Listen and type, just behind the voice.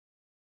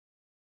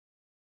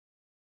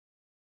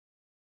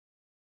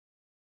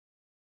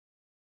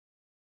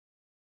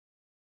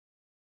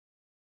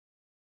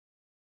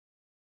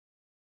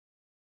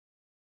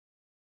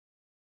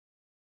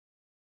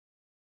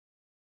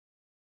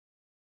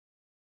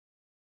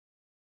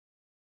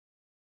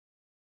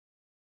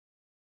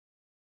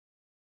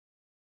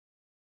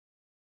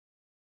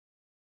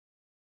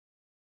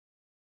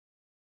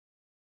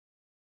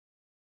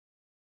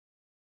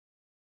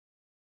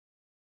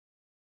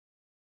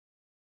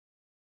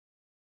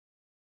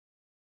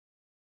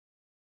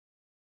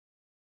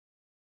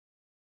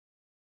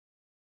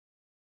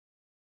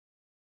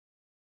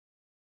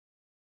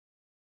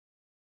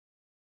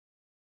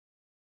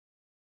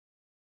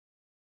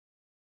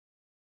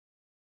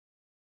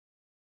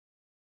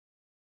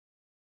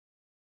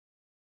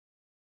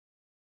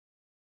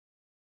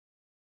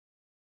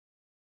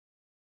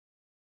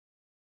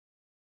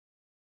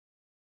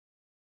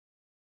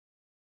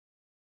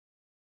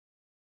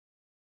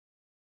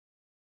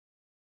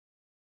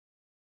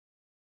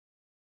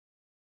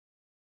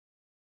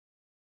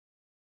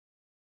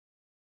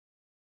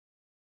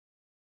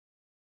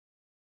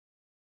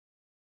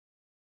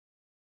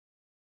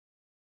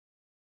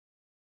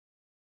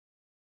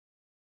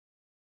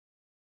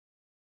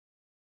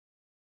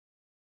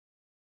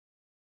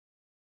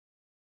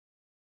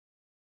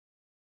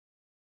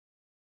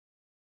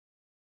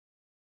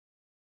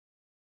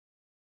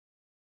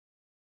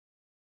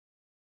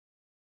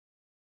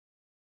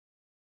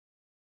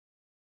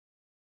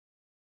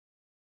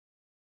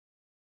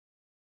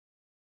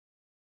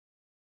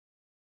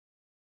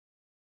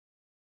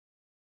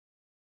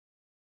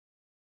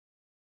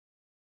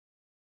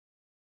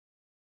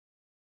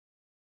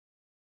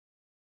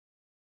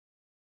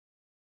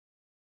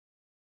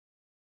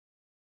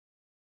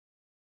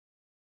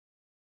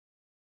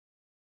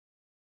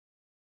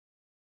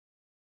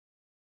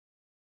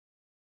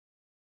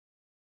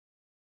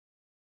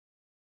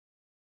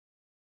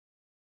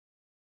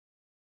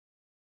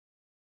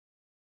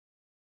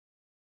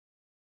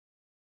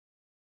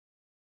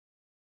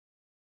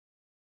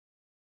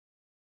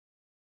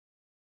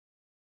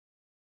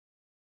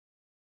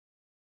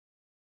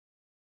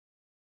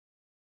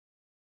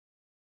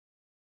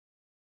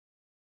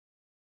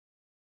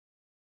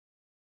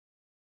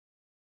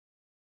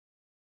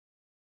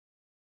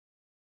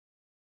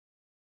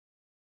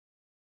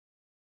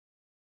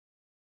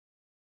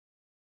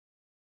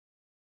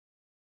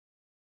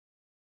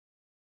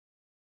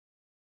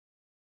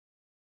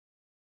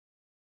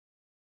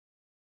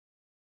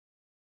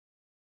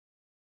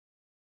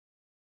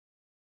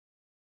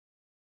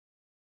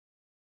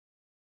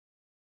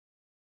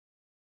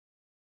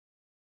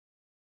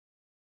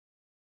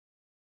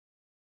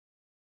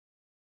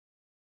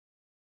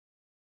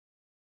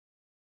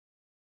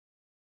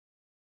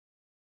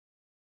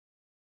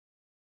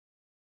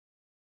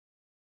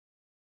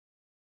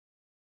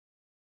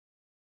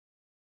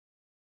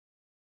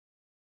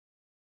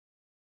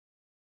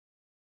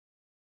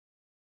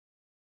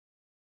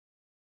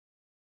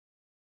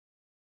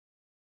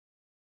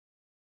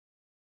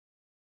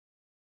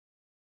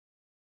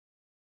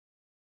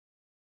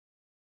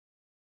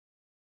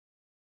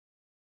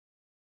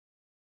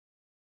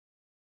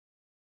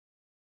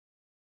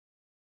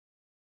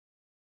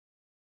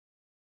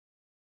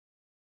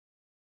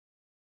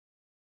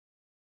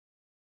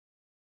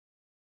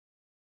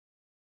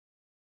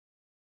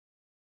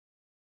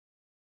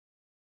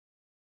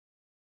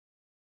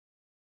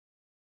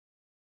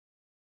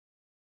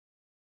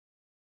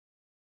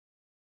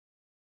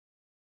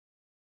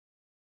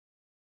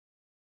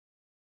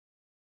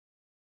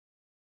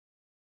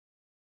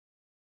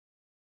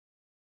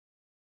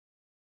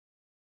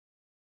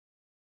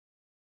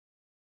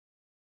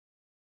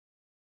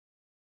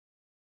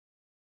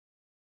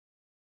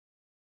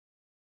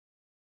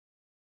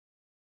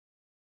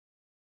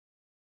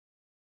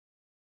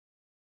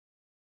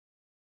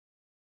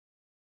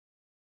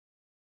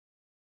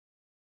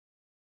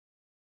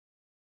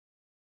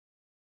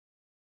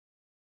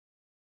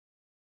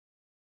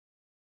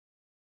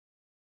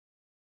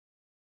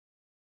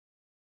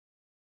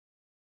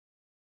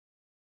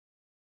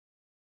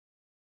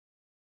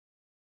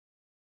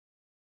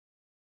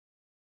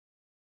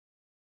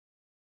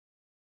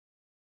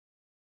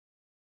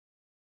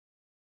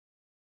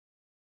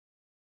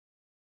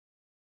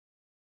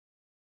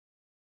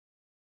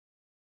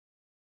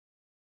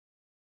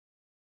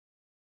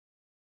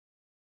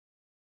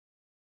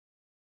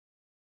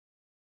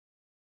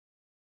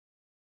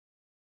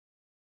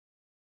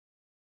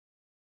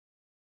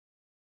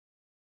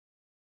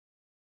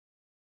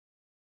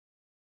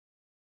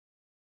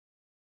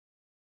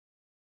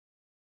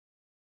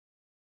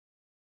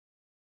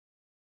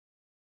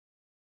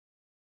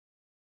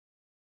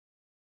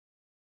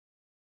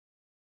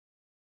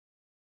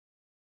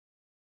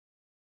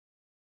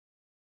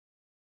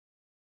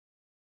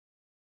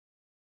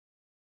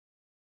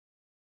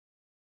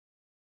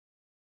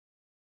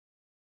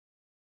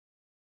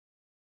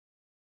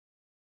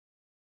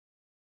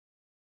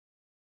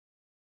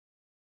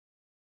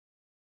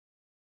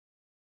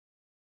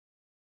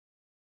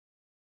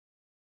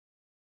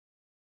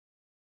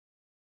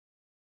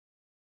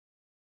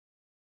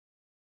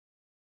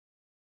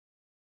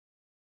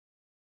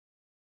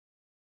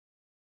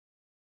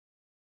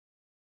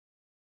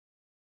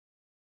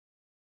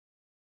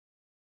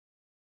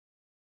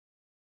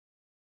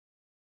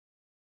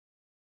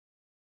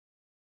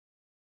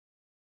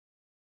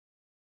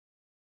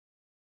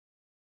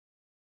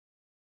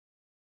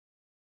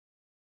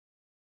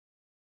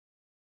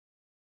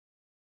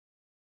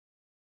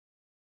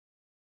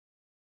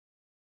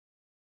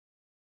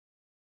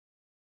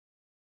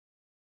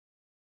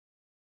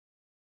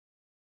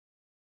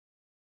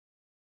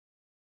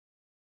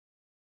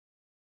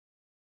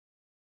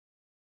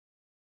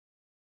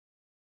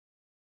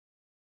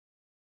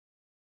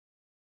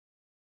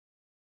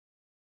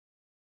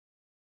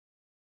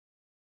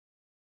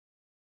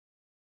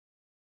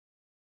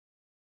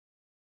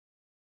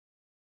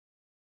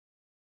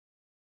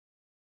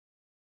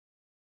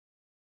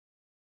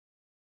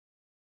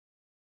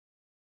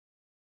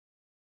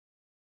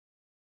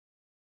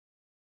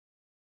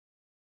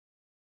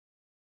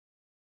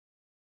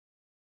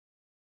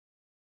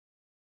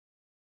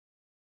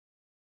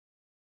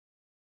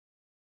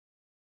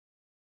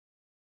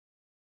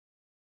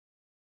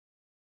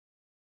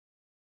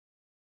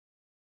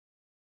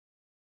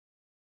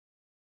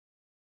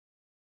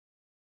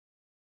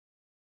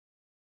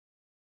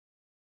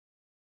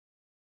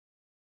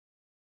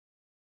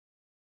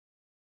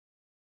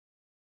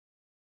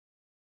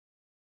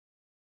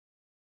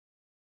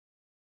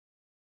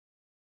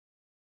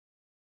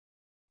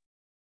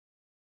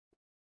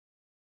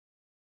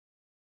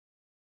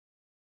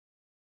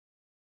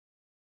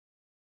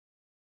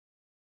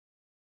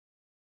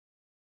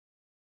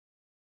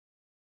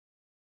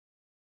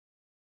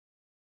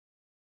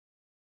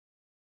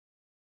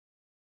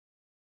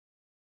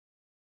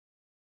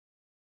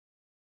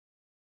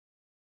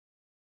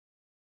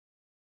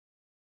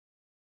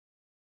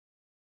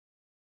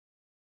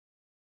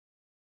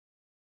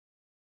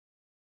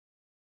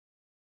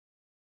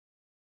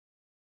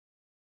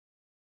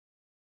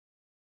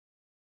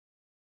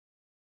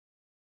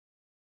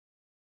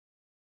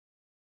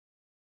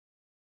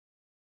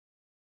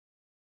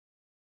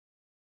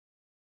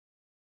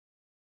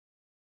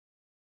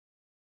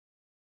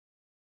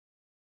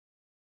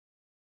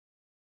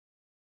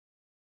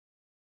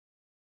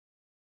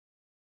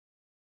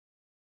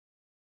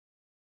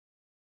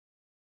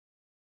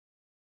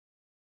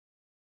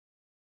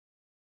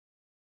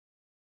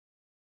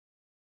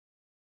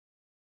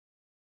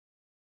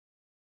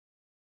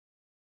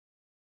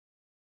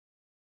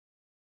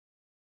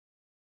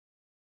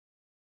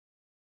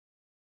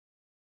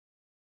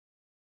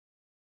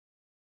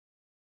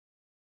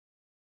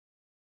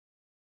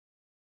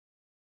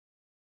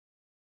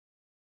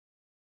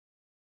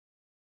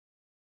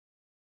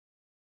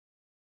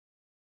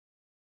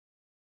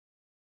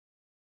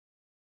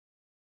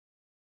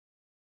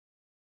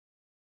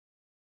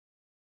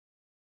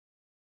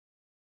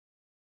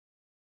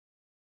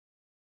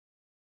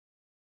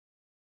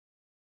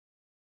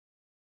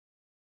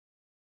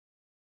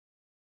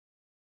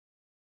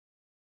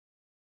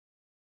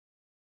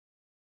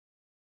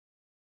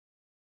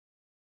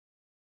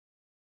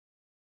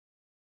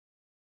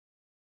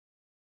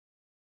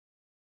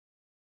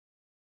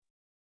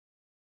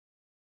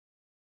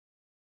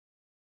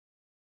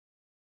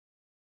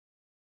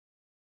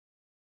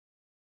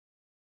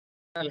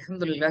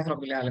Alhamdulillah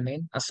Rabbil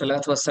Alamin.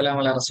 Assalatu wassalamu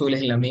ala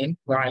rasulihil amin.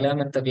 Wa ala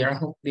man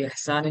tabi'ahum bi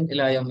ihsanin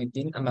ila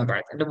yawmiddin. Amma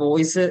ba'd. എന്റെ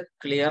voice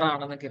clear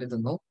ആണെന്ന്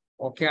കരുതുന്നു.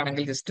 Okay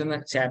ആണെങ്കിൽ just ഒന്ന്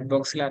chat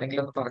ബോക്സിൽ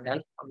ആരെങ്കിലും ഒന്ന് പറഞ്ഞാൽ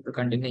നമുക്ക്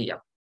കണ്ടിന്യൂ ചെയ്യാം.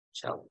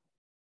 ഇൻഷാ അല്ലാ.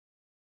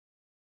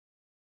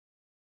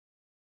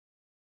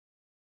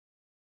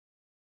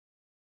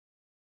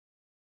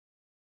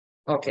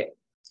 Okay,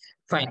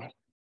 fine.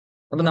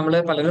 അപ്പൊ നമ്മൾ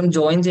പലരും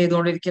ജോയിൻ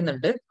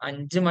ചെയ്തുകൊണ്ടിരിക്കുന്നുണ്ട്.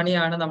 5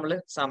 മണിയാണ് നമ്മൾ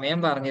സമയം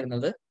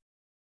പറഞ്ഞിരുന്നത്.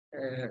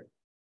 ഏഹ്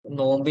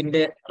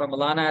നോമ്പിന്റെ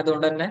റമദാൻ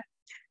ആയതുകൊണ്ട് തന്നെ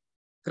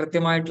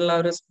കൃത്യമായിട്ടുള്ള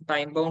ഒരു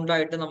ടൈം ബൗണ്ട്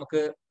ആയിട്ട്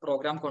നമുക്ക്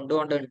പ്രോഗ്രാം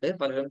കൊണ്ടുപോകേണ്ടതുണ്ട്.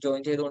 പലരും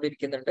ജോയിൻ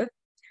ചെയ്തുകൊണ്ടിരിക്കുന്നുണ്ട്.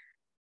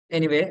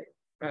 എനിവേ,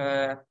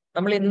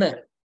 നമ്മൾ ഇന്ന്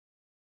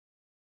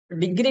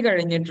ഡിഗ്രി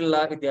കഴിഞ്ഞിട്ടുള്ള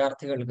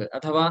വിദ്യാർത്ഥികൾക്ക്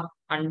അഥവാ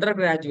അണ്ടർ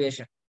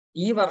ഗ്രാജുവേഷൻ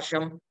ഈ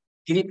വർഷം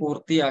ഡിഗ്രി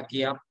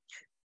പൂർത്തിയാക്കിയ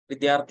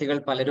വിദ്യാർത്ഥികൾ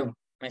പലരും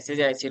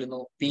മെസ്സേജ്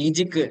അയച്ചിരുന്നു. പി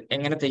ജിക്ക്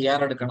എങ്ങനെ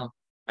തയ്യാറെടുക്കണം,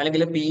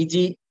 അല്ലെങ്കിൽ പി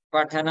ജി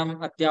പഠനം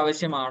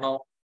അത്യാവശ്യമാണോ,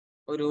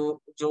 ഒരു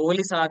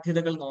ജോലി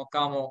സാധ്യതകൾ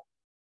നോക്കാമോ,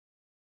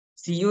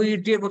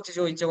 CUET കുറിച്ച്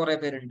ചോദിച്ച കുറെ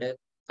പേരുണ്ട്.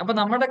 അപ്പൊ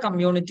നമ്മുടെ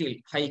കമ്മ്യൂണിറ്റിയിൽ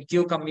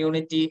ഹൈക്യൂ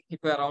കമ്മ്യൂണിറ്റി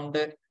ഇപ്പൊ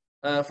അറൌണ്ട്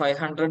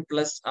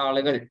 500+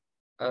 ആളുകൾ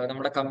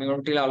നമ്മുടെ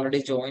കമ്മ്യൂണിറ്റിയിൽ ഓൾറെഡി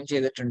ജോയിൻ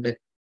ചെയ്തിട്ടുണ്ട്.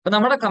 അപ്പൊ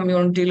നമ്മുടെ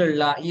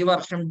കമ്മ്യൂണിറ്റിയിലുള്ള ഈ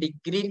വർഷം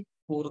ഡിഗ്രി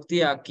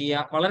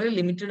പൂർത്തിയാക്കിയ വളരെ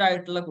ലിമിറ്റഡ്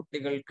ആയിട്ടുള്ള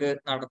കുട്ടികൾക്ക്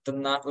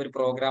നടത്തുന്ന ഒരു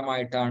പ്രോഗ്രാം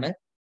ആയിട്ടാണ്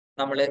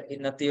നമ്മൾ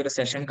ഇന്നത്തെ ഈ ഒരു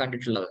സെഷൻ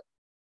കണ്ടിട്ടുള്ളത്.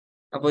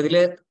 അപ്പൊ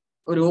ഇതില്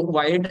ഒരു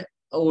വൈഡ്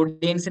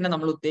ഓഡിയൻസിനെ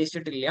നമ്മൾ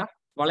ഉദ്ദേശിച്ചിട്ടില്ല.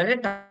 വളരെ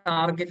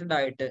ടാർഗറ്റഡ്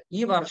ആയിട്ട് ഈ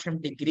വർഷം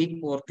ഡിഗ്രി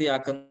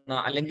പൂർത്തിയാക്കുന്ന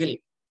അല്ലെങ്കിൽ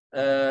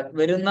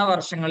വരുന്ന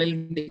വർഷങ്ങളിൽ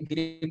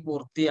ഡിഗ്രി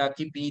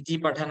പൂർത്തിയാക്കി PG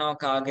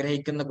പഠനമൊക്കെ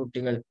ആഗ്രഹിക്കുന്ന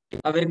കുട്ടികൾ,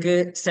 അവർക്ക്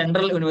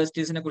സെൻട്രൽ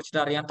യൂണിവേഴ്സിറ്റീസിനെ കുറിച്ചിട്ട്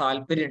അറിയാൻ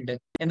താല്പര്യമുണ്ട്.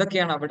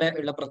 എന്തൊക്കെയാണ് അവിടെ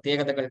ഉള്ള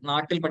പ്രത്യേകതകൾ,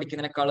 നാട്ടിൽ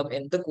പഠിക്കുന്നതിനേക്കാളും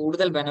എന്ത്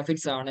കൂടുതൽ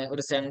ബെനിഫിറ്റ്സ് ആണ്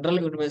ഒരു സെൻട്രൽ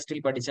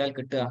യൂണിവേഴ്സിറ്റിയിൽ പഠിച്ചാൽ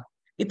കിട്ടുക,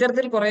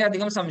 ഇത്തരത്തിൽ കുറെ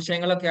അധികം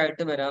സംശയങ്ങളൊക്കെ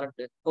ആയിട്ട്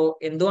വരാറുണ്ട്. അപ്പോ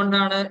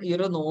എന്തുകൊണ്ടാണ് ഈ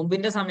ഒരു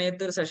നോമ്പിന്റെ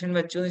സമയത്ത് ഒരു സെഷൻ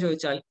വെച്ചു എന്ന്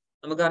ചോദിച്ചാൽ,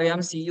 നമുക്കറിയാം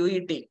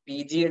CUET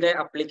PG യുടെ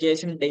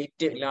അപ്ലിക്കേഷൻ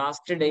ഡേറ്റ്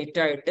ലാസ്റ്റ് ഡേറ്റ്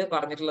ആയിട്ട്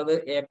പറഞ്ഞിട്ടുള്ളത്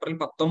April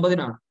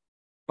 19-നാണ്.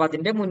 അപ്പൊ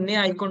അതിന്റെ മുന്നേ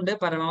ആയിക്കൊണ്ട്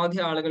പരമാവധി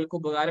ആളുകൾക്ക്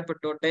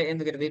ഉപകാരപ്പെട്ടോട്ടെ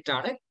എന്ന്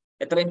കരുതിയിട്ടാണ്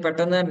എത്രയും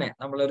പെട്ടെന്ന് തന്നെ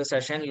നമ്മൾ ഒരു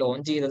സെഷൻ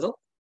ലോഞ്ച് ചെയ്തതും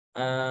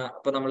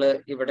അപ്പൊ നമ്മൾ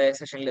ഇവിടെ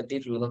സെഷനിൽ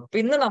എത്തിയിട്ടുള്ളതും. അപ്പൊ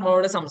ഇന്ന്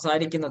നമ്മളോട്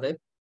സംസാരിക്കുന്നത്,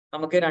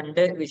 നമുക്ക്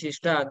രണ്ട്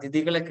വിശിഷ്ട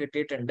അതിഥികളെ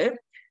കിട്ടിയിട്ടുണ്ട്.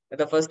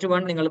 ദ ഫസ്റ്റ്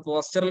വൺ നിങ്ങൾ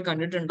പോസ്റ്ററിൽ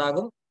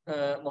കണ്ടിട്ടുണ്ടാകും,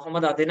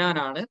 മുഹമ്മദ്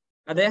അദ്നാനാണ്.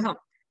 അദ്ദേഹം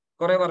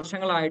കുറെ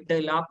വർഷങ്ങളായിട്ട്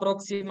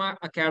ലാപ്രോക്സിമ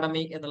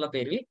അക്കാഡമി എന്നുള്ള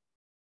പേരിൽ,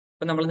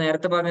 ഇപ്പൊ നമ്മൾ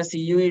നേരത്തെ പറഞ്ഞ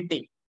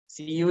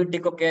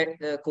CUETക്കൊക്കെ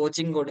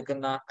കോച്ചിങ്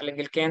കൊടുക്കുന്ന,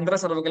 അല്ലെങ്കിൽ കേന്ദ്ര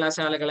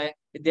സർവകലാശാലകളെ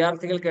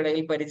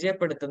വിദ്യാർത്ഥികൾക്കിടയിൽ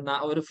പരിചയപ്പെടുത്തുന്ന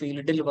ഒരു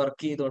ഫീൽഡിൽ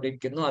വർക്ക്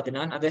ചെയ്തുകൊണ്ടിരിക്കുന്നു.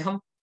 അദ്ദേഹം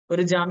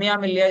ഒരു ജാമിയ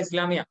മില്ലിയ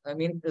ഇസ്ലാമിയ,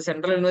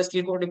 സെൻട്രൽ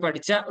യൂണിവേഴ്സിറ്റിയിൽ കൂടി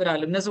പഠിച്ച ഒരു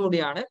അലുമിനസ്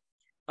കൂടിയാണ്.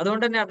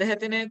 അതുകൊണ്ട് തന്നെ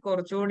അദ്ദേഹത്തിന്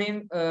കുറച്ചുകൂടിയും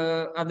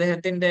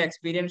അദ്ദേഹത്തിന്റെ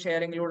എക്സ്പീരിയൻസ്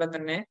ഷെയറിങ്ങിലൂടെ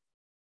തന്നെ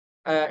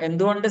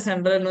എന്തുകൊണ്ട്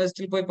സെൻട്രൽ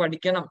യൂണിവേഴ്സിറ്റിയിൽ പോയി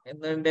പഠിക്കണം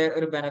എന്നതിന്റെ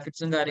ഒരു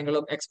ബെനിഫിറ്റ്സും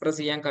കാര്യങ്ങളും എക്സ്പ്രസ്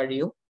ചെയ്യാൻ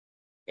കഴിയും.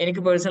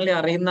 എനിക്ക് പേഴ്സണലി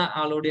അറിയുന്ന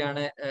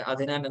ആളോടെയാണ്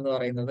അദ്നാൻ എന്ന്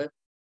പറയുന്നത്.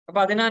 അപ്പൊ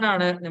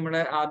അദ്നാനാണ്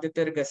നമ്മുടെ ആദ്യത്തെ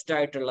ഒരു ഗസ്റ്റ്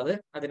ആയിട്ടുള്ളത്.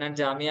 അദ്നാൻ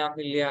ജാമിയ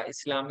മില്ലിയ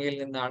ഇസ്ലാമിയയിൽ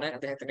നിന്നാണ്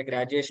അദ്ദേഹത്തിന്റെ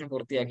ഗ്രാജുവേഷൻ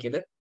പൂർത്തിയാക്കിയത്.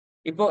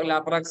 ഇപ്പോ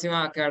ലാപ്രാക്സിമ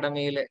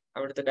അക്കാഡമിയിൽ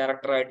അവിടുത്തെ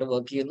ഡയറക്ടറായിട്ട്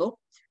വർക്ക് ചെയ്യുന്നു.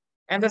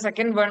 ആൻഡ് ദ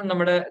സെക്കൻഡ് വൺ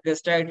നമ്മുടെ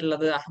ഗസ്റ്റ്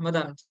ആയിട്ടുള്ളത് അഹമ്മദ്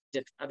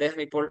അംജദ്. അദ്ദേഹം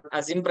ഇപ്പോൾ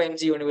അസിം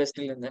പ്രേംജി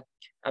യൂണിവേഴ്സിറ്റിയിൽ നിന്ന്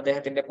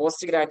അദ്ദേഹത്തിന്റെ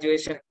പോസ്റ്റ്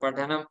ഗ്രാജുവേഷൻ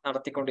പഠനം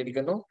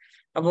നടത്തിക്കൊണ്ടിരിക്കുന്നു.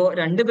 അപ്പോ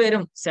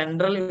രണ്ടുപേരും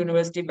സെൻട്രൽ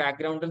യൂണിവേഴ്സിറ്റി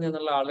ബാക്ക്ഗ്രൗണ്ടിൽ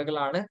നിന്നുള്ള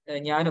ആളുകളാണ്.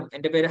 ഞാനും,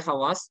 എന്റെ പേര്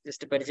ഹവാസ്,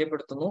 ജസ്റ്റ്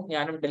പരിചയപ്പെടുത്തുന്നു.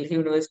 ഞാനും ഡൽഹി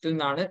യൂണിവേഴ്സിറ്റിയിൽ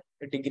നിന്നാണ്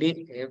degree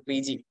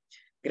PG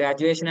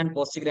graduation and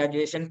post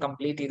graduation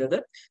complete ചെയ്തത്.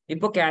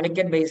 ഇപ്പൊ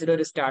കാലിക്കറ്റ് ബേസ്ഡ്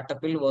ഒരു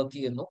സ്റ്റാർട്ടപ്പിൽ വർക്ക്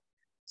ചെയ്യുന്നു.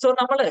 സോ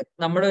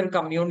നമ്മുടെ ഒരു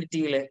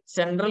കമ്മ്യൂണിറ്റിയിൽ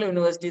സെൻട്രൽ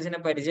യൂണിവേഴ്സിറ്റീസിനെ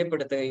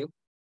പരിചയപ്പെടുത്തുകയും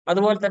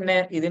അതുപോലെ തന്നെ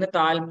ഇതിന്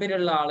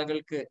താല്പര്യമുള്ള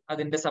ആളുകൾക്ക്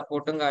അതിന്റെ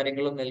സപ്പോർട്ടും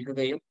കാര്യങ്ങളും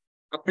നൽകുകയും,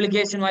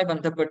 അപ്ലിക്കേഷനുമായി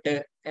ബന്ധപ്പെട്ട്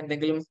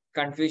എന്തെങ്കിലും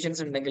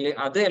കൺഫ്യൂഷൻസ് ഉണ്ടെങ്കിൽ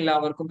അത്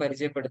എല്ലാവർക്കും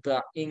പരിചയപ്പെടുത്തുക,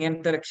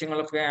 ഇങ്ങനത്തെ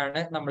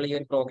ലക്ഷ്യങ്ങളൊക്കെയാണ് നമ്മൾ ഈ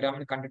ഒരു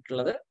പ്രോഗ്രാമിൽ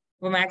കണ്ടിട്ടുള്ളത്.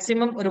 അപ്പൊ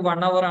മാക്സിമം ഒരു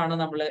 1 hour ആണ്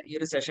നമ്മൾ ഈ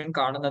ഒരു സെഷൻ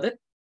കാണുന്നത്.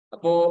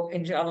 അപ്പോ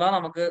ഇൻഷാ അല്ലാഹ്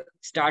നമുക്ക്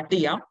സ്റ്റാർട്ട്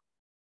ചെയ്യാം.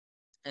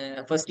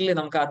 ഫസ്റ്റിൽ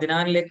നമുക്ക്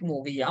അദ്നാനിലേക്ക്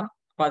മൂവ് ചെയ്യാം.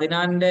 അപ്പൊ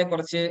അദ്നാനിന്റെ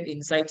കുറച്ച്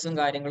ഇൻസൈറ്റ്സും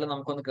കാര്യങ്ങളും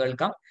നമുക്കൊന്ന്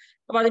കേൾക്കാം.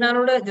 അപ്പൊ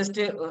അദ്നാനോട്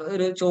ജസ്റ്റ്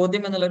ഒരു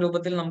ചോദ്യം എന്നുള്ള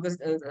രൂപത്തിൽ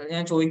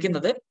ഞാൻ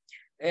ചോദിക്കുന്നത്,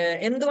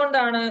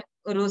 എന്തുകൊണ്ടാണ്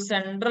ഒരു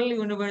സെൻട്രൽ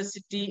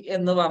യൂണിവേഴ്സിറ്റി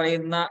എന്ന്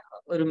പറയുന്ന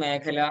ഒരു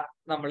മേഖല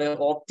നമ്മൾ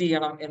ഓപ്റ്റ്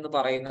ചെയ്യണം എന്ന്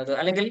പറയുന്നത്?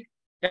 അല്ലെങ്കിൽ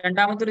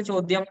രണ്ടാമത്തെ ഒരു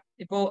ചോദ്യം,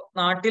 ഇപ്പോ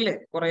നാട്ടില്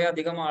കുറെ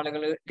അധികം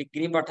ആളുകൾ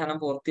ഡിഗ്രി പഠനം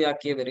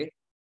പൂർത്തിയാക്കിയവര്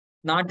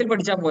നാട്ടിൽ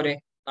പഠിച്ചാൽ പോരെ,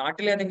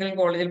 നാട്ടിൽ ഏതെങ്കിലും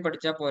കോളേജിൽ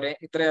പഠിച്ചാൽ പോരെ,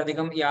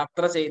 ഇത്രയധികം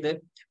യാത്ര ചെയ്ത്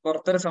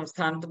പുറത്തൊരു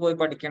സംസ്ഥാനത്ത് പോയി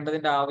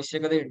പഠിക്കേണ്ടതിന്റെ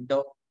ആവശ്യകത ഉണ്ടോ,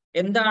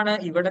 എന്താണ്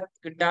ഇവിടെ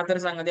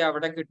കിട്ടാത്തൊരു സംഗതി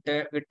അവിടെ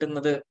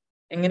കിട്ടുന്നത്,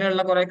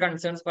 ഇങ്ങനെയുള്ള കുറെ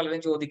കൺസേൺസ്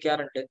പലരും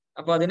ചോദിക്കാറുണ്ട്.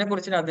 അപ്പൊ അതിനെ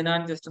കുറിച്ച്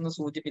അദ്നാൻ ജസ്റ്റ് ഒന്ന്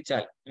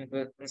സൂചിപ്പിച്ചാൽ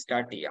നമുക്ക്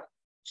സ്റ്റാർട്ട് ചെയ്യാം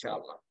ഇൻഷാ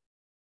അല്ലാഹ്.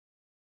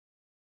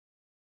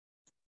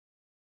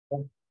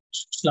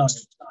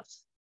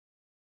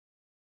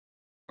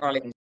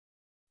 വാലിക്കും.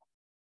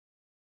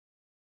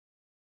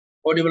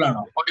 ഓഡിബിൾ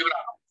ആണോ?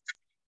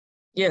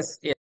 Yes,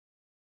 yes.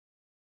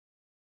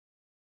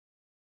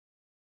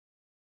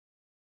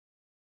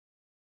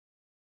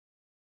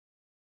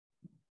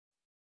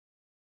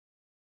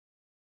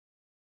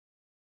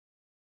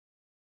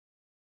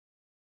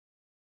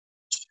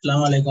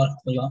 Assalamu alaikum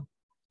warahmatullah.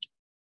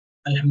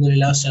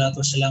 Alhamdulillah, salatu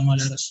wassalamu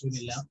ala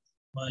rasulillah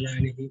wa ala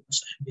alihi wa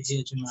sahbihi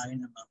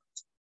ajma'in.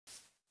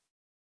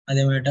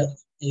 ആദ്യമായിട്ട്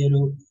ഈ ഒരു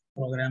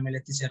പ്രോഗ്രാമിൽ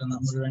എത്തിച്ചേർന്ന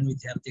മുഴുവൻ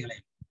വിദ്യാർത്ഥികളെ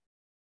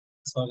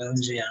സ്വാഗതം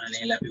ചെയ്യാണ്,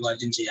 അല്ലെങ്കിൽ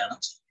അഭിവാദ്യം ചെയ്യാണ്.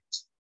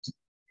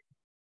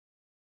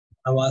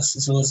 അവാസ്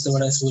സുഹൃത്ത്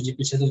ഇവിടെ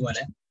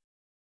സൂചിപ്പിച്ചതുപോലെ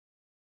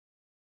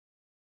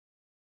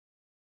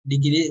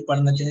ഡിഗ്രി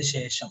പഠനത്തിന്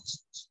ശേഷം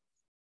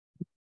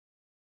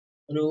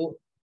ഒരു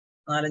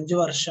 4-5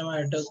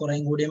 വർഷമായിട്ട്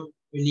കുറേം കൂടിയും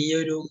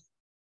വലിയൊരു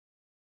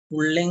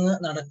പുള്ളിങ്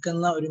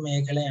നടക്കുന്ന ഒരു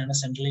മേഖലയാണ്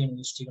സെൻട്രൽ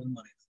യൂണിവേഴ്സിറ്റികൾ എന്ന്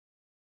പറയുന്നത്.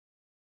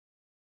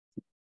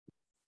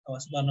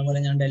 പറഞ്ഞ പോലെ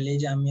ഞാൻ ഡൽഹി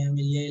ജാമിയ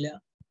മില്ലിയയില്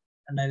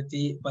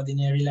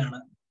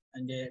 2017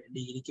 എൻ്റെ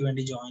ഡിഗ്രിക്ക്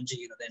വേണ്ടി ജോയിൻ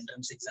ചെയ്യുന്നത്,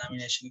 എൻട്രൻസ്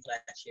എക്സാമിനേഷൻ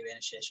ക്രാക്ക്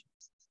ചെയ്തതിനു ശേഷം.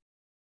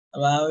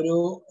 അപ്പൊ ആ ഒരു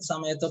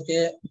സമയത്തൊക്കെ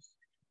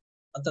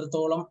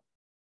അത്രത്തോളം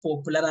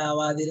പോപ്പുലർ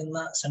ആവാതിരുന്ന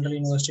സെൻട്രൽ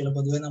യൂണിവേഴ്സിറ്റികൾ,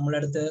 പൊതുവെ നമ്മുടെ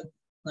അടുത്ത്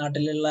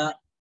നാട്ടിലുള്ള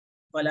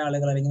പല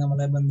ആളുകൾ അല്ലെങ്കിൽ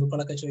നമ്മുടെ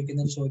ബന്ധുക്കളൊക്കെ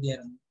ചോദിക്കുന്ന ഒരു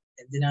ചോദ്യമായിരുന്നു,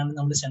 എന്തിനാണ്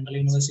നമ്മൾ സെൻട്രൽ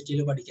യൂണിവേഴ്സിറ്റിയിൽ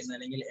പഠിക്കുന്നത്,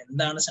 അല്ലെങ്കിൽ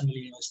എന്താണ് സെൻട്രൽ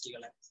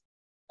യൂണിവേഴ്സിറ്റികൾ,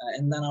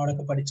 എന്താണ്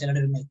അവിടെയൊക്കെ പഠിച്ചാലുള്ള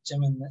ഒരു മെച്ചം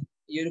എന്ന്.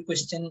 ഈ ഒരു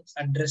ക്വസ്റ്റ്യൻ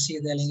അഡ്രസ്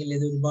ചെയ്ത് അല്ലെങ്കിൽ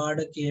ഇത്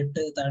ഒരുപാട്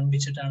കേട്ട്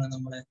തഴമ്പിച്ചിട്ടാണ്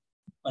നമ്മൾ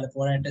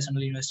പലപ്പോഴായിട്ട്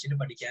സെൻട്രൽ യൂണിവേഴ്സിറ്റിയിൽ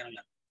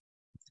പഠിക്കാറുള്ളത്.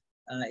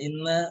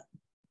 ഇന്ന്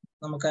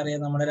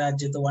നമുക്കറിയാം, നമ്മുടെ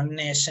രാജ്യത്ത് 1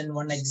 നേഷൻ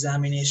 1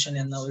 എക്സാമിനേഷൻ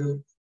എന്ന ഒരു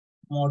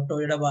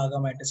മോട്ടോയുടെ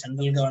ഭാഗമായിട്ട്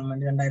സെൻട്രൽ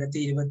ഗവൺമെന്റ്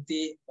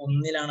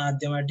 2021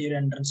 ആദ്യമായിട്ട് ഈ ഒരു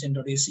എൻട്രൻസ്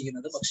ഇൻട്രൊഡ്യൂസ്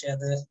ചെയ്യുന്നത്. പക്ഷെ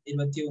അത്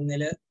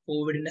 2021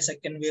 കോവിഡിന്റെ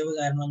സെക്കൻഡ് വേവ്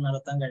കാരണം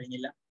നടത്താൻ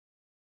കഴിഞ്ഞില്ല.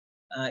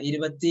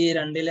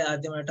 2022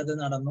 ആദ്യമായിട്ട് അത്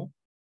നടന്നു.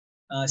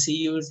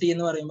 CUET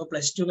എന്ന് പറയുമ്പോൾ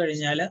 +2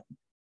 കഴിഞ്ഞാൽ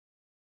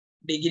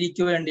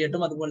ഡിഗ്രിക്ക്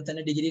വേണ്ടിയിട്ടും അതുപോലെ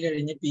തന്നെ ഡിഗ്രി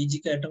കഴിഞ്ഞ്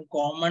PGക്കായിട്ടും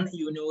കോമൺ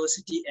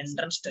യൂണിവേഴ്സിറ്റി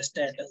എൻട്രൻസ്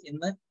ടെസ്റ്റ് ആയിട്ട്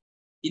ഇന്ന്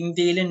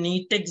ഇന്ത്യയിലെ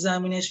നീറ്റ്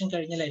എക്സാമിനേഷൻ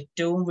കഴിഞ്ഞാൽ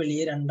ഏറ്റവും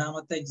വലിയ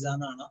 2ാമത്തെ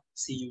എക്സാം ആണ്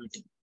CUET.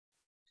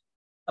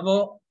 അപ്പോ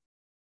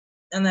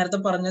ഞാൻ നേരത്തെ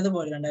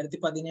പറഞ്ഞതുപോലെ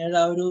 2017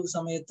 ആ ഒരു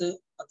സമയത്ത്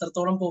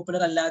അത്രത്തോളം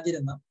പോപ്പുലർ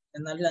അല്ലാതിരുന്ന,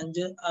 എന്നാൽ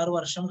 5-6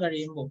 വർഷം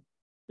കഴിയുമ്പോൾ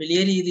വലിയ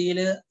രീതിയിൽ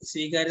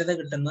സ്വീകാര്യത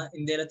കിട്ടുന്ന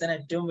ഇന്ത്യയിലെ തന്നെ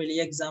ഏറ്റവും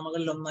വലിയ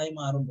എക്സാമുകളിൽ ഒന്നായി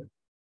മാറുമ്പോൾ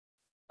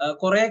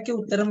കുറെയൊക്കെ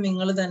ഉത്തരം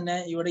നിങ്ങൾ തന്നെ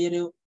ഇവിടെ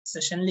ഒരു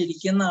സെഷനിൽ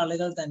ഇരിക്കുന്ന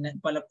ആളുകൾ തന്നെ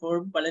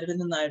പലപ്പോഴും പലരിൽ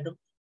നിന്നായിട്ടും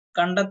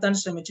കണ്ടെത്താൻ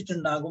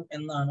ശ്രമിച്ചിട്ടുണ്ടാകും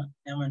എന്നാണ്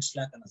ഞാൻ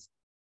മനസ്സിലാക്കുന്നത്.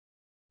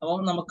 അപ്പം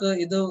നമുക്ക്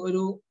ഇത്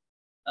ഒരു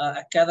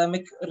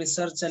അക്കാദമിക്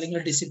റിസർച്ച്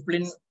അല്ലെങ്കിൽ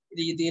ഡിസിപ്ലിൻ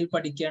രീതിയിൽ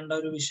പഠിക്കേണ്ട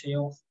ഒരു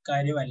വിഷയമോ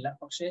കാര്യമല്ല.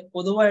 പക്ഷെ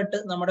പൊതുവായിട്ട്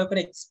നമ്മുടെ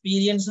ഒരു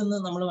എക്സ്പീരിയൻസ് എന്ന്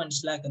നമ്മൾ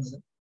മനസ്സിലാക്കുന്നത്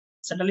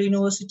സെൻട്രൽ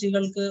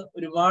യൂണിവേഴ്സിറ്റികൾക്ക്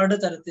ഒരുപാട്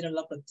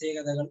തരത്തിലുള്ള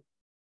പ്രത്യേകതകൾ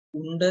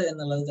ഉണ്ട്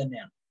എന്നുള്ളത്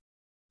തന്നെയാണ്.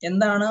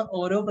 എന്താണ്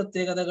ഓരോ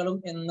പ്രത്യേകതകളും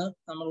എന്ന്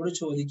നമ്മളോട്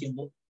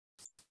ചോദിക്കുമ്പോൾ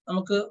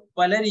നമുക്ക്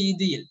പല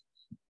രീതിയിൽ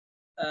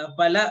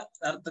പല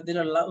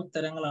അർത്ഥത്തിലുള്ള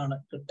ഉത്തരങ്ങളാണ്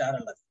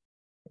കിട്ടാറുള്ളത്.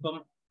 ഇപ്പം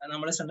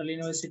നമ്മൾ സെൻട്രൽ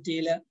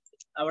യൂണിവേഴ്സിറ്റിയില്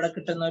അവിടെ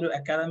കിട്ടുന്ന ഒരു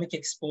അക്കാദമിക്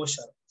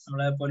എക്സ്പോഷർ,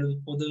 നമ്മളെ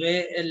പൊതുവെ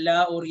എല്ലാ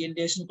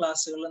ഓറിയന്റേഷൻ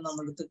ക്ലാസ്സുകളിലും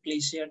നമ്മളടുത്ത്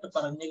ക്ലീശയായിട്ട്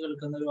പറഞ്ഞു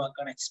കേൾക്കുന്ന ഒരു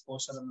വാക്കാണ്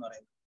എക്സ്പോഷർ എന്ന്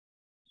പറയുന്നത്.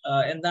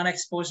 എന്താണ്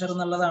എക്സ്പോഷർ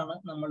എന്നുള്ളതാണ്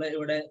നമ്മൾ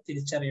ഇവിടെ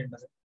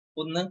തിരിച്ചറിയേണ്ടത്.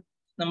 ഒന്ന്,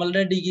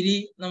 നമ്മളുടെ ഡിഗ്രി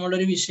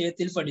നമ്മളൊരു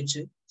വിഷയത്തിൽ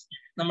പഠിച്ച്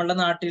നമ്മളുടെ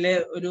നാട്ടിലെ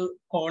ഒരു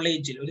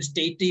കോളേജിൽ, ഒരു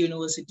സ്റ്റേറ്റ്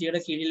യൂണിവേഴ്സിറ്റിയുടെ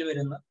കീഴിൽ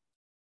വരുന്ന,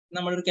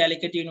 നമ്മളൊരു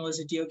കാലിക്കറ്റ്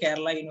യൂണിവേഴ്സിറ്റിയോ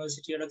കേരള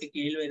യൂണിവേഴ്സിറ്റിയുടെ ഒക്കെ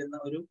കീഴിൽ വരുന്ന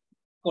ഒരു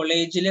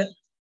കോളേജിൽ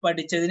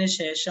പഠിച്ചതിന്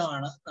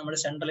ശേഷമാണ് നമ്മൾ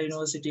സെൻട്രൽ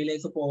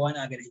യൂണിവേഴ്സിറ്റിയിലേക്ക് പോകാൻ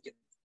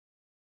ആഗ്രഹിക്കുന്നത്.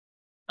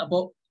 അപ്പോ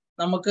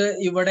നമുക്ക്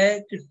ഇവിടെ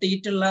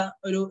കിട്ടിയിട്ടുള്ള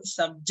ഒരു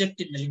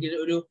സബ്ജക്റ്റ് അല്ലെങ്കിൽ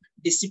ഒരു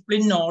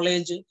ഡിസിപ്ലിൻ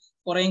നോളേജ്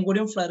കുറേയും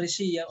കൂടി ഫ്ലറിഷ്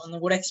ചെയ്യുക, ഒന്നും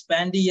കൂടെ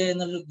എക്സ്പാൻഡ് ചെയ്യുക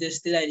എന്നുള്ള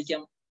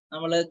ഉദ്ദേശത്തിലായിരിക്കാം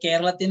നമ്മൾ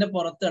കേരളത്തിന്റെ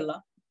പുറത്തുള്ള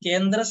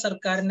കേന്ദ്ര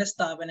സർക്കാരിന്റെ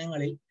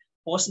സ്ഥാപനങ്ങളിൽ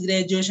പോസ്റ്റ്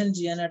ഗ്രാജുവേഷൻ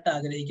ചെയ്യാനായിട്ട്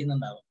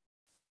ആഗ്രഹിക്കുന്നുണ്ടാവും.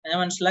 ഞാൻ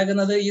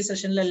മനസ്സിലാക്കുന്നത് ഈ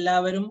സെഷനിൽ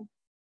എല്ലാവരും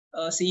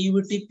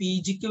CUET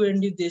PGക്ക്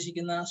വേണ്ടി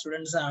ഉദ്ദേശിക്കുന്ന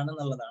സ്റ്റുഡൻസ്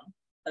ആണെന്നുള്ളതാണ്.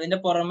 അതിന്റെ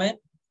പുറമെ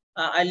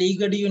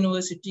അലിഗഡ്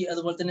യൂണിവേഴ്സിറ്റി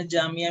അതുപോലെ തന്നെ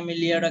ജാമിയ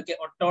മില്ലിയയുടെ ഒക്കെ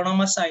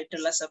ഒട്ടോണമസ്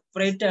ആയിട്ടുള്ള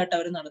സെപ്പറേറ്റ് ആയിട്ട്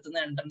അവർ നടത്തുന്ന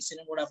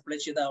എൻട്രൻസിനും കൂടെ അപ്ലൈ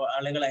ചെയ്ത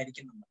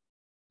ആളുകളായിരിക്കും നമ്മൾ.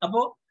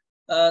 അപ്പോൾ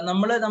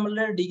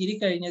നമ്മളുടെ ഡിഗ്രി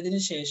കഴിഞ്ഞതിന്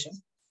ശേഷം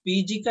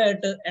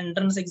PGക്കായിട്ട്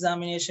എൻട്രൻസ്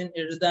എക്സാമിനേഷൻ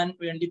എഴുതാൻ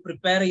വേണ്ടി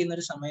പ്രിപ്പയർ ചെയ്യുന്ന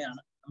ഒരു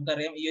സമയമാണ്.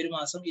 നമുക്കറിയാം ഈ ഒരു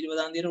മാസം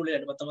 20-ാം തീയതി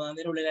ഉള്ളിലായിട്ട് 19-ാം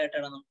തീയതി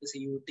ഉള്ളിലായിട്ടാണ് നമുക്ക്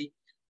CUET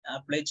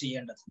അപ്ലൈ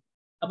ചെയ്യേണ്ടത്.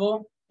 അപ്പോൾ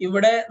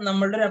ഇവിടെ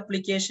നമ്മളുടെ ഒരു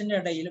അപ്ലിക്കേഷന്റെ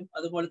ഇടയിലും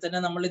അതുപോലെ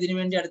തന്നെ നമ്മൾ ഇതിനു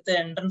വേണ്ടി അടുത്ത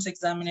എൻട്രൻസ്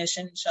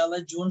എക്സാമിനേഷൻ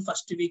ഇൻഷാല്ലാഹ് ജൂൺ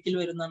ഫസ്റ്റ് വീക്കിൽ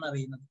വരുന്നതാണ്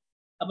അറിയുന്നത്.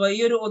 അപ്പൊ ഈ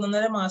ഒരു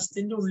 1.5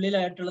 മാസത്തിന്റെ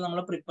ഉള്ളിലായിട്ടുള്ള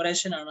നമ്മളെ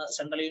പ്രിപ്പറേഷൻ ആണ്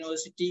സെൻട്രൽ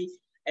യൂണിവേഴ്സിറ്റി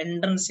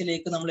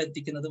എൻട്രൻസിലേക്ക് നമ്മൾ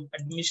എത്തിക്കുന്നതും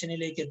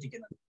അഡ്മിഷനിലേക്ക്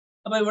എത്തിക്കുന്നതും.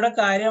 അപ്പൊ ഇവിടെ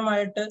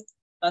കാര്യമായിട്ട്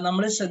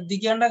നമ്മൾ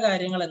ശ്രദ്ധിക്കേണ്ട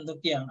കാര്യങ്ങൾ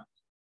എന്തൊക്കെയാണ്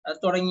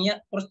തുടങ്ങിയ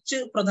കുറച്ച്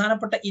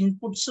പ്രധാനപ്പെട്ട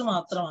ഇൻപുട്സ്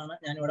മാത്രമാണ്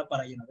ഞാൻ ഇവിടെ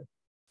പറയുന്നത്.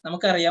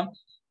 നമുക്കറിയാം,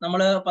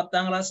 നമ്മൾ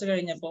 10ാം ക്ലാസ്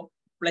കഴിഞ്ഞപ്പോൾ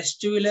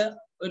 +2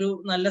 ഒരു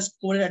നല്ല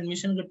സ്കൂളിൽ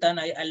അഡ്മിഷൻ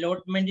കിട്ടാനായി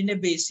അലോട്ട്മെന്റിന്റെ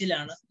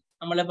ബേസിലാണ്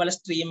നമ്മളെ പല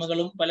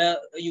സ്ട്രീമുകളും പല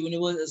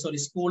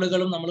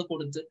സ്കൂളുകളും നമ്മൾ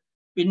കൊടുത്ത്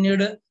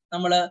പിന്നീട്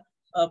നമ്മൾ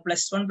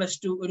 +1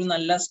 +2 ഒരു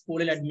നല്ല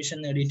സ്കൂളിൽ അഡ്മിഷൻ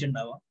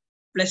നേടിയിട്ടുണ്ടാവാം.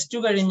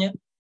 +2 കഴിഞ്ഞ്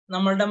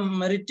നമ്മളുടെ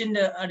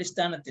മെറിറ്റിന്റെ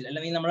അടിസ്ഥാനത്തിൽ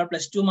അല്ലെങ്കിൽ നമ്മുടെ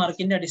 +2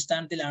 മാർക്കിന്റെ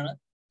അടിസ്ഥാനത്തിലാണ്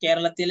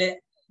കേരളത്തിലെ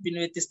പിന്നെ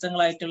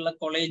വ്യത്യസ്തങ്ങളായിട്ടുള്ള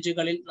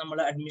കോളേജുകളിൽ നമ്മൾ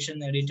അഡ്മിഷൻ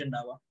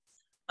നേടിയിട്ടുണ്ടാവാം.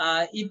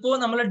 ഇപ്പോ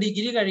നമ്മൾ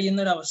ഡിഗ്രി കഴിയുന്ന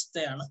ഒരു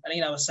അവസ്ഥയാണ്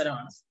അല്ലെങ്കിൽ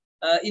അവസരമാണ്.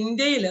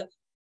 ഇന്ത്യയിൽ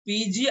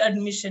PG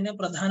അഡ്മിഷന്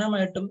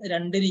പ്രധാനമായിട്ടും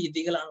 2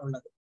 രീതികളാണ്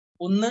ഉള്ളത്.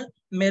 ഒന്ന്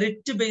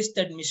മെറിറ്റ്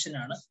ബേസ്ഡ് അഡ്മിഷൻ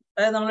ആണ്.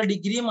 അതായത് നമ്മുടെ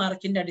ഡിഗ്രി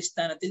മാർക്കിന്റെ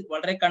അടിസ്ഥാനത്തിൽ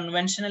വളരെ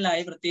കൺവെൻഷനൽ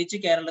ആയി പ്രത്യേകിച്ച്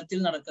കേരളത്തിൽ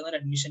നടക്കുന്ന ഒരു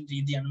അഡ്മിഷൻ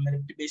രീതിയാണ്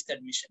merit based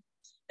admission.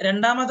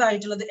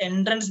 രണ്ടാമതായിട്ടുള്ളത്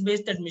entrance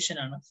based admission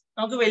ആണ്.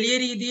 നമുക്ക് വലിയ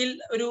രീതിയിൽ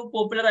ഒരു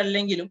പോപ്പുലർ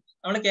അല്ലെങ്കിലും,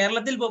 നമ്മുടെ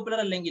കേരളത്തിൽ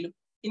പോപ്പുലർ അല്ലെങ്കിലും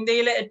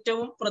ഇന്ത്യയിലെ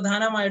ഏറ്റവും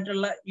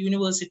പ്രധാനമായിട്ടുള്ള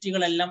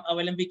യൂണിവേഴ്സിറ്റികളെല്ലാം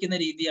അവലംബിക്കുന്ന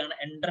രീതിയാണ്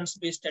എൻട്രൻസ്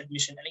ബേസ്ഡ്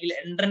അഡ്മിഷൻ, അല്ലെങ്കിൽ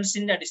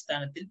എൻട്രൻസിന്റെ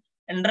അടിസ്ഥാനത്തിൽ,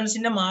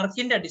 എൻട്രൻസിന്റെ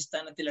മാർക്കിന്റെ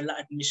അടിസ്ഥാനത്തിലുള്ള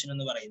അഡ്മിഷൻ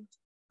എന്ന് പറയുന്നത്.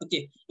 ഓക്കെ,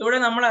 ഇവിടെ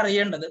നമ്മൾ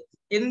അറിയേണ്ടത്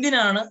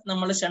എന്തിനാണ്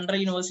നമ്മൾ സെൻട്രൽ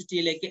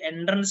യൂണിവേഴ്സിറ്റിയിലേക്ക്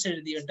എൻട്രൻസ്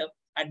എഴുതിയിട്ട്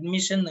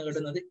അഡ്മിഷൻ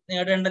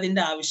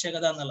നേടേണ്ടതിന്റെ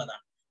ആവശ്യകത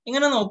എന്നുള്ളതാണ്.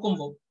 ഇങ്ങനെ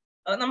നോക്കുമ്പോൾ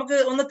നമുക്ക്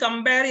ഒന്ന്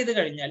കമ്പയർ ചെയ്ത്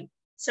കഴിഞ്ഞാൽ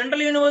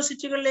സെൻട്രൽ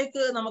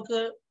യൂണിവേഴ്സിറ്റികളിലേക്ക് നമുക്ക്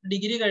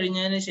ഡിഗ്രി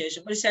കഴിഞ്ഞതിന്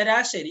ശേഷം ഒരു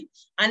ശരാശരി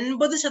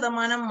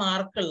 50%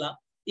 മാർക്കുള്ള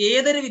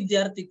ഏതൊരു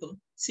വിദ്യാർത്ഥിക്കും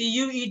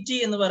CUET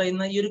എന്ന്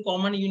പറയുന്ന ഈ ഒരു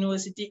കോമൺ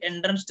യൂണിവേഴ്സിറ്റി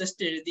എൻട്രൻസ്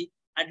ടെസ്റ്റ് എഴുതി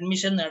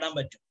അഡ്മിഷൻ നേടാൻ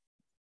പറ്റും.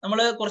 നമ്മൾ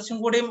കുറച്ചും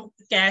കൂടിയും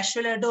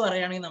കാഷ്വൽ ആയിട്ട്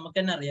പറയുകയാണെങ്കിൽ നമുക്ക്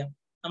തന്നെ അറിയാം,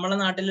 നമ്മുടെ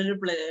നാട്ടിലൊരു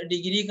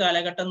ഡിഗ്രി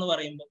കാലഘട്ടം എന്ന്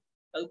പറയുമ്പോൾ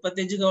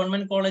പ്രത്യേകിച്ച്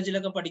ഗവൺമെന്റ്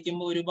കോളേജിലൊക്കെ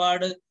പഠിക്കുമ്പോൾ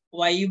ഒരുപാട്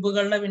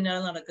വൈബുകളുടെ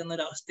പിന്നാലെ നടക്കുന്ന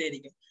ഒരു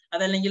അവസ്ഥയായിരിക്കും.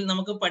 അതല്ലെങ്കിൽ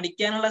നമുക്ക്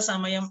പഠിക്കാനുള്ള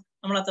സമയം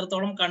നമ്മൾ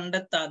അത്രത്തോളം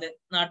കണ്ടെത്താതെ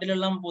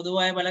നാട്ടിലുള്ള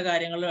പൊതുവായ പല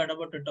കാര്യങ്ങളിലും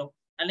ഇടപെട്ടിട്ടോ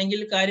അല്ലെങ്കിൽ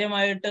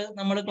കാര്യമായിട്ട്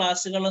നമ്മൾ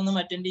ക്ലാസ്സുകളൊന്നും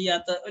അറ്റൻഡ്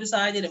ചെയ്യാത്ത ഒരു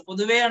സാഹചര്യം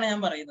പൊതുവെയാണ് ഞാൻ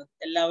പറയുന്നത്,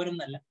 എല്ലാവരും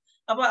എന്നല്ല.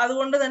 അപ്പൊ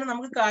അതുകൊണ്ട് തന്നെ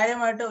നമുക്ക്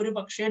കാര്യമായിട്ട് ഒരു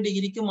പക്ഷേ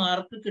ഡിഗ്രിക്ക്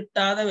മാർക്ക്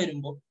കിട്ടാതെ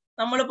വരുമ്പോൾ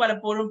നമ്മൾ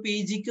പലപ്പോഴും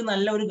PGക്ക്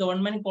നല്ല ഒരു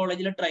ഗവൺമെന്റ്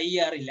കോളേജിൽ ട്രൈ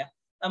ചെയ്യാറില്ല.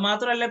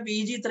 മാത്രമല്ല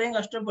PG ഇത്രയും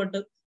കഷ്ടപ്പെട്ട്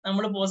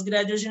നമ്മൾ പോസ്റ്റ്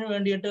ഗ്രാജുവേഷന്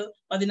വേണ്ടിയിട്ട്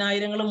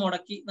 10,000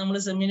 മുടക്കി നമ്മൾ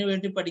സെമ്മിന്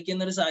വേണ്ടി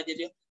പഠിക്കുന്ന ഒരു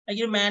സാഹചര്യം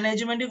അല്ലെങ്കിൽ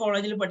മാനേജ്മെന്റ്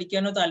കോളേജിൽ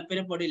പഠിക്കാനോ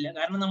താല്പര്യപ്പെടില്ല.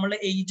 കാരണം നമ്മുടെ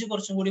ഏജ്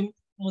കുറച്ചും കൂടി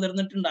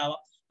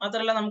മുതിർന്നിട്ടുണ്ടാവാം.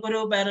 മാത്രമല്ല നമുക്കൊരു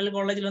പാരലൽ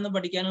കോളേജിലൊന്നും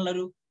പഠിക്കാനുള്ള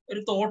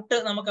ഒരു തോട്ട്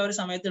നമുക്ക് ആ ഒരു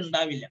സമയത്ത്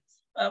ഉണ്ടാവില്ല.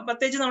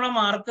 പ്രത്യേകിച്ച് നമ്മുടെ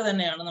മാർക്ക്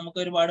തന്നെയാണ്, നമുക്ക്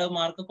ഒരുപാട്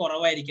മാർക്ക്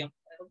കുറവായിരിക്കാം.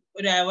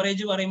 ഒരു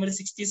ആവറേജ് പറയുമ്പോൾ ഒരു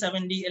 60,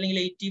 70 അല്ലെങ്കിൽ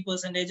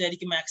 80%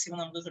 ആയിരിക്കും മാക്സിമം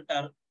നമുക്ക്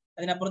കിട്ടാറ്.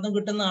 അതിനപ്പുറത്തും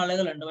കിട്ടുന്ന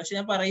ആളുകളുണ്ട്. പക്ഷെ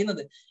ഞാൻ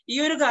പറയുന്നത് ഈ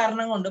ഒരു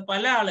കാരണം കൊണ്ട്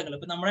പല ആളുകളും,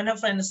 ഇപ്പൊ നമ്മുടെ തന്നെ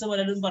ഫ്രണ്ട്സ്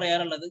പലരും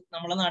പറയാറുള്ളത്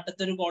നമ്മളെ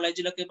നാട്ടിലത്തെ ഒരു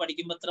കോളേജിലൊക്കെ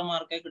പഠിക്കുമ്പോൾ എത്ര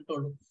മാർക്കേ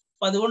കിട്ടുള്ളൂ.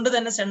 അപ്പൊ അതുകൊണ്ട്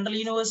തന്നെ സെൻട്രൽ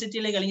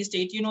യൂണിവേഴ്സിറ്റിയിലേക്ക് അല്ലെങ്കിൽ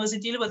സ്റ്റേറ്റ്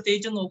യൂണിവേഴ്സിറ്റിയിൽ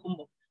പ്രത്യേകിച്ച്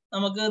നോക്കുമ്പോൾ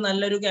നമുക്ക്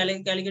നല്ലൊരു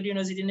കാലിക്കറ്റ്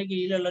യൂണിവേഴ്സിറ്റിന്റെ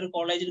കീഴിലുള്ള ഒരു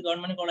കോളേജിൽ,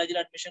 ഗവൺമെന്റ് കോളേജിൽ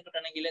അഡ്മിഷൻ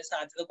കിട്ടണമെങ്കിൽ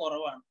സാധ്യത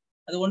കുറവാണ്.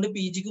 അതുകൊണ്ട്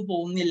PGക്ക്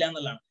പോകുന്നില്ല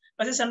എന്നുള്ളതാണ്.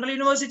 പക്ഷെ സെൻട്രൽ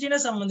യൂണിവേഴ്സിറ്റിനെ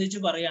സംബന്ധിച്ച്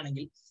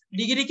പറയുകയാണെങ്കിൽ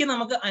ഡിഗ്രിക്ക്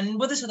നമുക്ക്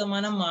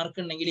 50% മാർക്ക്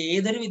ഉണ്ടെങ്കിൽ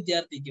ഏതൊരു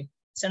വിദ്യാർത്ഥിക്കും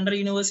central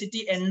university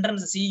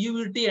entrance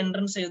CUET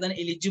entrance എഴുതാൻ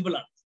എലിജിബിൾ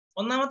ആണ്.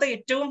 ഒന്നാമത്തെ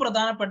ഏറ്റവും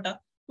പ്രധാനപ്പെട്ട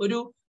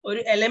ഒരു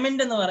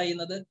എലമെന്റ് എന്ന്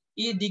പറയുന്നത്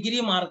ഈ ഡിഗ്രി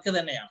മാർക്ക്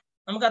തന്നെയാണ്.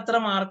 നമുക്ക് അത്ര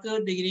മാർക്ക്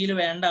ഡിഗ്രിയിൽ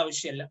വേണ്ട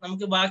ആവശ്യമില്ല.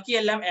 നമുക്ക്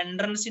ബാക്കിയെല്ലാം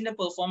എൻട്രൻസിന്റെ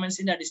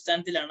പെർഫോമൻസിന്റെ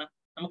അടിസ്ഥാനത്തിലാണ്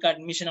നമുക്ക്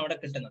അഡ്മിഷൻ അവിടെ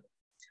കിട്ടുന്നത്.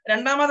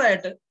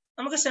 രണ്ടാമതായിട്ട്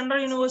നമുക്ക്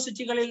സെൻട്രൽ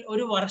യൂണിവേഴ്സിറ്റികളിൽ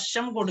ഒരു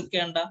വർഷം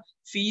കൊടുക്കേണ്ട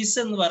ഫീസ്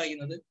എന്ന്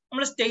പറയുന്നത്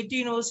നമ്മൾ സ്റ്റേറ്റ്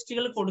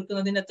യൂണിവേഴ്സിറ്റികൾ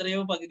കൊടുക്കുന്നതിന്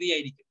എത്രയോ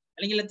പകുതിയായിരിക്കും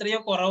അല്ലെങ്കിൽ എത്രയോ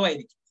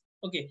കുറവായിരിക്കും.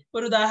 ഓക്കെ,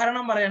 ഒരു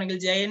ഉദാഹരണം പറയുകയാണെങ്കിൽ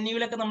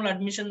JNUവിലൊക്കെ നമ്മൾ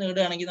അഡ്മിഷൻ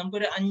നേടുകയാണെങ്കിൽ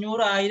നമുക്കൊരു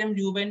 500,000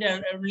 രൂപേന്റെ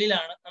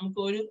ഉള്ളിലാണ് നമുക്ക്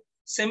ഒരു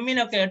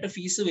സെമ്മിനൊക്കെ ആയിട്ട്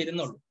ഫീസ്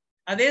വരുന്നുള്ളൂ.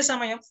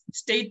 അതേസമയം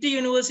സ്റ്റേറ്റ്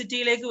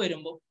യൂണിവേഴ്സിറ്റിയിലേക്ക്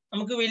വരുമ്പോൾ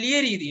നമുക്ക് വലിയ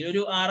രീതിയിൽ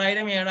ഒരു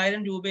 6,000,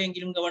 7,000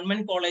 രൂപയെങ്കിലും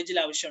ഗവൺമെന്റ് കോളേജിൽ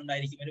ആവശ്യം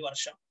ഉണ്ടായിരിക്കും ഒരു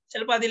വർഷം,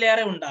 ചിലപ്പോൾ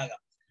അതിലേറെ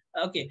ഉണ്ടാകാം.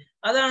 ഓക്കെ,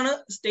 അതാണ്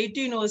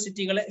സ്റ്റേറ്റ്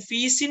യൂണിവേഴ്സിറ്റികളെ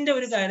ഫീസിന്റെ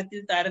ഒരു കാര്യത്തിൽ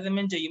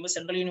താരതമ്യം ചെയ്യുമ്പോൾ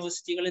സെൻട്രൽ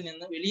യൂണിവേഴ്സിറ്റികളിൽ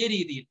നിന്ന് വലിയ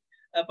രീതിയിൽ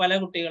പല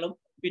കുട്ടികളും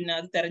പിന്നെ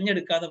അത്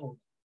തെരഞ്ഞെടുക്കാതെ പോകും.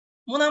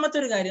 മൂന്നാമത്തെ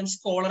ഒരു കാര്യം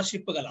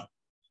സ്കോളർഷിപ്പുകളാണ്.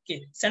 ഓക്കെ,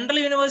 സെൻട്രൽ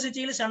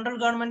യൂണിവേഴ്സിറ്റിയിൽ സെൻട്രൽ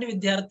ഗവൺമെന്റ്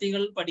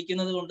വിദ്യാർത്ഥികൾ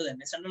പഠിക്കുന്നത് കൊണ്ട്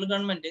തന്നെ സെൻട്രൽ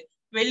ഗവൺമെന്റ്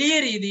വലിയ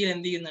രീതിയിൽ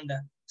എന്ത് ചെയ്യുന്നുണ്ട്,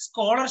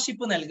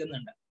 സ്കോളർഷിപ്പ്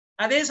നൽകുന്നുണ്ട്.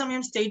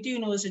 അതേസമയം സ്റ്റേറ്റ്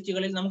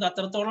യൂണിവേഴ്സിറ്റികളിൽ നമുക്ക്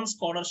അത്രത്തോളം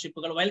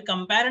സ്കോളർഷിപ്പുകൾ വൈൽ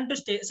കമ്പാരിൻ ടു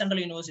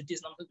സെൻട്രൽ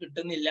യൂണിവേഴ്സിറ്റീസ് നമുക്ക്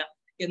കിട്ടുന്നില്ല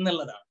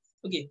എന്നുള്ളതാണ്.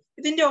 ഓക്കെ,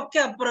 ഇതിന്റെ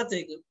ഒക്കെ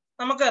അപ്പുറത്തേക്ക്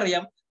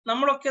നമുക്കറിയാം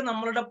നമ്മളൊക്കെ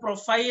നമ്മളുടെ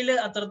പ്രൊഫൈല്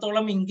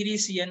അത്രത്തോളം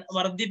ഇൻക്രീസ് ചെയ്യാൻ,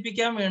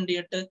 വർദ്ധിപ്പിക്കാൻ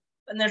വേണ്ടിയിട്ട്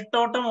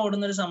നെട്ടോട്ടം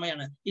ഓടുന്ന ഒരു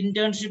സമയമാണ്.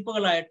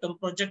 ഇന്റേൺഷിപ്പുകളായിട്ടും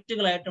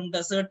പ്രൊജക്ടുകളായിട്ടും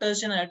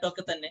ഡെസേർട്ടേഷനായിട്ടും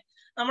ഒക്കെ തന്നെ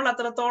നമ്മൾ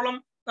അത്രത്തോളം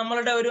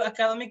നമ്മളുടെ ഒരു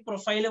അക്കാദമിക്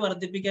പ്രൊഫൈല്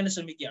വർദ്ധിപ്പിക്കാൻ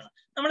ശ്രമിക്കുകയാണ്.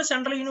 നമ്മൾ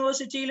സെൻട്രൽ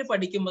യൂണിവേഴ്സിറ്റിയിൽ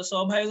പഠിക്കുമ്പോൾ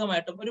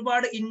സ്വാഭാവികമായിട്ടും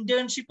ഒരുപാട്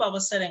ഇന്റേൺഷിപ്പ്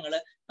അവസരങ്ങൾ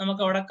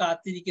നമുക്ക് അവിടെ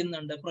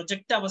കാത്തിരിക്കുന്നുണ്ട്,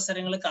 പ്രൊജക്ട്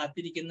അവസരങ്ങൾ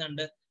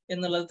കാത്തിരിക്കുന്നുണ്ട്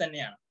എന്നുള്ളത്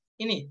തന്നെയാണ്.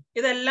 ഇനി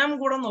ഇതെല്ലാം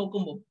കൂടെ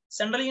നോക്കുമ്പോൾ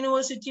സെൻട്രൽ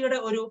യൂണിവേഴ്സിറ്റിയുടെ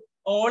ഒരു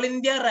ഓൾ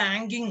ഇന്ത്യ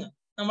റാങ്കിങ്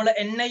നമ്മൾ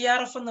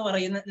NIRF എന്ന്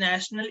പറയുന്ന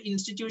നാഷണൽ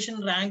ഇൻസ്റ്റിറ്റ്യൂഷൻ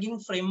റാങ്കിങ്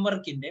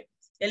ഫ്രെയിംവർക്കിന്റെ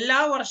എല്ലാ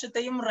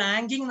വർഷത്തെയും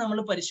റാങ്കിങ് നമ്മൾ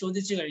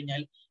പരിശോധിച്ചു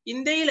കഴിഞ്ഞാൽ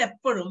ഇന്ത്യയിൽ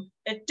എപ്പോഴും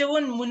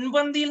ഏറ്റവും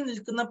മുൻപന്തിയിൽ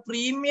നിൽക്കുന്ന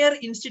പ്രീമിയർ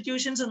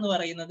ഇൻസ്റ്റിറ്റ്യൂഷൻസ് എന്ന്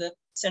പറയുന്നത്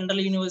സെൻട്രൽ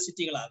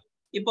യൂണിവേഴ്സിറ്റികളാകും.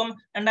 ഇപ്പം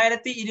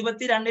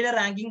 2022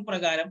 റാങ്കിങ്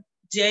പ്രകാരം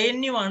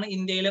JNU ആണ്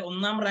ഇന്ത്യയിലെ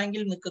 1ാം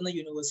റാങ്കിൽ നിൽക്കുന്ന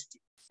യൂണിവേഴ്സിറ്റി.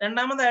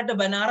 രണ്ടാമതായിട്ട്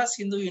ബനാറസ്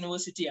ഹിന്ദു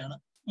യൂണിവേഴ്സിറ്റിയാണ്.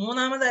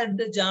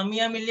 മൂന്നാമതായിട്ട്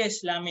ജാമിയ മില്ലിയ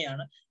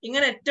ഇസ്ലാമിയാണ്.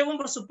 ഇങ്ങനെ ഏറ്റവും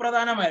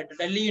സുപ്രധാനമായിട്ട്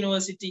ഡൽഹി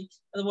യൂണിവേഴ്സിറ്റി,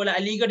 അതുപോലെ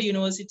അലിഗഡ്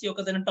യൂണിവേഴ്സിറ്റി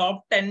ഒക്കെ തന്നെ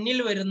ടോപ്പ് 10ൽ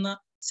വരുന്ന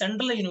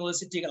സെൻട്രൽ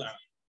യൂണിവേഴ്സിറ്റികളാണ്.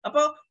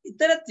 അപ്പോൾ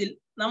ഇത്തരത്തിൽ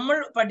നമ്മൾ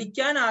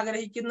പഠിക്കാൻ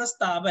ആഗ്രഹിക്കുന്ന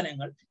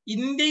സ്ഥാപനങ്ങൾ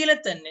ഇന്ത്യയിലെ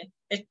തന്നെ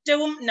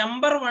ഏറ്റവും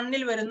നമ്പർ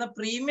 1ൽ വരുന്ന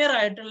പ്രീമിയർ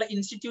ആയിട്ടുള്ള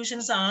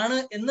ഇൻസ്റ്റിറ്റ്യൂഷൻസ് ആണ്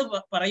എന്ന്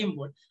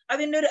പറയുമ്പോൾ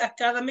അതിന്റെ ഒരു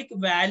അക്കാദമിക്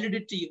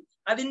വാലിഡിറ്റിയും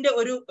അതിന്റെ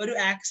ഒരു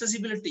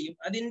ആക്സസിബിലിറ്റിയും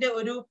അതിന്റെ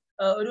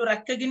ഒരു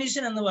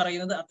റെക്കഗ്നിഷൻ എന്ന്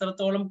പറയുന്നത്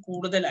അത്രത്തോളം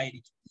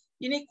കൂടുതലായിരിക്കും.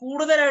 ഇനി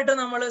കൂടുതലായിട്ട്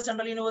നമ്മൾ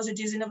സെൻട്രൽ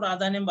യൂണിവേഴ്സിറ്റീസിന്റെ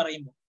പ്രാധാന്യം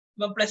പറയുമ്പോൾ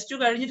ഇപ്പൊ +2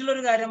 കഴിഞ്ഞിട്ടുള്ള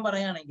ഒരു കാര്യം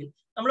പറയുകയാണെങ്കിൽ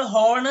നമ്മൾ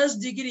ഹോണേഴ്സ്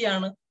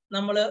ഡിഗ്രിയാണ്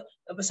നമ്മൾ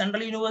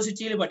സെൻട്രൽ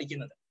യൂണിവേഴ്സിറ്റിയിൽ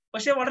പഠിക്കുന്നത്.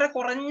 പക്ഷെ വളരെ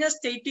കുറഞ്ഞ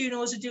സ്റ്റേറ്റ്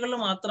യൂണിവേഴ്സിറ്റികളിൽ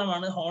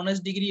മാത്രമാണ്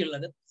ഹോണേഴ്സ് ഡിഗ്രി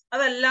ഉള്ളത്.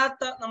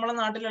 അതല്ലാത്ത നമ്മുടെ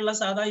നാട്ടിലുള്ള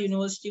സാധാ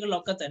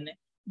യൂണിവേഴ്സിറ്റികളിലൊക്കെ തന്നെ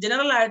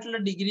ജനറൽ ആയിട്ടുള്ള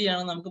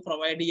ഡിഗ്രിയാണ് നമുക്ക്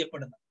പ്രൊവൈഡ്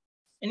ചെയ്യപ്പെടുന്നത്.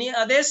 ഇനി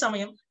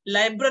അതേസമയം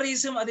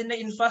ലൈബ്രറീസും അതിന്റെ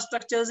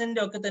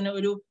ഇൻഫ്രാസ്ട്രക്ചേഴ്സിന്റെ ഒക്കെ തന്നെ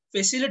ഒരു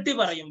ഫെസിലിറ്റി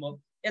പറയുമ്പോൾ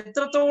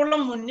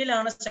എത്രത്തോളം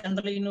മുന്നിലാണ്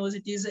സെൻട്രൽ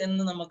യൂണിവേഴ്സിറ്റീസ്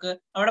എന്ന് നമുക്ക്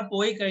അവിടെ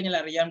പോയി കഴിഞ്ഞാൽ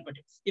അറിയാൻ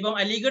പറ്റും. ഇപ്പം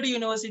അലിഗഡ്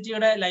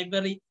യൂണിവേഴ്സിറ്റിയുടെ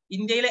ലൈബ്രറി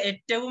ഇന്ത്യയിലെ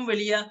ഏറ്റവും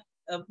വലിയ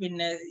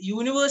പിന്നെ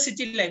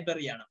യൂണിവേഴ്സിറ്റി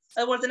ലൈബ്രറിയാണ്.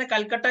 അതുപോലെ തന്നെ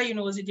കൽക്കട്ട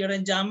യൂണിവേഴ്സിറ്റിയുടെ,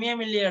 ജാമിയ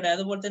മില്ലിയയുടെ,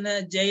 അതുപോലെ തന്നെ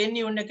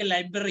JNUവിന്റെ ഒക്കെ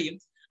ലൈബ്രറിയും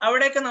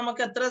അവിടെയൊക്കെ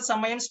നമുക്ക് എത്ര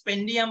സമയം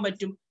സ്പെൻഡ് ചെയ്യാൻ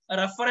പറ്റും,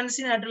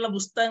 റെഫറൻസിനായിട്ടുള്ള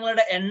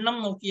പുസ്തകങ്ങളുടെ എണ്ണം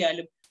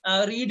നോക്കിയാലും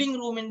റീഡിംഗ്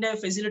റൂമിന്റെ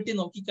ഫെസിലിറ്റി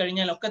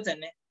നോക്കിക്കഴിഞ്ഞാലൊക്കെ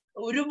തന്നെ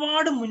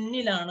ഒരുപാട്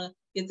മുന്നിലാണ്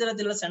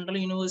ഇത്തരത്തിലുള്ള സെൻട്രൽ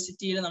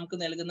യൂണിവേഴ്സിറ്റിയിൽ നമുക്ക്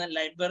നൽകുന്ന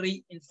ലൈബ്രറി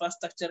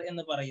ഇൻഫ്രാസ്ട്രക്ചർ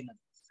എന്ന് പറയുന്നത്.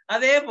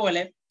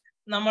 അതേപോലെ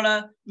നമ്മള്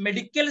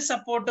മെഡിക്കൽ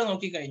സപ്പോർട്ട്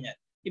നോക്കിക്കഴിഞ്ഞാൽ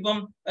ഇപ്പം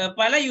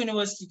പല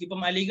യൂണിവേഴ്സിറ്റിക്ക്,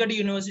 ഇപ്പം അലിഗഡ്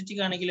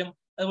യൂണിവേഴ്സിറ്റിക്കാണെങ്കിലും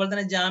അതുപോലെ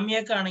തന്നെ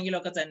ജാമിയക്കാണെങ്കിലും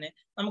ഒക്കെ തന്നെ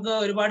നമുക്ക്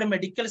ഒരുപാട്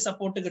മെഡിക്കൽ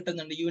സപ്പോർട്ട്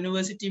കിട്ടുന്നുണ്ട്.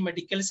 യൂണിവേഴ്സിറ്റി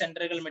മെഡിക്കൽ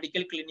സെന്ററുകൾ,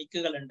 മെഡിക്കൽ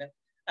ക്ലിനിക്കുകൾ ഉണ്ട്.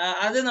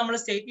 അത് നമ്മൾ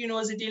സ്റ്റേറ്റ്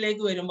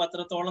യൂണിവേഴ്സിറ്റിയിലേക്ക് വരുമ്പോൾ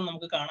അത്രത്തോളം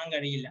നമുക്ക് കാണാൻ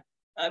കഴിയില്ല.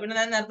 പിന്നെ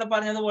ഞാൻ നേരത്തെ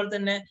പറഞ്ഞതുപോലെ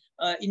തന്നെ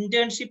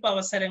ഇന്റേൺഷിപ്പ്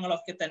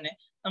അവസരങ്ങളൊക്കെ തന്നെ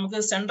നമുക്ക്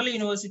സെൻട്രൽ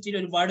യൂണിവേഴ്സിറ്റിയിൽ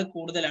ഒരുപാട്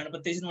കൂടുതലാണ്.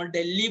 പ്രത്യേകിച്ച് നമ്മൾ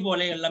ഡൽഹി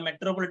പോലെയുള്ള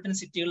മെട്രോപൊളിറ്റൻ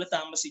സിറ്റികളിൽ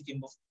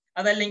താമസിക്കുമ്പോൾ,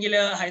 അതല്ലെങ്കിൽ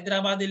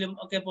ഹൈദരാബാദിലും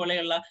ഒക്കെ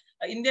പോലെയുള്ള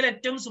ഇന്ത്യയിലെ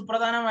ഏറ്റവും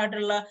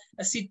സുപ്രധാനമായിട്ടുള്ള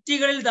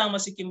സിറ്റികളിൽ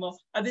താമസിക്കുമ്പോൾ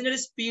അതിന്റെ ഒരു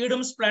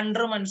സ്പീഡും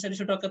സ്പ്ലെൻഡറും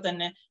അനുസരിച്ചിട്ടൊക്കെ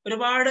തന്നെ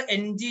ഒരുപാട്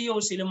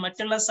NGOസിലും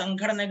മറ്റുള്ള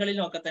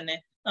സംഘടനകളിലും ഒക്കെ തന്നെ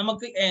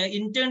നമുക്ക്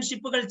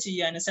ഇന്റേൺഷിപ്പുകൾ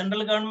ചെയ്യാൻ,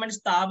 സെൻട്രൽ ഗവൺമെന്റ്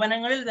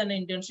സ്ഥാപനങ്ങളിൽ തന്നെ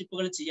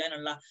ഇന്റേൺഷിപ്പുകൾ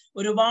ചെയ്യാനുള്ള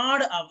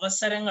ഒരുപാട്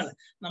അവസരങ്ങൾ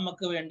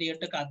നമുക്ക്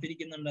വേണ്ടിയിട്ട്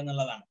കാത്തിരിക്കുന്നുണ്ട്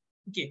എന്നുള്ളതാണ്.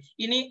 ഓക്കെ,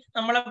 ഇനി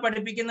നമ്മളെ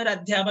പഠിപ്പിക്കുന്ന ഒരു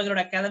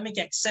അധ്യാപകരുടെ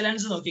അക്കാദമിക്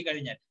എക്സലൻസ്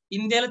നോക്കിക്കഴിഞ്ഞാൽ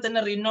ഇന്ത്യയിൽ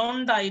തന്നെ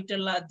റിനോൺഡ്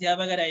ആയിട്ടുള്ള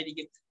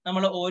അധ്യാപകരായിരിക്കും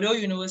നമ്മൾ ഓരോ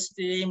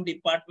യൂണിവേഴ്സിറ്റിയിലെയും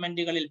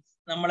ഡിപ്പാർട്ട്മെന്റുകളിൽ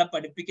നമ്മളെ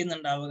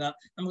പഠിപ്പിക്കുന്നുണ്ടാവുക,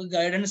 നമുക്ക്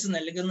ഗൈഡൻസ്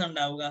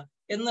നൽകുന്നുണ്ടാവുക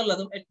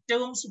എന്നുള്ളതും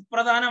ഏറ്റവും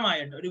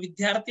സുപ്രധാനമായിട്ട് ഒരു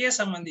വിദ്യാർത്ഥിയെ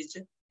സംബന്ധിച്ച്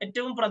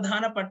ഏറ്റവും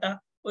പ്രധാനപ്പെട്ട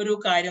ഒരു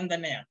കാര്യം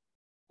തന്നെയാണ്.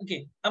 ഓക്കെ,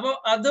 അപ്പോൾ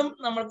അതും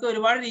നമ്മൾക്ക്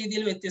ഒരുപാട്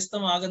രീതിയിൽ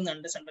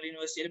വ്യത്യസ്തമാകുന്നുണ്ട് സെൻട്രൽ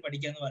യൂണിവേഴ്സിറ്റിയിൽ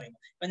പഠിക്കുക എന്ന്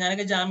പറയുമ്പോൾ. ഇപ്പൊ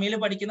ഞാനൊക്കെ ജാമ്യയിൽ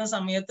പഠിക്കുന്ന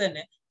സമയത്ത്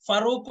തന്നെ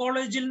ഫറൂഖ്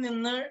കോളേജിൽ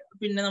നിന്ന്,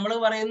 പിന്നെ നമ്മൾ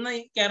പറയുന്ന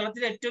ഈ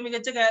കേരളത്തിലെ ഏറ്റവും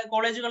മികച്ച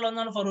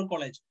കോളേജുകളിലൊന്നാണ് ഫറൂഖ്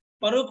കോളേജ്.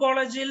 ഫറൂഖ്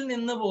കോളേജിൽ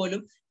നിന്ന്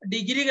പോലും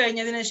ഡിഗ്രി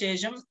കഴിഞ്ഞതിന്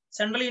ശേഷം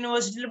സെൻട്രൽ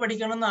യൂണിവേഴ്സിറ്റിയിൽ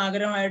പഠിക്കണമെന്ന്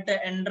ആഗ്രഹമായിട്ട്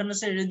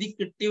എൻട്രൻസ് എഴുതി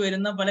കിട്ടി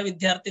വരുന്ന പല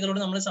വിദ്യാർത്ഥികളോട്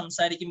നമ്മൾ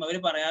സംസാരിക്കുമ്പോൾ അവർ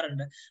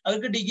പറയാറുണ്ട്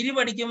അവർക്ക് ഡിഗ്രി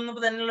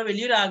പഠിക്കുമ്പോൾ തന്നെയുള്ള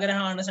വലിയൊരു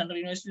ആഗ്രഹമാണ് സെൻട്രൽ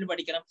യൂണിവേഴ്സിറ്റിയിൽ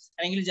പഠിക്കണം,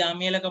 അല്ലെങ്കിൽ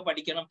ജാമ്യയിലൊക്കെ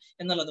പഠിക്കണം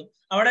എന്നുള്ളതും.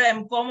 അവിടെ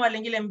MCOM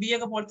അല്ലെങ്കിൽ MBA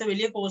ഒക്കെ പോലത്തെ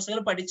വലിയ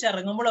കോഴ്സുകൾ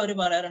പഠിച്ചിറങ്ങുമ്പോൾ അവർ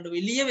പറയാറുണ്ട്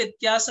വലിയ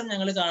വ്യത്യാസം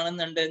ഞങ്ങൾ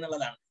കാണുന്നുണ്ട്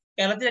എന്നുള്ളതാണ്.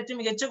 കേരളത്തിൽ ഏറ്റവും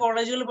മികച്ച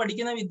കോളേജുകൾ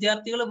പഠിക്കുന്ന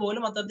വിദ്യാർത്ഥികൾ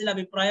പോലും അത്തരത്തിൽ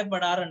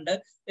അഭിപ്രായപ്പെടാറുണ്ട്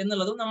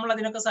എന്നുള്ളതും നമ്മൾ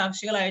അതിനൊക്കെ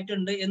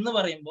സാക്ഷികളായിട്ടുണ്ട് എന്ന്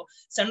പറയുമ്പോൾ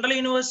സെൻട്രൽ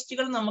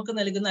യൂണിവേഴ്സിറ്റികൾ നമുക്ക്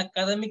നൽകുന്ന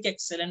academic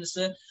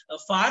excellence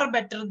far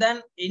better than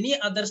any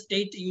other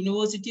state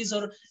universities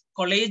or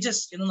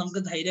colleges എന്ന്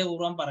നമുക്ക്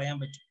ധൈര്യപൂർവ്വം പറയാൻ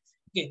പറ്റും.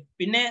 ഓക്കെ,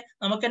 പിന്നെ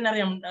നമുക്ക് തന്നെ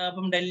അറിയാം,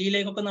 ഇപ്പം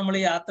ഡൽഹിയിലേക്കൊക്കെ നമ്മൾ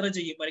യാത്ര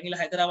ചെയ്യുമ്പോൾ അല്ലെങ്കിൽ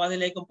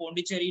ഹൈദരാബാദിലേക്കും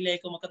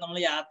പോണ്ടിച്ചേരിയിലേക്കും ഒക്കെ നമ്മൾ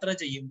യാത്ര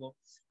ചെയ്യുമ്പോൾ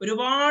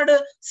ഒരുപാട്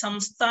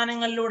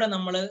സംസ്ഥാനങ്ങളിലൂടെ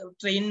നമ്മൾ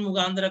ട്രെയിൻ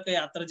മുഖാന്തരമൊക്കെ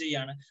യാത്ര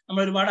ചെയ്യാണ്.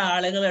 നമ്മൾ ഒരുപാട്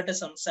ആളുകളായിട്ട്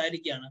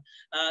സംസാരിക്കുകയാണ്.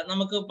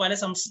 നമുക്ക് പല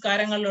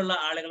സംസ്കാരങ്ങളിലുള്ള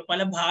ആളുകൾ,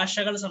 പല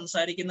ഭാഷകൾ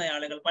സംസാരിക്കുന്ന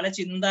ആളുകൾ, പല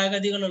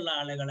ചിന്താഗതികളുള്ള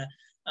ആളുകൾ,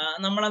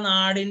 നമ്മളെ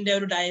നാടിന്റെ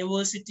ഒരു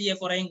ഡൈവേഴ്സിറ്റിയെ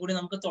കുറേയും കൂടി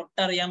നമുക്ക്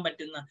തൊട്ടറിയാൻ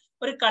പറ്റുന്ന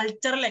ഒരു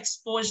കൾച്ചറൽ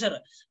എക്സ്പോഷർ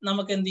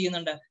നമുക്ക് എന്ത്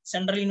ചെയ്യുന്നുണ്ട്,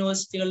 സെൻട്രൽ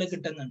യൂണിവേഴ്സിറ്റികളിൽ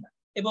കിട്ടുന്നുണ്ട്.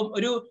 ഇപ്പം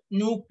ഒരു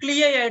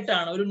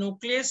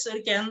ന്യൂക്ലിയസ്, ഒരു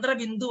കേന്ദ്ര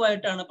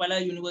ബിന്ദുവായിട്ടാണ് പല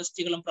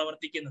യൂണിവേഴ്സിറ്റികളും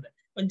പ്രവർത്തിക്കുന്നത്.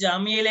 ഇപ്പം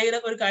ജാമ്യയിലെ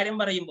ഒരു കാര്യം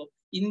പറയുമ്പോൾ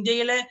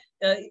ഇന്ത്യയിലെ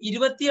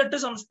 28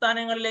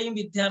 സംസ്ഥാനങ്ങളിലെയും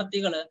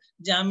വിദ്യാർത്ഥികൾ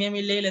ജാമ്യ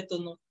മില്ലയിൽ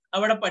എത്തുന്നു,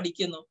 അവിടെ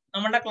പഠിക്കുന്നു.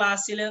 നമ്മുടെ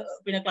ക്ലാസ്സിൽ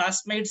പിന്നെ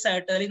ക്ലാസ്മേറ്റ്സ്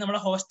ആയിട്ട് അല്ലെങ്കിൽ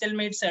നമ്മുടെ ഹോസ്റ്റൽ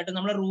മേറ്റ്സ് ആയിട്ട്,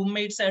 നമ്മുടെ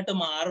റൂംമേറ്റ്സ് ആയിട്ട്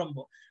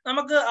മാറുമ്പോൾ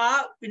നമുക്ക്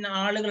പിന്നെ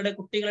ആളുകളുടെ,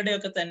 കുട്ടികളുടെ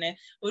ഒക്കെ തന്നെ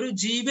ഒരു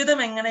ജീവിതം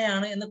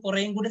എങ്ങനെയാണ് എന്ന്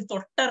കുറേയും കൂടി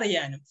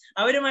തൊട്ടറിയാനും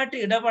അവരുമായിട്ട്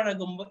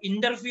ഇടപഴകുമ്പോൾ,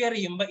 ഇന്റർഫിയർ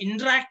ചെയ്യുമ്പോൾ,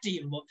 ഇന്ററാക്ട്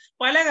ചെയ്യുമ്പോൾ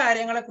പല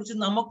കാര്യങ്ങളെ കുറിച്ച്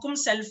നമുക്കും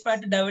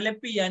സെൽഫായിട്ട്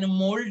ഡെവലപ്പ് ചെയ്യാനും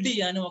മോൾഡ്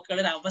ചെയ്യാനും ഒക്കെ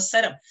ഉള്ള ഒരു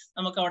അവസരം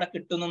നമുക്ക് അവിടെ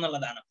കിട്ടുന്നു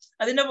എന്നുള്ളതാണ്.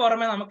 അതിന്റെ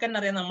പുറമെ നമുക്ക് തന്നെ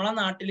അറിയാം, നമ്മളെ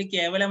നാട്ടിൽ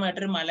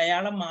കേവലമായിട്ടൊരു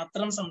മലയാളം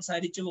മാത്രം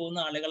സംസാരിച്ചു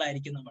പോകുന്ന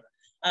ആളുകളായിരിക്കും നമ്മൾ.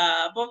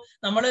 അപ്പോൾ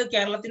നമ്മൾ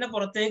കേരളത്തിന്റെ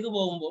പുറത്തേക്ക്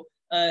പോകുമ്പോൾ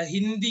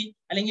ഹിന്ദി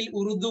അല്ലെങ്കിൽ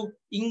ഉറുദു,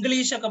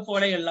 ഇംഗ്ലീഷ് ഒക്കെ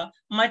പോലെയുള്ള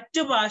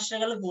മറ്റു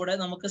ഭാഷകൾ കൂടെ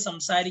നമുക്ക്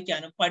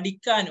സംസാരിക്കാനും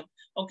പഠിക്കാനും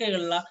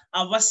ഒക്കെയുള്ള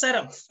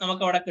അവസരം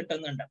നമുക്ക് അവിടെ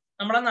കിട്ടുന്നുണ്ട്.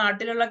 നമ്മുടെ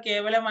നാട്ടിലുള്ള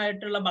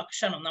കേവലമായിട്ടുള്ള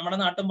ഭക്ഷണം, നമ്മുടെ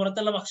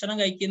നാട്ടിൻപുറത്തുള്ള ഭക്ഷണം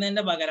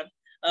കഴിക്കുന്നതിന്റെ പകരം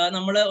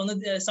നമ്മൾ ഒന്ന്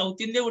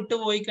സൗത്ത് ഇന്ത്യ വിട്ടു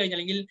പോയി കഴിഞ്ഞാൽ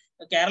അല്ലെങ്കിൽ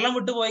കേരളം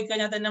വിട്ടു പോയി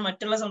കഴിഞ്ഞാൽ തന്നെ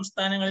മറ്റുള്ള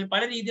സംസ്ഥാനങ്ങളിൽ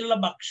പല രീതിയിലുള്ള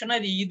ഭക്ഷണ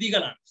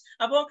രീതികളാണ്.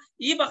 അപ്പോൾ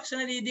ഈ ഭക്ഷണ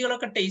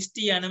രീതികളൊക്കെ ടേസ്റ്റ്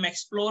ചെയ്യാനും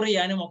എക്സ്പ്ലോർ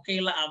ചെയ്യാനും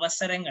ഒക്കെയുള്ള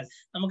അവസരങ്ങൾ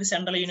നമുക്ക്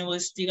സെൻട്രൽ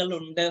യൂണിവേഴ്സിറ്റികളിൽ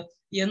ഉണ്ട്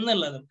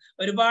എന്നുള്ളതും,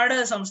 ഒരുപാട്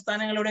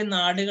സംസ്ഥാനങ്ങളുടെ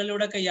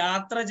നാടുകളിലൂടെ ഒക്കെ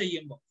യാത്ര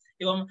ചെയ്യുമ്പോൾ,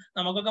 ഇപ്പം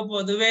നമുക്കൊക്കെ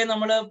പൊതുവേ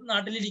നമ്മള്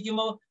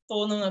നാട്ടിലിരിക്കുമ്പോൾ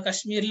തോന്നുന്നു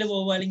കശ്മീരിൽ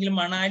പോവുക അല്ലെങ്കിൽ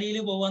മണാലിയിൽ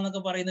പോവുക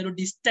എന്നൊക്കെ പറയുന്ന ഒരു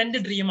ഡിസ്റ്റന്റ്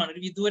ഡ്രീമാണ്,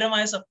 ഒരു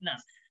വിദൂരമായ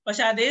സ്വപ്നമാണ്.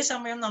 പക്ഷെ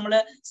അതേസമയം നമ്മൾ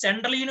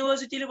സെൻട്രൽ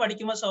യൂണിവേഴ്സിറ്റിയിൽ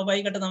പഠിക്കുമ്പോൾ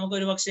സ്വാഭാവികമായിട്ട് നമുക്ക്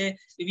ഒരു പക്ഷേ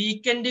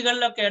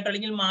വീക്കെൻഡുകളിലൊക്കെ ആയിട്ടും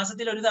അല്ലെങ്കിൽ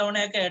മാസത്തിൽ ഒരു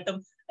തവണയൊക്കെ ആയിട്ടും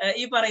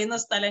ഈ പറയുന്ന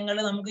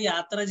സ്ഥലങ്ങളിൽ നമുക്ക്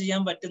യാത്ര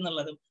ചെയ്യാൻ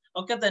പറ്റുന്നുള്ളതും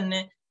ഒക്കെ തന്നെ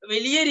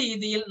വലിയ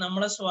രീതിയിൽ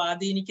നമ്മളെ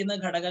സ്വാധീനിക്കുന്ന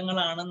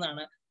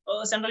ഘടകങ്ങളാണെന്നാണ്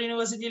സെൻട്രൽ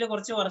യൂണിവേഴ്സിറ്റിയിൽ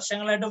കുറച്ച്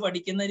വർഷങ്ങളായിട്ട്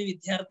പഠിക്കുന്ന ഒരു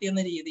വിദ്യാർത്ഥി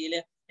എന്ന രീതിയിൽ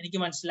എനിക്ക്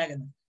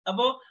മനസ്സിലാകുന്നത്.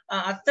 അപ്പോ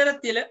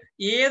അത്തരത്തില്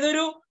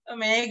ഏതൊരു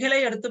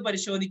മേഖലയെ എടുത്ത്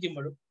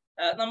പരിശോധിക്കുമ്പോഴും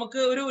നമുക്ക്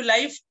ഒരു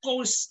ലൈഫ്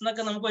കോഴ്സ്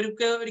എന്നൊക്കെ നമുക്ക്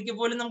ഒരിക്കൽ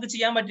പോലും നമുക്ക്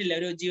ചെയ്യാൻ പറ്റില്ല.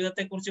 ഒരു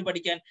ജീവിതത്തെ കുറിച്ച്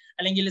പഠിക്കാൻ,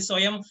 അല്ലെങ്കിൽ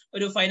സ്വയം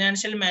ഒരു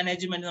ഫൈനാൻഷ്യൽ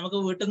മാനേജ്മെന്റ്, നമുക്ക്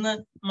വീട്ടിൽ നിന്ന്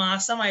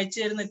മാസം അയച്ചു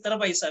തരുന്ന ഇത്ര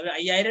പൈസ,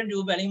 5000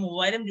 രൂപ അല്ലെങ്കിൽ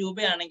 3000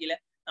 രൂപയാണെങ്കിൽ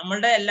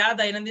നമ്മളുടെ എല്ലാ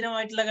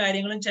ദൈനംദിനമായിട്ടുള്ള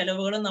കാര്യങ്ങളും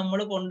ചെലവുകളും നമ്മൾ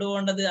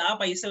കൊണ്ടുപോകേണ്ടത് ആ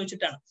പൈസ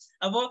വെച്ചിട്ടാണ്.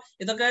 അപ്പോൾ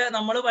ഇതൊക്കെ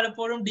നമ്മൾ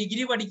പലപ്പോഴും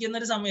ഡിഗ്രി പഠിക്കുന്ന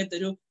ഒരു സമയത്ത്,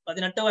 ഒരു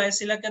 18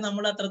 വയസ്സിലൊക്കെ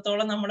നമ്മൾ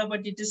അത്രത്തോളം നമ്മളെ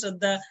പറ്റിയിട്ട്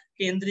ശ്രദ്ധ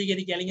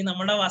കേന്ദ്രീകരിക്കുക, അല്ലെങ്കിൽ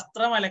നമ്മുടെ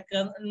വസ്ത്രം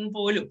അലക്കാൻ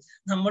പോലും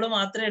നമ്മൾ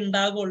മാത്രമേ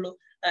ഉണ്ടാകുള്ളൂ,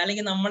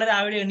 അല്ലെങ്കിൽ നമ്മളെ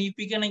രാവിലെ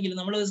എണീപ്പിക്കണമെങ്കിൽ,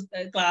 നമ്മൾ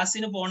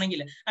ക്ലാസ്സിന്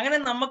പോകണമെങ്കിൽ, അങ്ങനെ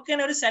നമുക്ക്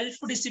തന്നെ ഒരു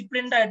സെൽഫ്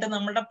ഡിസിപ്ലിൻഡ് ആയിട്ട്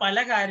നമ്മളുടെ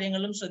പല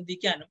കാര്യങ്ങളും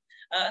ശ്രദ്ധിക്കാനും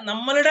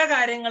നമ്മളുടെ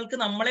കാര്യങ്ങൾക്ക്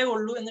നമ്മളെ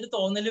ഉള്ളൂ എന്നൊരു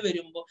തോന്നൽ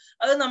വരുമ്പോൾ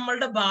അത്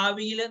നമ്മളുടെ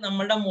ഭാവിയിൽ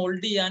നമ്മളുടെ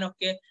മോൾഡ്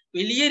ചെയ്യാനൊക്കെ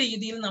വലിയ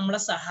രീതിയിൽ നമ്മളെ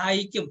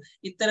സഹായിക്കും,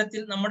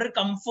 ഇത്തരത്തിൽ നമ്മുടെ ഒരു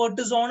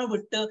കംഫർട്ട് സോൺ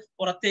വിട്ട്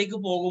പുറത്തേക്ക്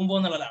പോകുമ്പോൾ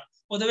എന്നുള്ളതാണ്.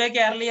 പൊതുവെ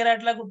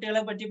കേരളീയരായിട്ടുള്ള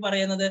കുട്ടികളെ പറ്റി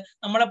പറയുന്നത്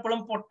നമ്മളെപ്പോഴും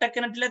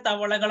പൊട്ടക്കിണറ്റിലെ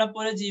തവളകളെ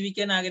പോലെ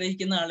ജീവിക്കാൻ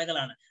ആഗ്രഹിക്കുന്ന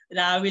ആളുകളാണ്.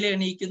 രാവിലെ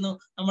എണീക്കുന്നു,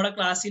 നമ്മുടെ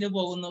ക്ലാസ്സിന്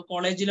പോകുന്നു,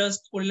 കോളേജിലോ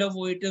സ്കൂളിലോ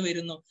പോയിട്ട്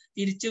വരുന്നു,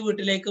 തിരിച്ചു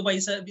വീട്ടിലേക്ക്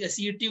പൈസ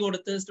CT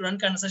കൊടുത്ത്,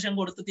 സ്റ്റുഡന്റ് കൺസെഷൻ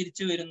കൊടുത്ത്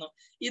തിരിച്ചു വരുന്നു.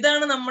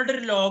 ഇതാണ് നമ്മളുടെ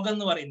ഒരു ലോകം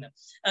എന്ന് പറയുന്നത്.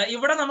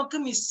 ഇവിടെ നമുക്ക്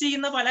മിസ്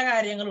ചെയ്യുന്ന പല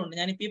കാര്യങ്ങളുണ്ട്.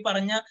 ഞാനിപ്പോ ഈ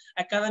പറഞ്ഞ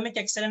അക്കാദമിക്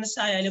എക്സലൻസ്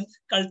ആയാലും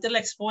കൾച്ചറൽ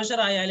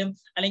എക്സ്പോഷർ ആയാലും,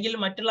 അല്ലെങ്കിൽ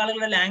മറ്റുള്ള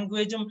ആളുകളുടെ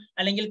ലാംഗ്വേജും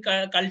അല്ലെങ്കിൽ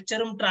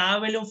കൾച്ചറും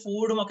ട്രാവലും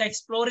ഫുഡും ഒക്കെ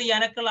എക്സ്പ്ലോർ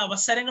ചെയ്യാനൊക്കെ ഉള്ള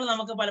അവസരങ്ങൾ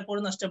നമുക്ക്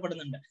പലപ്പോഴും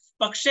നഷ്ടപ്പെടുന്നുണ്ട്.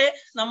 പക്ഷേ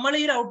നമ്മൾ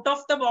ഈ ഔട്ട്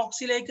ഓഫ് ദ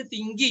ബോക്സിലേക്ക്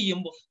തിങ്ക്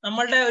ചെയ്യുമ്പോൾ,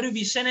 നമ്മളുടെ ഒരു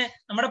വിഷനെ,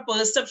 നമ്മുടെ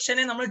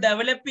പെർസെപ്ഷനെ നമ്മൾ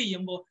ഡെവലപ്പ്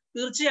ചെയ്യുമ്പോൾ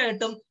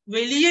തീർച്ചയായിട്ടും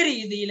വലിയ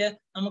രീതിയിൽ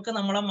നമുക്ക്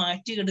നമ്മളെ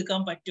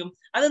മാറ്റിയെടുക്കാൻ പറ്റും.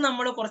 അത്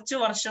നമ്മൾ കുറച്ച്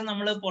വർഷം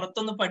നമ്മൾ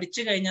പുറത്തൊന്ന്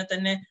പഠിച്ചു കഴിഞ്ഞാൽ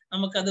തന്നെ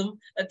നമുക്കതും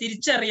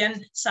തിരിച്ചറിയാൻ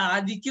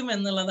സാധിക്കും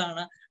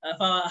എന്നുള്ളതാണ്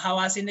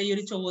ഹവാസിന്റെ ഈ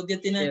ഒരു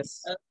ചോദ്യത്തിന്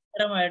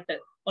ഉത്തരമായിട്ട്,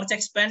 കുറച്ച്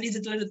എക്സ്പാൻഡ്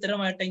ചെയ്തിട്ടുള്ള ഒരു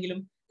ഉത്തരമായിട്ടെങ്കിലും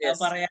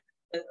പറയാൻ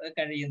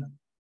കഴിയുന്നത്.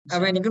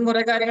 അപ്പൊ എനിക്കും കുറെ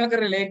കാര്യങ്ങളൊക്കെ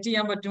റിലേറ്റ്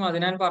ചെയ്യാൻ പറ്റും അത്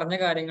ഞാൻ പറഞ്ഞ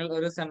കാര്യങ്ങൾ,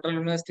 ഒരു സെൻട്രൽ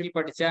യൂണിവേഴ്സിറ്റിയിൽ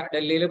പഠിച്ച,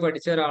 ഡൽഹിയിൽ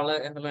പഠിച്ച ഒരാള്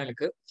എന്നുള്ള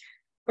നിലക്ക്.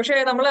 പക്ഷെ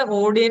നമ്മളെ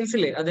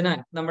ഓഡിയൻസിൽ അതിനാൽ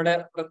നമ്മുടെ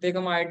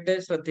പ്രത്യേകമായിട്ട്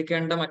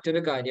ശ്രദ്ധിക്കേണ്ട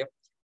മറ്റൊരു കാര്യം,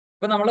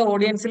 ഇപ്പൊ നമ്മളെ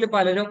ഓഡിയൻസിൽ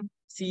പലരും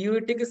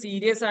CUETക്ക്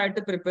സീരിയസ്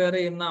ആയിട്ട് പ്രിപ്പയർ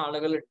ചെയ്യുന്ന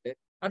ആളുകളുണ്ട്.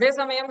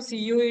 അതേസമയം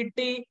CUET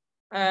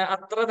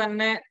അത്ര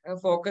തന്നെ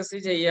ഫോക്കസ്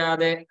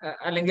ചെയ്യാതെ,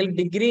 അല്ലെങ്കിൽ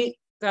ഡിഗ്രി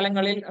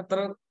തലങ്ങളിൽ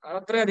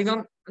അത്രയധികം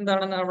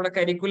എന്താണ് നമ്മുടെ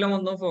കരിക്കുലം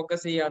ഒന്നും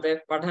ഫോക്കസ് ചെയ്യാതെ,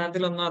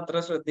 പഠനത്തിലൊന്നും അത്ര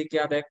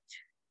ശ്രദ്ധിക്കാതെ,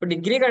 ഇപ്പൊ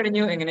ഡിഗ്രി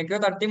കഴിഞ്ഞു എങ്ങനെയൊക്കെയോ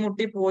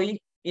തട്ടിമുട്ടി പോയി,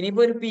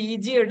 ഇനിയിപ്പോ ഒരു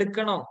PG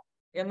എടുക്കണോ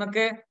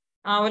എന്നൊക്കെ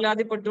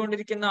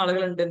ആവലാതിപ്പെട്ടുകൊണ്ടിരിക്കുന്ന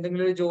ആളുകളുണ്ട്.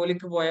 എന്തെങ്കിലും ഒരു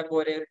ജോലിക്ക് പോയാൽ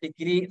പോരെ,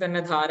 ഡിഗ്രി തന്നെ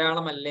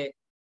ധാരാളമല്ലേ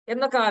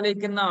എന്നൊക്കെ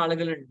ആലോചിക്കുന്ന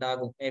ആളുകൾ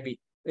ഉണ്ടാകും. മേ ബി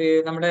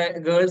നമ്മുടെ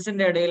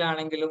ഗേൾസിന്റെ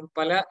ഇടയിലാണെങ്കിലും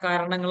പല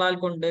കാരണങ്ങളാൽ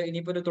കൊണ്ട്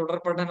ഇനിയിപ്പോ ഒരു തുടർ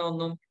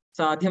പഠനമൊന്നും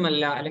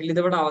സാധ്യമല്ല, അല്ലെങ്കിൽ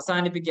ഇതിവിടെ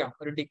അവസാനിപ്പിക്കാം,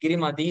 ഒരു ഡിഗ്രി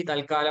മതി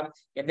തൽക്കാലം,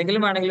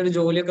 എന്തെങ്കിലും വേണമെങ്കിൽ ഒരു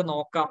ജോലിയൊക്കെ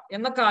നോക്കാം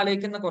എന്നൊക്കെ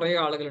ആലോചിക്കുന്ന കുറെ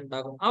ആളുകൾ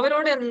ഉണ്ടാകും.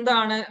 അവരോട്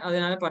എന്താണ്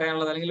അതിനാണ്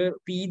പറയാനുള്ളത്? അല്ലെങ്കിൽ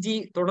PG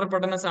തുടർ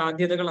പഠന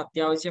സാധ്യതകൾ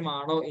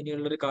അത്യാവശ്യമാണോ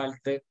ഇനിയുള്ളൊരു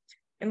കാലത്ത്?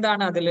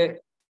 എന്താണ്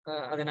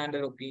അതിനാൻ്റെ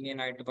ഒരു ഒപ്പീനിയൻ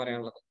ആയിട്ട്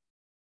പറയാനുള്ളത്?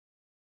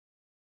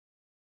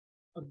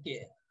 ഓക്കെ,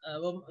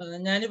 അപ്പം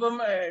ഞാനിപ്പം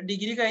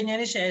ഡിഗ്രി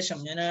കഴിഞ്ഞതിന് ശേഷം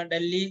ഞാൻ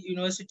ഡൽഹി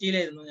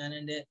യൂണിവേഴ്സിറ്റിയിലായിരുന്നു ഞാൻ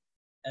എൻ്റെ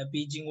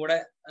PG കൂടെ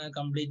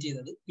കംപ്ലീറ്റ്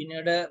ചെയ്തത്.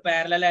 പിന്നീട്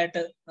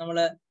പാരലായിട്ട്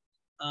നമ്മള്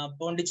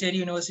പോണ്ടിച്ചേരി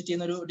യൂണിവേഴ്സിറ്റിയിൽ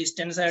നിന്ന് ഒരു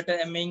ഡിസ്റ്റൻസ് ആയിട്ട്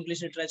MA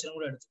ഇംഗ്ലീഷ് ലിറ്ററേച്ചറും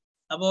കൂടെ എടുത്തു.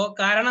 അപ്പോ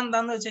കാരണം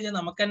എന്താന്ന് വെച്ച് കഴിഞ്ഞാൽ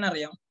നമുക്ക് തന്നെ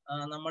അറിയാം,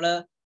 നമ്മള്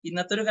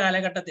ഇന്നത്തെ ഒരു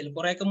കാലഘട്ടത്തിൽ,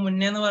 കുറെയൊക്കെ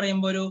മുന്നേ എന്ന്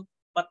പറയുമ്പോൾ ഒരു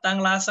 10ാം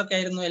ക്ലാസ് ഒക്കെ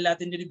ആയിരുന്നു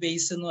എല്ലാത്തിന്റെ ഒരു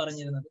ബേസ് എന്ന്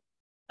പറഞ്ഞിരുന്നത്.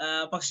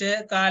 പക്ഷെ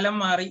കാലം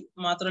മാറി.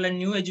 മാത്രമല്ല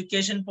ന്യൂ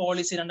എഡ്യൂക്കേഷൻ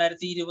പോളിസി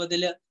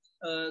 2020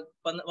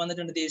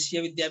 വന്നിട്ടുണ്ട്, ദേശീയ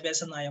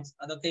വിദ്യാഭ്യാസ നയം.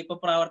 അതൊക്കെ ഇപ്പൊ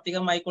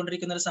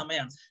പ്രാവർത്തികമായിക്കൊണ്ടിരിക്കുന്ന ഒരു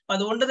സമയമാണ്. അപ്പൊ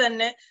അതുകൊണ്ട്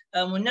തന്നെ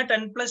മുന്നേ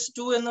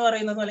 10+2 എന്ന്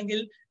പറയുന്നത്, അല്ലെങ്കിൽ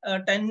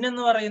 10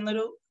 എന്ന് പറയുന്ന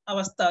ഒരു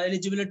അവസ്ഥ,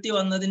 എലിജിബിലിറ്റി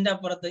വന്നതിന്റെ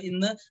അപ്പുറത്ത്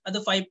ഇന്ന് അത്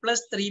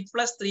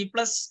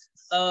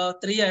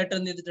 5+3+3+3 ആയിട്ട്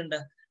എന്ത് ചെയ്തിട്ടുണ്ട്,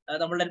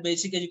 നമ്മളുടെ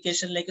ബേസിക്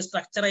എഡ്യൂക്കേഷനിലേക്ക്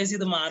സ്ട്രക്ചറൈസ്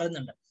ചെയ്ത്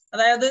മാറുന്നുണ്ട്.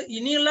 അതായത്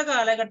ഇനിയുള്ള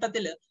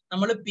കാലഘട്ടത്തിൽ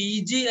നമ്മൾ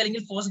PG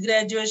അല്ലെങ്കിൽ പോസ്റ്റ്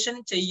ഗ്രാജുവേഷൻ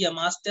ചെയ്യുക,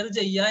 മാസ്റ്റർ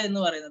ചെയ്യുക എന്ന്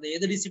പറയുന്നത്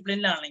ഏത്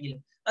ഡിസിപ്ലിനിലാണെങ്കിലും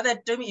അത്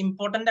ഏറ്റവും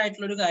ഇമ്പോർട്ടന്റ്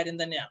ആയിട്ടുള്ള ഒരു കാര്യം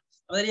തന്നെയാണ്.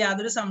 അതിൽ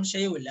യാതൊരു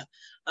സംശയവുമില്ല.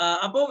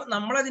 അപ്പോൾ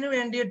നമ്മൾ അതിന്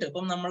വേണ്ടിയിട്ട്,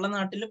 ഇപ്പം നമ്മുടെ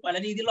നാട്ടിൽ പല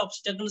രീതിയിലുള്ള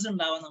ഒബ്സ്റ്റക്കിൾസ്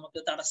ഉണ്ടാവും, നമുക്ക്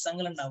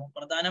തടസ്സങ്ങൾ ഉണ്ടാവും.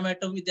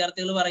 പ്രധാനമായിട്ടും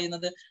വിദ്യാർത്ഥികൾ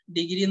പറയുന്നത്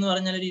ഡിഗ്രി എന്ന്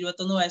പറഞ്ഞാൽ ഒരു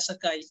 21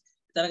 വയസ്സൊക്കെ ആയി,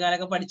 ഇത്ര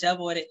കാലമൊക്കെ പഠിച്ചാൽ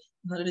പോരെ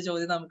എന്നൊരു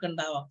ചോദ്യം നമുക്ക്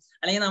ഉണ്ടാവാം.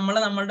 അല്ലെങ്കിൽ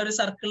നമ്മളുടെ ഒരു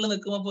സർക്കിളിൽ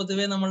നിൽക്കുമ്പോൾ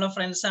പൊതുവെ നമ്മളുടെ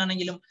ഫ്രണ്ട്സ്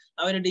ആണെങ്കിലും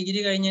അവർ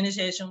ഡിഗ്രി കഴിഞ്ഞതിന്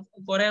ശേഷം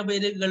കുറെ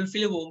പേര്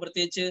ഗൾഫിൽ പോകും.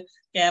 പ്രത്യേകിച്ച്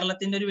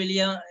കേരളത്തിന്റെ ഒരു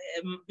വലിയ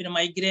പിന്നെ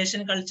മൈഗ്രേഷൻ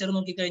കൾച്ചർ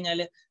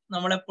നോക്കിക്കഴിഞ്ഞാൽ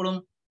നമ്മളെപ്പോഴും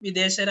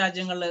വിദേശ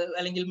രാജ്യങ്ങളിൽ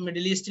അല്ലെങ്കിൽ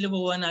മിഡിൽ ഈസ്റ്റിൽ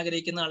പോകാൻ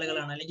ആഗ്രഹിക്കുന്ന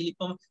ആളുകളാണ്. അല്ലെങ്കിൽ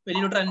ഇപ്പം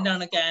വലിയൊരു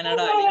ട്രെൻഡാണ് കാനഡ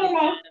അല്ലെങ്കിൽ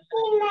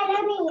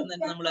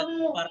നമ്മള്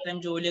പാർട്ട് ടൈം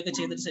ജോലിയൊക്കെ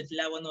ചെയ്തിട്ട് സെറ്റിൽ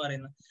ആവുക എന്ന്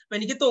പറയുന്നത്. അപ്പൊ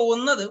എനിക്ക്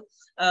തോന്നുന്നത്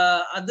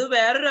അത്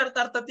വേറൊരു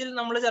അർത്ഥത്തിൽ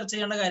നമ്മൾ ചർച്ച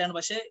ചെയ്യേണ്ട കാര്യമാണ്.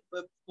 പക്ഷെ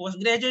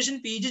പോസ്റ്റ് ഗ്രാജുവേഷൻ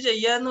PG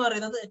ചെയ്യുക എന്ന്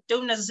പറയുന്നത്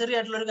ഏറ്റവും നെസസറി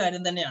ആയിട്ടുള്ള ഒരു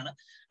കാര്യം തന്നെയാണ്.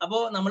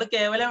 അപ്പോൾ നമ്മൾ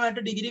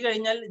കേവലമായിട്ട് ഡിഗ്രി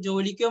കഴിഞ്ഞാൽ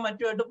ജോലിക്കോ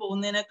മറ്റോ ആയിട്ട്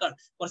പോകുന്നതിനേക്കാൾ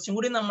കുറച്ചും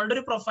കൂടി നമ്മളുടെ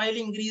ഒരു പ്രൊഫൈൽ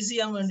ഇൻക്രീസ്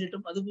ചെയ്യാൻ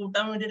വേണ്ടിയിട്ടും അത്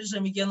കൂട്ടാൻ വേണ്ടിയിട്ട്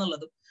ശ്രമിക്കുക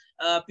എന്നുള്ളതും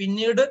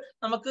പിന്നീട്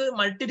നമുക്ക്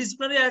മൾട്ടി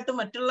ഡിസിപ്ലിനറി ആയിട്ട്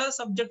മറ്റുള്ള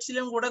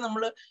സബ്ജക്ട്സിലും കൂടെ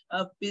നമ്മൾ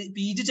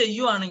PG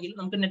ചെയ്യുവാണെങ്കിൽ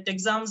നമുക്ക് നെറ്റ്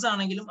എക്സാംസ്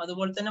ആണെങ്കിലും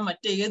അതുപോലെ തന്നെ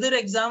മറ്റേതൊരു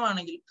എക്സാം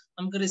ആണെങ്കിലും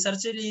നമുക്ക്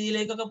റിസർച്ച്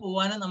രീതിയിലേക്കൊക്കെ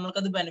പോകാൻ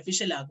നമ്മൾക്കത്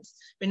ബെനിഫിഷ്യൽ ആകും.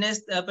 പിന്നെ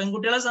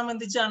പെൺകുട്ടികളെ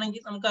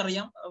സംബന്ധിച്ചാണെങ്കിൽ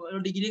നമുക്കറിയാം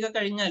ഡിഗ്രി ഒക്കെ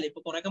കഴിഞ്ഞാൽ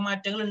ഇപ്പൊ കുറെയൊക്കെ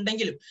മാറ്റങ്ങൾ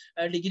ഉണ്ടെങ്കിലും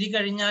ഡിഗ്രി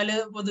കഴിഞ്ഞാൽ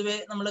പൊതുവെ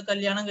നമ്മൾ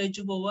കല്യാണം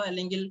കഴിച്ചു പോവുക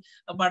അല്ലെങ്കിൽ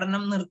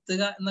പഠനം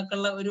നിർത്തുക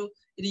എന്നൊക്കെയുള്ള ഒരു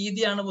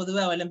രീതിയാണ്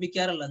പൊതുവെ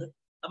അവലംബിക്കാറുള്ളത്.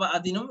 അപ്പൊ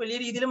അതിനും വലിയ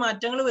രീതിയിൽ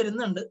മാറ്റങ്ങൾ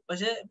വരുന്നുണ്ട്.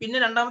 പക്ഷെ പിന്നെ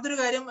രണ്ടാമത്തെ ഒരു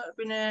കാര്യം,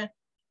 പിന്നെ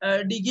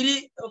ഡിഗ്രി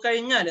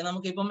കഴിഞ്ഞാൽ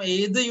നമുക്കിപ്പം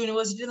ഏത്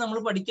യൂണിവേഴ്സിറ്റി നമ്മൾ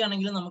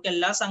പഠിക്കുകയാണെങ്കിലും നമുക്ക്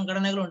എല്ലാ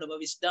സംഘടനകളും ഉണ്ട്. ഇപ്പൊ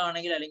വിസ്ഡ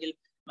ആണെങ്കിൽ അല്ലെങ്കിൽ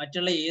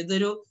മറ്റുള്ള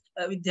ഏതൊരു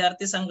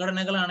വിദ്യാർത്ഥി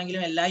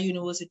സംഘടനകളാണെങ്കിലും എല്ലാ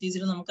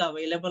യൂണിവേഴ്സിറ്റീസിലും നമുക്ക്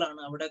അവൈലബിൾ ആണ്.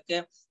 അവിടെയൊക്കെ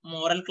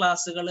മോറൽ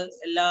ക്ലാസ്സുകൾ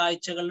എല്ലാ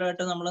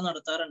ആഴ്ചകളിലായിട്ട് നമ്മൾ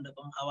നടത്താറുണ്ട്.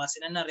 ഇപ്പം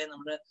ഹവാസിന് തന്നെ അറിയാം,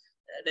 നമ്മുടെ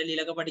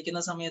ഡൽഹിയിലൊക്കെ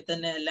പഠിക്കുന്ന സമയത്ത്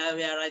തന്നെ എല്ലാ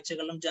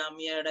വ്യാഴാഴ്ചകളിലും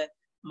ജാമിയയുടെ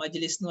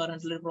മജ്ലിസ് എന്ന്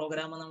പറഞ്ഞിട്ടുള്ള ഒരു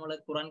പ്രോഗ്രാം നമ്മൾ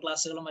ഖുർആൻ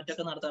ക്ലാസ്സുകളും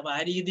മറ്റൊക്കെ നടത്താം. അപ്പൊ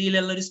ആ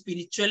രീതിയിലുള്ള ഒരു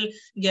സ്പിരിച്വൽ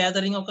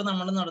ഗ്യാതറിംഗ് ഒക്കെ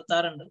നമ്മൾ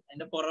നടത്താറുണ്ട്.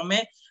 അതിന്റെ പുറമെ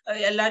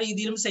എല്ലാ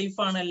രീതിയിലും സേഫ്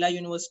ആണ് എല്ലാ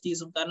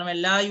യൂണിവേഴ്സിറ്റീസും. കാരണം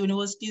എല്ലാ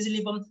യൂണിവേഴ്സിറ്റീസിലും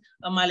ഇപ്പം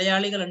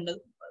മലയാളികളുണ്ട്,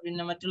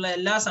 പിന്നെ മറ്റുള്ള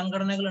എല്ലാ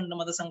സംഘടനകളുണ്ട്,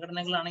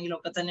 മതസംഘടനകളാണെങ്കിലും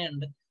ഒക്കെ തന്നെ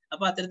ഉണ്ട്.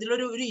 അപ്പൊ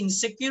അത്തരത്തിലൊരു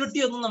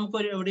ഇൻസെക്യൂരിറ്റി ഒന്നും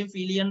നമുക്ക് എവിടെയും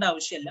ഫീൽ ചെയ്യേണ്ട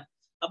ആവശ്യമില്ല.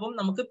 അപ്പം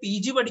നമുക്ക്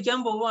PG പഠിക്കാൻ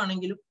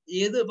പോവുകയാണെങ്കിലും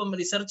ഇപ്പം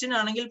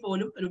റിസർച്ചിനാണെങ്കിൽ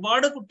പോലും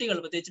ഒരുപാട് കുട്ടികൾ,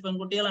 പ്രത്യേകിച്ച്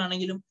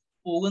പെൺകുട്ടികളാണെങ്കിലും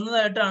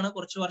പോകുന്നതായിട്ടാണ്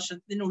കുറച്ച്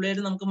വർഷത്തിനുള്ളിൽ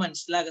നമുക്ക്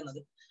മനസ്സിലാകുന്നത്.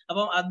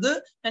 അപ്പം അത്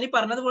ഞാൻ ഈ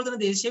പറഞ്ഞതുപോലെ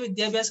തന്നെ ദേശീയ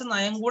വിദ്യാഭ്യാസ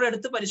നയം കൂടെ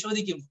എടുത്ത്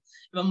പരിശോധിക്കും.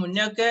 ഇപ്പം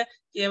മുന്നേ ഒക്കെ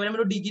കേവലം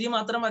ഒരു ഡിഗ്രി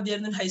മാത്രം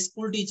മതിയായിരുന്നു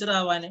ഹൈസ്കൂൾ ടീച്ചർ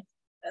ആവാൻ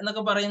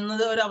എന്നൊക്കെ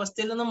പറയുന്നത് ഒരു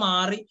അവസ്ഥയിൽ നിന്ന്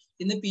മാറി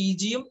ഇന്ന്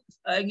PGയും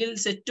അല്ലെങ്കിൽ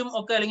സെറ്റും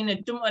ഒക്കെ അല്ലെങ്കിൽ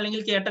നെറ്റും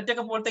അല്ലെങ്കിൽ കേട്ടറ്റ്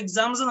ഒക്കെ പോലത്തെ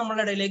എക്സാംസ്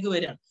നമ്മുടെ ഇടയിലേക്ക്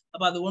വരികയാണ്.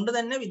 അപ്പൊ അതുകൊണ്ട്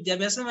തന്നെ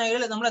വിദ്യാഭ്യാസ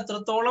മേഖലയിൽ നമ്മൾ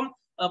എത്രത്തോളം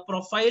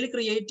പ്രൊഫൈൽ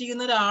ക്രിയേറ്റ്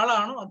ചെയ്യുന്ന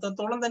ഒരാളാണോ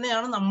അത്രത്തോളം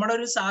തന്നെയാണ് നമ്മുടെ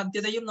ഒരു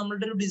സാധ്യതയും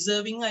നമ്മളുടെ ഒരു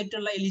ഡിസേർവിംഗ്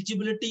ആയിട്ടുള്ള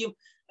എലിജിബിലിറ്റിയും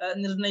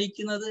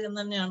നിർണ്ണയിക്കുന്നത് എന്ന്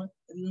തന്നെയാണ്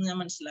ഞാൻ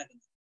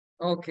മനസ്സിലാക്കുന്നത്.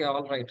 Okay,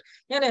 all right.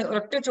 ഞാൻ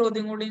ഒറ്റ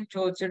ചോദ്യം കൂടി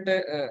ചോദിച്ചിട്ട്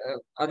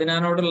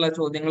അതിനോടുള്ള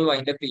ചോദ്യങ്ങൾ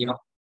വൈൻഡപ്പ് ചെയ്യണം.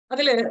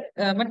 അതില്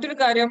മറ്റൊരു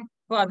കാര്യം,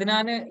 ഇപ്പൊ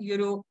അതിനാന് ഈ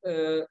ഒരു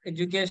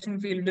എഡ്യൂക്കേഷൻ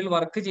ഫീൽഡിൽ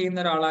വർക്ക് ചെയ്യുന്ന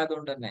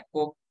ഒരാളായതുകൊണ്ട് തന്നെ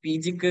ഇപ്പോ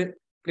PGക്ക്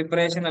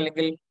പ്രിപ്പറേഷൻ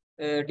അല്ലെങ്കിൽ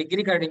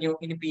ഡിഗ്രി കഴിഞ്ഞു,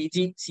 ഇനി PG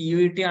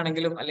CUET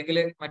ആണെങ്കിലും അല്ലെങ്കിൽ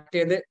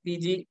മറ്റേത്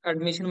PG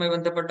അഡ്മിഷനുമായി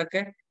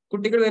ബന്ധപ്പെട്ടൊക്കെ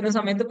കുട്ടികൾ വരുന്ന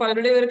സമയത്ത്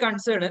പലരുടെയും ഒരു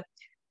കൺസേൺ,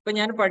 ഇപ്പൊ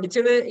ഞാൻ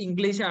പഠിച്ചത്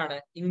ഇംഗ്ലീഷാണ്,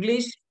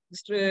 ഇംഗ്ലീഷ്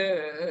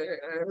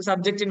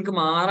സബ്ജക്ട് എനിക്ക്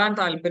മാറാൻ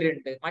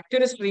താല്പര്യമുണ്ട്,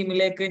 മറ്റൊരു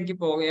സ്ട്രീമിലേക്ക് എനിക്ക്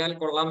പോയാൽ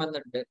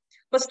കൊള്ളാമെന്നുണ്ട്.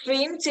 അപ്പൊ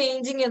സ്ട്രീം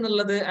ചേഞ്ചിങ്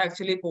എന്നുള്ളത്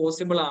ആക്ച്വലി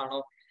പോസിബിൾ ആണോ?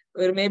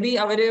 മേ ബി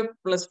അവര്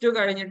 +2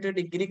 കഴിഞ്ഞിട്ട്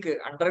ഡിഗ്രിക്ക്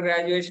അണ്ടർ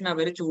ഗ്രാജുവേഷൻ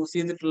അവർ ചൂസ്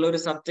ചെയ്തിട്ടുള്ള ഒരു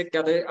സബ്ജക്ട്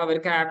അത്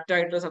അവർക്ക് ആപ്റ്റ്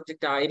ആയിട്ടുള്ള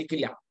സബ്ജക്ട്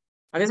ആയിരിക്കില്ല.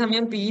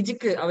 അതേസമയം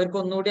PGക്ക് അവർക്ക്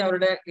ഒന്നുകൂടി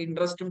അവരുടെ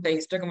ഇൻട്രസ്റ്റും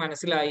ടേസ്റ്റ് ഒക്കെ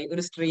മനസ്സിലായി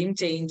ഒരു സ്ട്രീം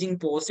ചേഞ്ചിങ്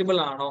പോസിബിൾ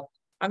ആണോ?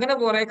 അങ്ങനെ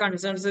കുറെ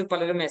കൺസേൺസ്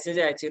പലരും മെസ്സേജ്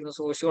അയച്ചിരുന്നു.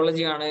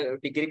 സോഷ്യോളജി ആണ്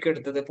ഡിഗ്രിക്ക്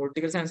എടുത്തത്,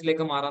 പൊളിറ്റിക്കൽ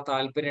സയൻസിലേക്ക് മാറാൻ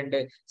താല്പര്യമുണ്ട്,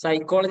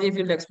 സൈക്കോളജി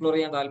ഫീൽഡ് എക്സ്പ്ലോർ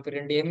ചെയ്യാൻ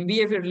താല്പര്യമുണ്ട്,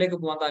 MBA ഫീൽഡിലേക്ക്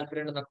പോകാൻ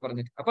താല്പര്യമുണ്ട് എന്നൊക്കെ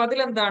പറഞ്ഞിട്ട്. അപ്പൊ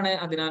അതിലെന്താണ്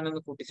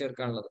അതിനൊന്ന്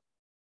കൂട്ടിച്ചേർക്കാനുള്ളത്?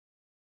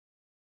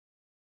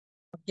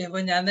 ഓക്കെ, അപ്പൊ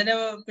ഞാൻ തന്നെ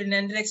പിന്നെ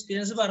എന്റെ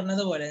എക്സ്പീരിയൻസ്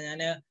പറഞ്ഞതുപോലെ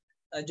ഞാൻ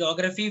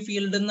ജോഗ്രഫി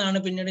ഫീൽഡിൽ നിന്നാണ്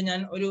പിന്നീട് ഞാൻ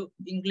ഒരു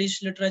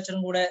ഇംഗ്ലീഷ്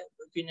ലിറ്ററേച്ചറും കൂടെ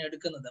പിന്നെ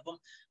എടുക്കുന്നത്. അപ്പം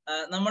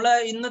നമ്മള്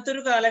ഇന്നത്തെ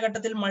ഒരു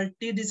കാലഘട്ടത്തിൽ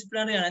മൾട്ടി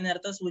ഡിസിപ്ലിനറി ആണ്.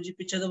 നേരത്തെ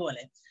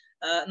സൂചിപ്പിച്ചതുപോലെ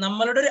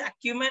നമ്മളുടെ ഒരു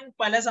അക്യുമെന്റ്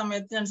പല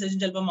സമയത്തിനനുസരിച്ച്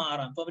ചിലപ്പോൾ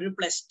മാറാം. ഇപ്പൊ ഒരു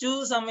 +2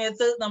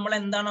 സമയത്ത് നമ്മൾ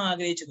എന്താണോ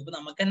ആഗ്രഹിച്ചത്, ഇപ്പൊ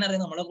നമുക്ക് തന്നെ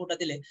അറിയാം നമ്മുടെ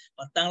കൂട്ടത്തില്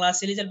 10ാം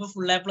ക്ലാസ്സിൽ ചിലപ്പോൾ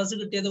ഫുൾ A+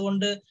 കിട്ടിയത്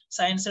കൊണ്ട്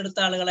സയൻസ് എടുത്ത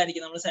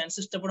ആളുകളായിരിക്കും, നമ്മൾ സയൻസ്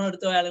ഇഷ്ടപ്പെടുന്ന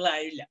എടുത്ത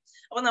ആളുകളായില്ല.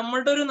 അപ്പൊ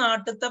നമ്മളുടെ ഒരു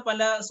നാട്ടിലത്തെ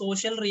പല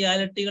സോഷ്യൽ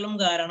റിയാലിറ്റികളും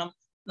കാരണം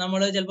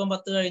നമ്മൾ ചിലപ്പോൾ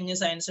 10 കഴിഞ്ഞ്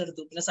സയൻസ്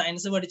എടുത്തു, പിന്നെ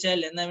സയൻസ്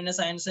പഠിച്ചാലേ എന്നാ പിന്നെ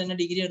സയൻസ് തന്നെ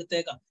ഡിഗ്രി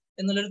എടുത്തേക്കാം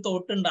എന്നുള്ളൊരു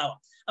തോട്ട് ഉണ്ടാവാം.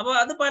 അപ്പൊ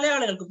അത് പല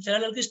ആളുകൾക്കും, ചില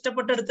ആളുകൾക്ക്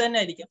ഇഷ്ടപ്പെട്ടെടുത്ത് തന്നെ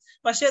ആയിരിക്കും.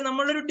 പക്ഷെ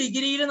നമ്മളൊരു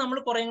ഡിഗ്രിയിൽ നമ്മൾ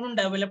കുറെ കൂടി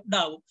ഡെവലപ്ഡ്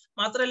ആവും.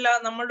 മാത്രമല്ല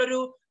നമ്മളുടെ ഒരു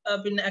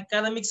പിന്നെ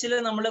അക്കാദമിക്സിൽ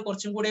നമ്മൾ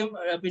കുറച്ചും കൂടിയും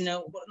പിന്നെ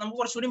നമുക്ക്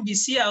കുറച്ചുകൂടി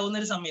ബിസി ആവുന്ന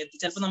ഒരു സമയത്ത്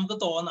ചിലപ്പോൾ നമുക്ക്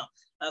തോന്നാം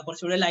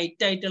കുറച്ചുകൂടി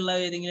ലൈറ്റ് ആയിട്ടുള്ള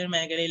ഏതെങ്കിലും ഒരു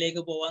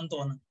മേഖലയിലേക്ക് പോകാൻ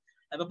തോന്നും.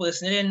 അപ്പൊ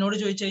പേഴ്സണലി എന്നോട്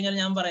ചോദിച്ചു കഴിഞ്ഞാൽ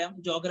ഞാൻ പറയാം,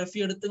 ജോഗ്രഫി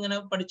എടുത്ത് ഇങ്ങനെ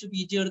പഠിച്ചു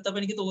PG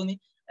എടുത്തപ്പോൾ എനിക്ക് തോന്നി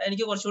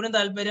എനിക്ക് കുറച്ചുകൂടി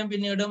താല്പര്യം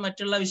പിന്നീട്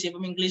മറ്റുള്ള വിഷയം,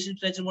 ഇപ്പം ഇംഗ്ലീഷ്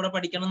ലിറ്ററേച്ചറും കൂടെ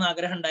പഠിക്കണം എന്ന്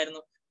ആഗ്രഹം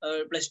ഉണ്ടായിരുന്നു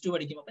 +2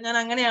 പഠിക്കുമ്പോൾ. അപ്പൊ ഞാൻ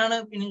അങ്ങനെയാണ്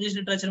ഇംഗ്ലീഷ്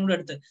ലിറ്ററേച്ചറും കൂടെ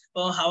എടുത്തത്.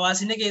 ഇപ്പോൾ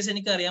ഹവാസിന്റെ കേസ്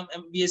എനിക്കറിയാം,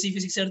 BSc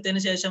ഫിസിക്സ്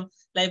എടുത്തതിന് ശേഷം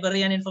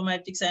ലൈബ്രറി ആൻഡ്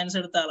ഇൻഫോർമാറ്റിക്സ് സയൻസ്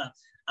എടുത്ത ആളാണ്.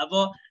 അപ്പോ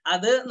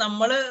അത്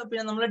നമ്മൾ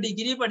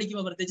ഡിഗ്രി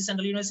പഠിക്കുമ്പോൾ, പ്രത്യേകിച്ച്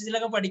സെൻട്രൽ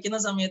യൂണിവേഴ്സിറ്റിയിലൊക്കെ പഠിക്കുന്ന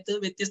സമയത്ത്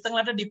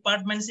വ്യത്യസ്തങ്ങളായിട്ട്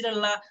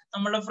ഡിപ്പാർട്ട്മെന്റ്സിലുള്ള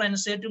നമ്മുടെ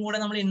ഫ്രണ്ട്സായിട്ടും കൂടെ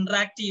നമ്മൾ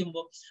ഇന്ററാക്ട്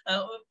ചെയ്യുമ്പോൾ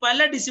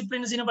പല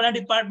ഡിസിപ്ലിൻസിനും പല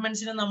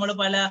ഡിപ്പാർട്ട്മെന്റ്സിനും നമ്മൾ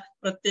പല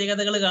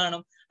പ്രത്യേകതകൾ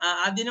കാണും.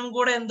 അതിനും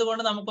കൂടെ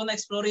എന്തുകൊണ്ട് നമുക്കൊന്ന്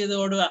എക്സ്പ്ലോർ ചെയ്ത്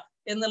ഓടുക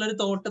എന്നുള്ളൊരു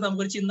തോട്ട്,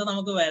 നമുക്കൊരു ചിന്ത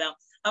നമുക്ക് വരാം.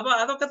 അപ്പൊ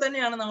അതൊക്കെ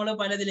തന്നെയാണ് നമ്മൾ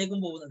പലതിലേക്കും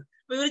പോകുന്നത്.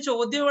 അപ്പൊ ഈ ഒരു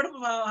ചോദ്യം ഇവിടെ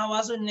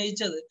ഹവാസ്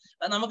ഉന്നയിച്ചത്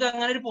നമുക്ക്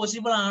അങ്ങനെ ഒരു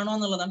പോസിബിൾ ആണോ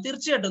എന്നുള്ളതാണ്.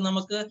 തീർച്ചയായിട്ടും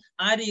നമുക്ക്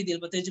ആ രീതിയിൽ,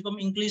 പ്രത്യേകിച്ച് ഇപ്പം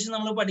ഇംഗ്ലീഷ്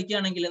നമ്മൾ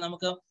പഠിക്കുകയാണെങ്കിൽ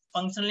നമുക്ക്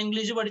ഫങ്ഷണൽ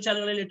ഇംഗ്ലീഷ് പഠിച്ച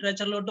ആളുകൾ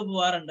ലിറ്ററേച്ചറിലോട്ട്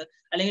പോകാറുണ്ട്,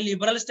 അല്ലെങ്കിൽ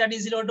ലിബറൽ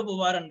സ്റ്റഡീസിലോട്ട്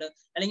പോകാറുണ്ട്,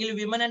 അല്ലെങ്കിൽ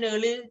women and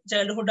early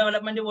childhood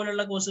development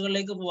പോലുള്ള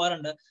കോഴ്സുകളിലേക്ക്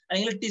പോകാറുണ്ട്,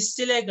 അല്ലെങ്കിൽ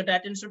ടിസ്റ്റിലേക്ക്,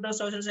 ടാറ്റ ഇൻസ്റ്റിറ്റ്യൂട്ട് ഓഫ്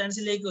സോഷ്യൽ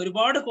സയൻസിലേക്ക്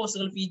ഒരുപാട്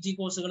കോഴ്സുകൾ, PG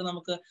കോഴ്സുകൾ,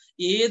 നമുക്ക്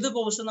ഏത്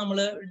കോഴ്സ് നമ്മൾ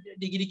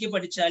ഡിഗ്രിക്ക്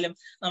പഠിച്ചാലും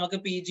നമുക്ക്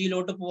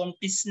PGയിലോട്ട് പോകാം.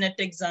 ടിസ്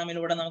നെറ്റ്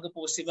എക്സാമിലൂടെ നമുക്ക്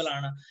പോസിബിൾ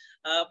ആണ്.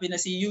 പിന്നെ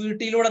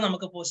CUET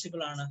നമുക്ക്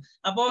പോസിബിൾ ആണ്.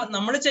 അപ്പോൾ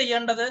നമ്മൾ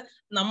ചെയ്യേണ്ടത്,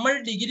 നമ്മൾ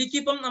ഡിഗ്രിക്ക്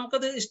ഇപ്പം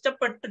നമുക്കത്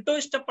ഇഷ്ടപ്പെട്ടിട്ടോ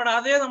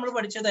ഇഷ്ടപ്പെടാതെയോ നമ്മൾ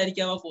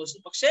പഠിച്ചതായിരിക്കും ആ കോഴ്സ്,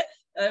 പക്ഷെ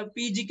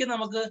PGക്ക്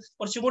നമുക്ക്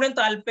കുറച്ചും കൂടി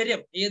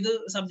താല്പര്യം ഏത്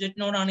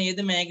സബ്ജക്റ്റിനോടാണ്,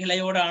 ഏത്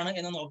മേഖലയോടാണ്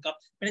എന്ന് നോക്കാം.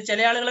 പിന്നെ ചില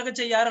ആളുകളൊക്കെ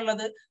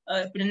ചെയ്യാറുള്ളത്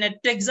പിന്നെ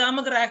നെറ്റ് എക്സാം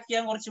ക്രാക്ക്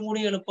ചെയ്യാൻ കുറച്ചും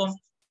കൂടി എളുപ്പം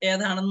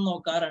ഏതാണെന്ന്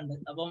നോക്കാറുണ്ട്.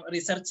 അപ്പം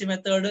റിസർച്ച്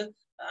മെത്തേഡ്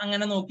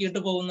അങ്ങനെ നോക്കിയിട്ട്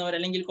പോകുന്നവർ,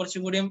 അല്ലെങ്കിൽ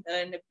കുറച്ചും കൂടി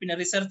പിന്നെ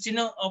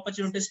റിസർച്ചിന്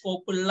ഓപ്പർച്യൂണിറ്റി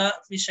സ്കോപ്പ് ഉള്ള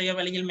വിഷയം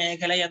അല്ലെങ്കിൽ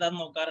മേഖല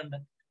ഏതാന്ന് നോക്കാറുണ്ട്.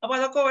 അപ്പൊ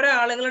അതൊക്കെ ഓരോ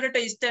ആളുകളുടെ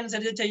ടേസ്റ്റ്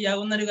അനുസരിച്ച്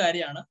ചെയ്യാവുന്ന ഒരു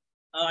കാര്യമാണ്.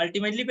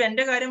 അൾട്ടിമേറ്റ്ലി ഇപ്പൊ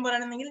എന്റെ കാര്യം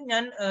പറയുകയാണെങ്കിൽ,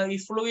 ഞാൻ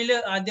ഇഫ്ലുവിൽ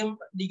ആദ്യം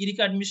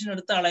ഡിഗ്രിക്ക് അഡ്മിഷൻ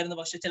എടുത്ത ആളായിരുന്നു.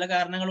 പക്ഷെ ചില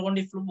കാരണങ്ങൾ കൊണ്ട്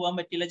ഇഫ്ലു പോകാൻ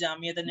പറ്റിയില്ല,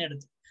 ജാമ്യ തന്നെ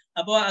എടുത്തു.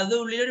 അപ്പോൾ അത്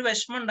ഉള്ളിലൊരു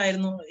വിഷമം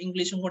ഉണ്ടായിരുന്നു,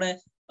 ഇംഗ്ലീഷും കൂടെ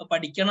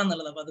പഠിക്കണം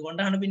എന്നുള്ളത്. അപ്പൊ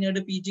അതുകൊണ്ടാണ് പിന്നീട്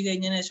PG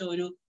കഴിഞ്ഞതിന് ശേഷം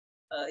ഒരു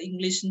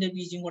ഇംഗ്ലീഷിന്റെ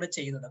PGയും കൂടെ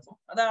ചെയ്തത്. അപ്പം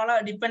അത് ആളെ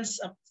ഡിപ്പെൻഡ്സ്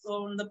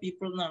ഓൺ ദ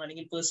പീപ്പിൾ എന്നാണ്,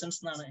 അല്ലെങ്കിൽ പേഴ്സൺസ്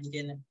എന്നാണ് എനിക്ക്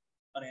തന്നെ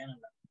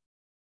പറയാനുള്ളത്.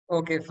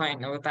 Okay, fine.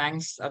 അപ്പൊ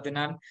താങ്ക്സ്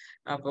അദ്നാൻ.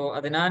 അപ്പോ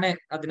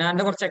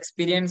അദ്നാന്റെ കുറച്ച്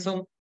എക്സ്പീരിയൻസും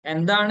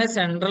എന്താണ്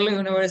സെൻട്രൽ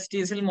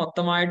യൂണിവേഴ്സിറ്റീസിൽ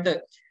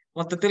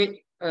മൊത്തത്തിൽ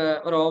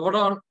ഒരു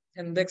ഓവറോൾ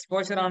എന്ത്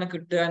എക്സ്പോഷർ ആണ്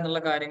കിട്ടുക എന്നുള്ള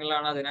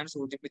കാര്യങ്ങളാണ് അദ്നാൻ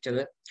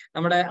സൂചിപ്പിച്ചത്.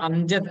 നമ്മുടെ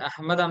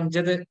അഹമ്മദ്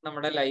അംജദ്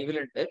നമ്മുടെ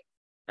ലൈവിലുണ്ട്.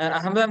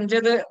 അഹമ്മദ്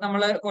അംജദ്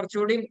നമ്മള്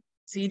കുറച്ചുകൂടി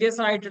സീരിയസ്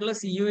ആയിട്ടുള്ള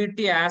CUET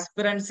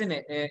ആസ്പിറൻസിന്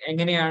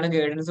എങ്ങനെയാണ്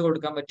ഗൈഡൻസ്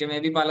കൊടുക്കാൻ പറ്റുക? മേ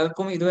ബി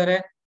പലർക്കും ഇതുവരെ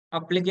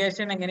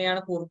അപ്ലിക്കേഷൻ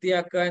എങ്ങനെയാണ്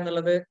പൂർത്തിയാക്കുക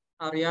എന്നുള്ളത്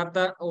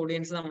അറിയാത്ത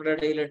ഓഡിയൻസ് നമ്മുടെ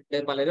ഇടയിലുണ്ട്.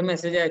 പലരും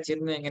മെസ്സേജ്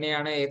അയച്ചിരുന്നു,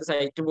 എങ്ങനെയാണ്, ഏത്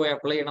സൈറ്റ് പോയി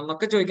അപ്ലൈ ചെയ്യണം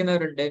എന്നൊക്കെ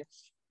ചോദിക്കുന്നവരുണ്ട്.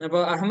 അപ്പൊ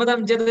അഹമ്മദ്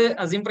അംജദ്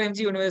അസീം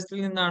പ്രേംജി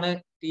യൂണിവേഴ്സിറ്റിയിൽ നിന്നാണ്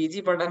PG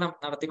പഠനം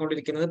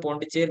നടത്തിക്കൊണ്ടിരിക്കുന്നത്.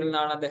 പോണ്ടിച്ചേരിയിൽ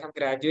നിന്നാണ് അദ്ദേഹം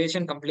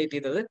ഗ്രാജുവേഷൻ കംപ്ലീറ്റ്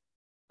ചെയ്തത്.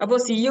 അപ്പോൾ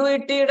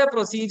CUETയുടെ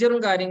പ്രൊസീജിയറും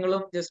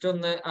കാര്യങ്ങളും ജസ്റ്റ്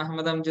ഒന്ന്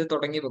അഹമ്മദ് അംജദ്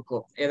തുടങ്ങി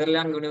വെക്കുമോ?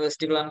 ഏതെല്ലാം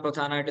യൂണിവേഴ്സിറ്റികളാണ്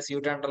പ്രധാനമായിട്ട്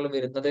CUET അണ്ടറിൽ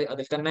വരുന്നത്,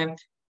 അതിൽ തന്നെ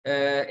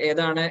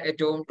ഏതാണ്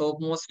ഏറ്റവും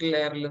ടോപ്പ് മോസ്റ്റ്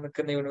ലെയറിൽ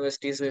നിൽക്കുന്ന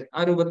യൂണിവേഴ്സിറ്റീസ്,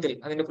 ആ രൂപത്തിൽ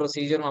അതിന്റെ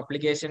പ്രൊസീജിയറും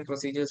അപ്ലിക്കേഷൻ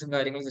പ്രൊസീജിയേഴ്സും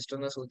കാര്യങ്ങളും ജസ്റ്റ്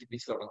ഒന്ന്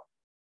സൂചിപ്പിച്ചു തുടങ്ങും.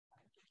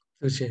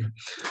 തീർച്ചയായും.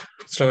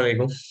 അസ്സലാമു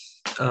അലൈക്കും.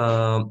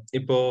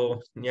 ഇപ്പോ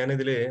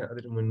ഞാനിതില്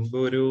അതിന് മുൻപ്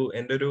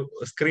എന്റെ ഒരു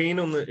സ്ക്രീൻ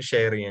ഒന്ന്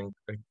ഷെയർ ചെയ്യാൻ.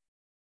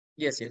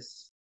 യെസ്.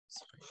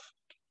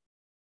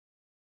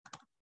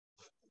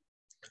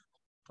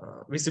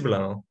 വിസിബിൾ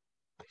ആണോ?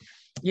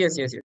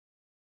 യെസ്.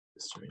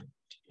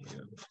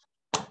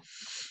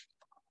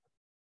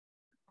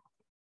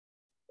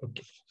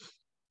 ഓക്കെ.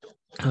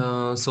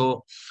 സോ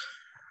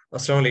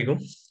അസ്സലാമു അലൈക്കും.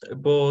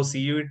 ഇപ്പോ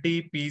CUET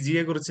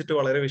PGയെ കുറിച്ചിട്ട്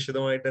വളരെ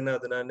വിശദമായിട്ട് തന്നെ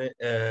അതിനാണ്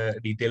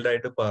ഡീറ്റെയിൽഡ്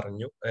ആയിട്ട്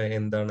പറഞ്ഞു.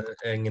 എന്താണ്,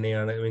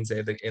 എങ്ങനെയാണ്, മീൻസ്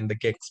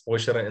എന്തൊക്കെ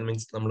എക്സ്പോഷർ,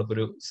 മീൻസ് നമ്മളിപ്പോ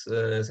ഒരു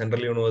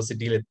സെൻട്രൽ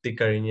യൂണിവേഴ്സിറ്റിയിൽ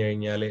എത്തിക്കഴിഞ്ഞു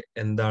കഴിഞ്ഞാൽ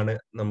എന്താണ്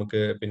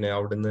നമുക്ക് പിന്നെ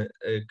അവിടുന്ന്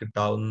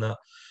കിട്ടാവുന്ന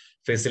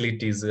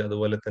ഫെസിലിറ്റീസ്,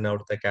 അതുപോലെ തന്നെ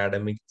അവിടുത്തെ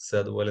അക്കാഡമിക്സ്,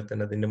 അതുപോലെ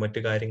തന്നെ അതിന്റെ മറ്റു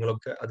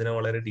കാര്യങ്ങളൊക്കെ അതിനെ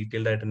വളരെ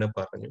ഡീറ്റെയിൽഡ് ആയിട്ട് തന്നെ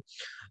പറഞ്ഞു.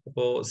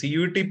 അപ്പോ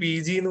CUET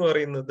PG എന്ന്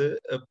പറയുന്നത്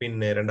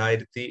പിന്നെ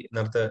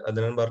നേരത്തെ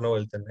അതിനാൻ പറഞ്ഞ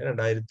പോലെ തന്നെ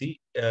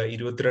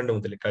 2022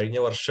 മുതൽ, കഴിഞ്ഞ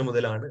വർഷം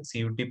മുതലാണ്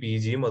CUET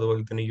PGയും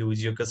അതുപോലെ തന്നെ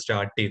UG ഒക്കെ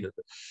സ്റ്റാർട്ട്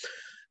ചെയ്തത്.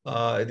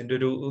 ഇതിന്റെ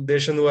ഒരു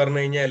ഉദ്ദേശം എന്ന്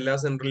പറഞ്ഞു കഴിഞ്ഞാൽ എല്ലാ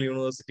സെൻട്രൽ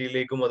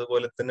യൂണിവേഴ്സിറ്റിയിലേക്കും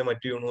അതുപോലെ തന്നെ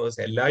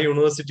എല്ലാ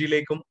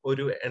യൂണിവേഴ്സിറ്റിയിലേക്കും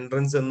ഒരു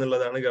എൻട്രൻസ്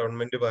എന്നുള്ളതാണ്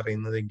ഗവൺമെന്റ്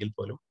പറയുന്നത്. എങ്കിൽ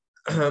പോലും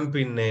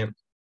പിന്നെ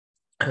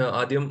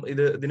ആദ്യം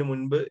ഇതിനു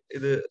മുൻപ്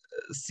ഇത്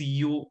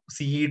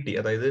CET,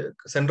 അതായത്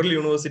central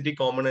university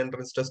common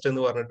entrance test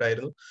എന്ന്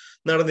പറഞ്ഞിട്ടായിരുന്നു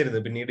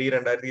നടന്നിരുന്നത്. പിന്നീട് ഈ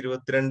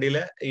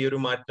 2022 ഈ ഒരു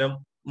മാറ്റം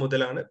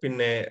മുതലാണ്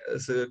പിന്നെ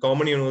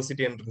കോമൺ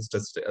യൂണിവേഴ്സിറ്റി എൻട്രൻസ്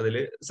ടെസ്റ്റ്, അതിൽ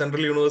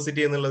സെൻട്രൽ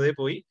യൂണിവേഴ്സിറ്റി എന്നുള്ളതേ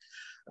പോയി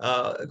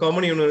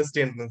കോമൺ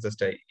യൂണിവേഴ്സിറ്റി എൻട്രൻസ്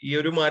ടെസ്റ്റ് ആയി. ഈ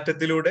ഒരു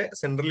മാറ്റത്തിലൂടെ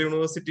സെൻട്രൽ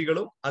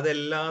യൂണിവേഴ്സിറ്റികളും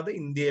അതല്ലാതെ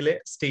ഇന്ത്യയിലെ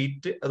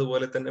സ്റ്റേറ്റ്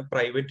അതുപോലെ തന്നെ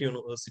പ്രൈവറ്റ്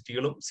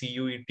യൂണിവേഴ്സിറ്റികളും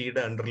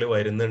CUETയുടെ അണ്ടറിൽ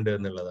വരുന്നുണ്ട്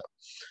എന്നുള്ളതാണ്.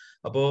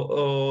 അപ്പോ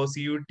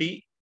CUET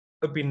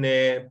പിന്നെ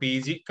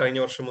PG കഴിഞ്ഞ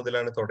വർഷം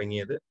മുതലാണ്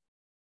തുടങ്ങിയത്.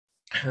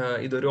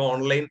 ഇതൊരു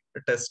ഓൺലൈൻ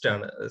ടെസ്റ്റ്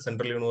ആണ്.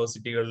 സെൻട്രൽ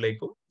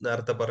യൂണിവേഴ്സിറ്റികളിലേക്കും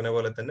നേരത്തെ പറഞ്ഞ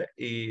പോലെ തന്നെ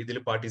ഇതിൽ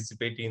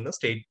പാർട്ടിസിപ്പേറ്റ് ചെയ്യുന്ന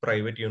സ്റ്റേറ്റ്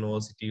പ്രൈവറ്റ്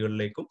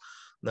യൂണിവേഴ്സിറ്റികളിലേക്കും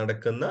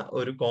നടക്കുന്ന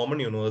ഒരു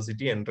കോമൺ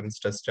യൂണിവേഴ്സിറ്റി എൻട്രൻസ്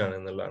ടെസ്റ്റ് ആണ്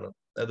എന്നുള്ളതാണ്.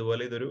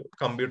 അതുപോലെ ഇതൊരു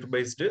കമ്പ്യൂട്ടർ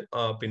ബേസ്ഡ്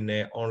പിന്നെ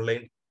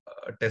ഓൺലൈൻ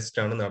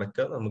ടെസ്റ്റ് ആണ്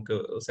നടക്കുക. നമുക്ക്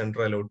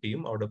സെന്റർ അലോട്ട്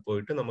ചെയ്യും, അവിടെ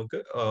പോയിട്ട് നമുക്ക്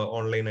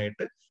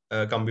ഓൺലൈനായിട്ട്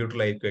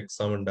കമ്പ്യൂട്ടറിലായിരിക്കും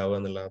എക്സാം ഉണ്ടാവുക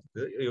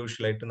എന്നുള്ളത്.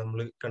 യൂഷ്വലായിട്ട് നമ്മൾ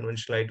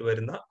കൺവെൻഷനൽ ആയിട്ട്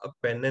വരുന്ന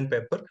പെൻ ആൻഡ്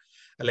പേപ്പർ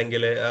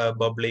അല്ലെങ്കിൽ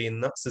ബബിൾ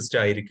ചെയ്യുന്ന സിസ്റ്റം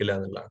ആയിരിക്കില്ല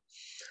എന്നുള്ളതാണ്.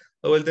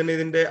 അതുപോലെ തന്നെ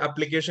ഇതിന്റെ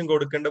അപ്ലിക്കേഷൻ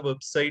കൊടുക്കേണ്ട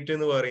വെബ്സൈറ്റ്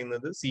എന്ന്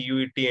പറയുന്നത്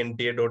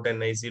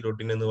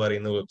CUET.NTA.NIC.in എന്ന്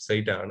പറയുന്ന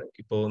വെബ്സൈറ്റ് ആണ്.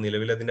 ഇപ്പോൾ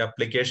നിലവിൽ അതിന്റെ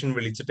അപ്ലിക്കേഷൻ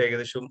വിളിച്ചിട്ട്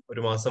ഏകദേശം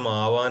ഒരു മാസം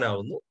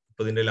ആവാനാവുന്നു.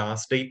 ഇപ്പൊ ഇതിന്റെ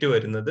ലാസ്റ്റ് ഡേറ്റ്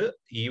വരുന്നത്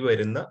ഈ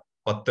വരുന്ന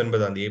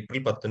 19-ാം തീയതി,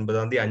 ഏപ്രിൽ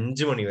 19-ാം തീയതി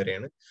 5 മണി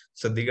വരെയാണ്.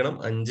 ശ്രദ്ധിക്കണം,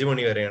 5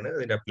 മണി വരെയാണ്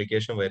ഇതിന്റെ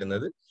അപ്ലിക്കേഷൻ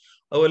വരുന്നത്.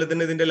 അതുപോലെ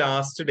തന്നെ ഇതിന്റെ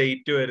ലാസ്റ്റ്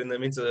ഡേറ്റ് വരുന്നത്,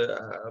 മീൻസ്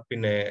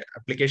പിന്നെ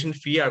അപ്ലിക്കേഷൻ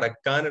ഫീ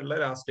അടക്കാനുള്ള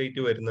ലാസ്റ്റ്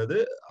ഡേറ്റ് വരുന്നത്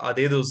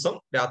അതേ ദിവസം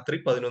രാത്രി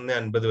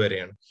 11:50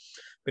 വരെയാണ്.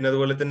 പിന്നെ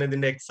അതുപോലെ തന്നെ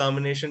ഇതിന്റെ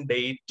എക്സാമിനേഷൻ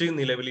ഡേറ്റ്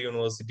നിലവിൽ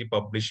യൂണിവേഴ്സിറ്റി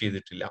പബ്ലിഷ്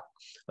ചെയ്തിട്ടില്ല.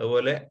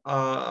 അതുപോലെ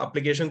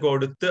ആപ്ലിക്കേഷൻ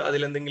കൊടുത്ത്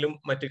അതിലെന്തെങ്കിലും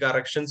മറ്റ്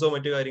കറക്ഷൻസോ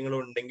മറ്റു കാര്യങ്ങളോ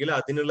ഉണ്ടെങ്കിൽ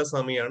അതിനുള്ള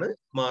സമയമാണ്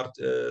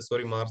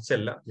മാർച്ച്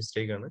അല്ല,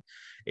 മിസ്റ്റേക്ക് ആണ്,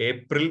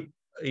 ഏപ്രിൽ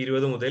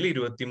 20 മുതൽ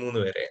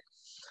 23 വരെ.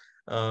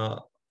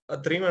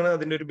 അത്രയുമാണ്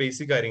അതിന്റെ ഒരു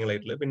ബേസിക്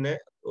കാര്യങ്ങളായിട്ടുള്ളത്. പിന്നെ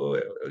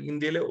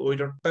ഇന്ത്യയിലെ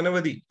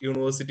ഒട്ടനവധി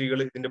യൂണിവേഴ്സിറ്റികൾ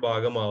ഇതിന്റെ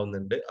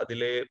ഭാഗമാവുന്നുണ്ട്.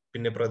 അതില്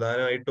പിന്നെ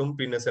പ്രധാനമായിട്ടും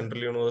പിന്നെ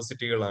സെൻട്രൽ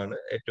യൂണിവേഴ്സിറ്റികളാണ്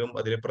ഏറ്റവും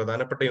അതിലെ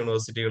പ്രധാനപ്പെട്ട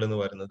യൂണിവേഴ്സിറ്റികൾ എന്ന്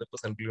പറയുന്നത്. ഇപ്പൊ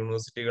സെൻട്രൽ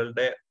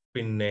യൂണിവേഴ്സിറ്റികളുടെ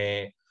പിന്നെ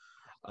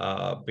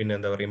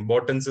എന്താ പറയുക,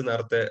 ഇമ്പോർട്ടൻസ്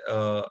നേരത്തെ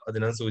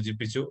അതിനാ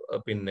സൂചിപ്പിച്ചു.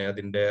 പിന്നെ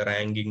അതിന്റെ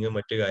റാങ്കിങ്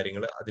മറ്റു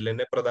കാര്യങ്ങൾ അതിൽ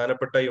തന്നെ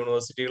പ്രധാനപ്പെട്ട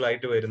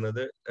യൂണിവേഴ്സിറ്റികളായിട്ട്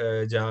വരുന്നത്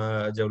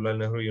ജവഹർലാൽ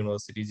നെഹ്റു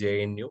യൂണിവേഴ്സിറ്റി,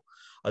 JNU,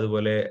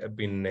 അതുപോലെ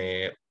പിന്നെ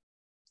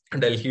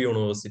ഡൽഹി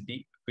യൂണിവേഴ്സിറ്റി,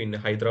 പിന്നെ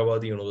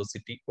ഹൈദരാബാദ്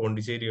യൂണിവേഴ്സിറ്റി,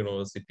 പോണ്ടിച്ചേരി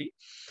യൂണിവേഴ്സിറ്റി,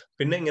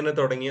 പിന്നെ ഇങ്ങനെ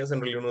തുടങ്ങിയ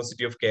സെൻട്രൽ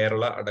യൂണിവേഴ്സിറ്റി ഓഫ്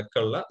കേരള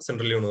അടക്കമുള്ള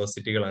സെൻട്രൽ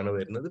യൂണിവേഴ്സിറ്റികളാണ്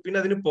വരുന്നത്. പിന്നെ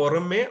അതിന്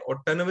പുറമെ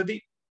ഒട്ടനവധി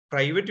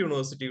പ്രൈവറ്റ്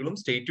യൂണിവേഴ്സിറ്റികളും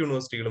സ്റ്റേറ്റ്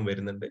യൂണിവേഴ്സിറ്റികളും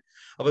വരുന്നുണ്ട്.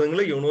 അപ്പൊ നിങ്ങൾ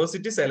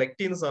യൂണിവേഴ്സിറ്റി സെലക്ട്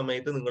ചെയ്യുന്ന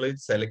സമയത്ത് നിങ്ങൾ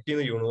സെലക്ട്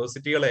ചെയ്യുന്ന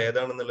യൂണിവേഴ്സിറ്റികൾ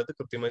ഏതാണെന്നുള്ളത്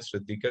കൃത്യമായി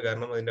ശ്രദ്ധിക്കുക.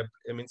 കാരണം അതിന്റെ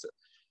മീൻസ്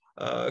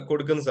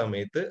കൊടുക്കുന്ന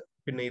സമയത്ത്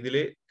പിന്നെ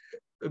ഇതില്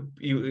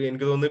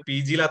എനിക്ക് തോന്നുന്നു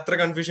PG-യിൽ അത്ര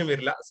കൺഫ്യൂഷൻ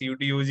വരില്ല,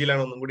 CUT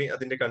UG-യിലാണ് ഒന്നും കൂടി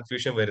അതിന്റെ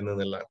കൺഫ്യൂഷൻ വരുന്നത്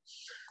എന്നുള്ളതാണ്.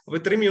 അപ്പൊ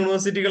ഇത്രയും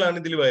യൂണിവേഴ്സിറ്റികളാണ്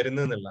ഇതിൽ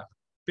വരുന്നത് എന്നുള്ളതാണ്.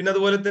 പിന്നെ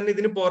അതുപോലെ തന്നെ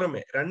ഇതിന്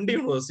പുറമെ 2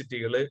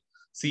 യൂണിവേഴ്സിറ്റികള്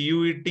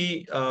CUET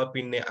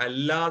പിന്നെ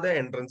അല്ലാതെ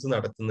എൻട്രൻസ്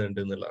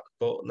നടത്തുന്നുണ്ട് എന്നുള്ളതാണ്.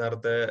 ഇപ്പോ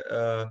നേരത്തെ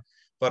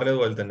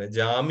പറഞ്ഞതുപോലെ തന്നെ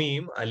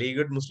ജാമിയയും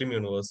അലിഗഡ് മുസ്ലിം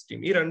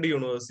യൂണിവേഴ്സിറ്റിയും, ഈ 2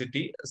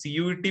 യൂണിവേഴ്സിറ്റി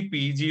CUET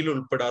PG-യിൽ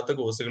ഉൾപ്പെടാത്ത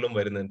കോഴ്സുകളും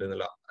വരുന്നുണ്ട്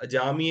എന്നുള്ള.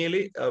 ജാമിയയിൽ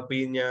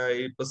പിന്നെ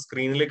ഇപ്പൊ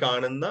സ്ക്രീനിൽ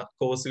കാണുന്ന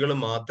കോഴ്സുകൾ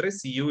മാത്രമേ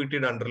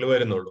CUET-യുടെ അണ്ടറിൽ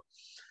വരുന്നുള്ളൂ.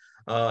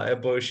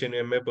 പേർഷ്യനും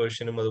MA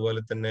പേർഷ്യനും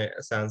അതുപോലെ തന്നെ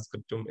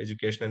സാൻസ്ക്രിറ്റും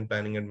എഡ്യൂക്കേഷൻ ആൻഡ്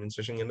പ്ലാനിംഗ്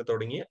അഡ്മിനിസ്ട്രേഷൻ ഇങ്ങനെ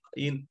തുടങ്ങിയ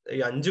ഈ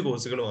 5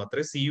 കോഴ്സുകൾ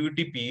മാത്രമേ CUET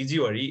PG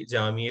വഴി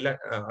ജാമിയയിൽ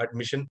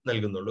അഡ്മിഷൻ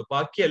നൽകുന്നുള്ളൂ.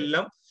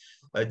 ബാക്കിയെല്ലാം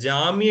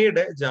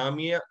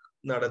ജാമിയ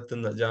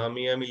നടത്തുന്ന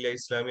ജാമിയ മില്ലിയ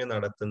ഇസ്ലാമിയ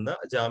നടത്തുന്ന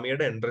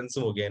ജാമിയയുടെ എൻട്രൻസ്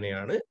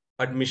മുഖേനയാണ്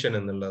അഡ്മിഷൻ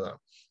എന്നുള്ളതാണ്.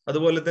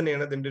 അതുപോലെ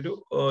തന്നെയാണ് ഇതിന്റെ ഒരു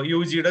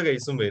UG-യുടെ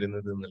കേസും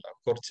വരുന്നത് എന്നുള്ളതാണ്.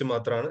 കുറച്ച്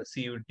മാത്രമാണ്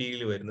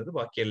CUET-യിൽ വരുന്നത്,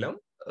 ബാക്കിയെല്ലാം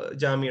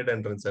ജാമിയയുടെ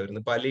എൻട്രൻസ്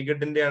വരുന്നത്. ഇപ്പൊ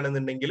അലിഗഡിന്റെ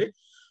ആണെന്നുണ്ടെങ്കിൽ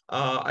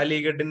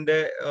അലിഗഡിന്റെ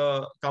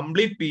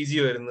കംപ്ലീറ്റ് PG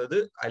വരുന്നത്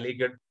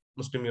അലിഗഡ്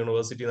മുസ്ലിം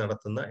യൂണിവേഴ്സിറ്റി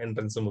നടത്തുന്ന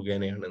എൻട്രൻസ്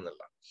മുഖേനയാണ്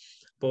എന്നുള്ളതാണ്.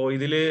 അപ്പോ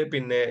ഇതില്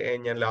പിന്നെ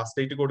ഞാൻ ലാസ്റ്റ്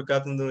ഡേറ്റ്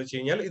കൊടുക്കാത്തതെന്ന് വെച്ച്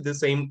കഴിഞ്ഞാൽ ഇത്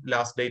സെയിം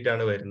ലാസ്റ്റ് ഡേറ്റ്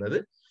ആണ് വരുന്നത്.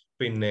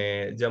 പിന്നെ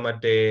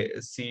മറ്റേ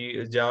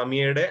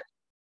ജാമിയയുടെ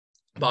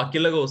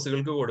ബാക്കിയുള്ള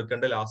കോഴ്സുകൾക്ക്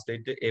കൊടുക്കേണ്ട ലാസ്റ്റ്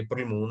ഡേറ്റ്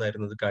ഏപ്രിൽ 3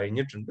 ആയിരുന്നു. ഇത്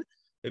കഴിഞ്ഞിട്ടുണ്ട്.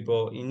 ഇപ്പോ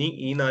ഇനി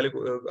ഈ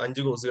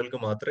 5 കോഴ്സുകൾക്ക്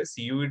മാത്രമേ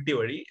CUET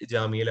വഴി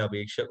ജാമിയയിൽ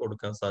അപേക്ഷ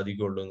കൊടുക്കാൻ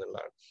സാധിക്കുള്ളൂ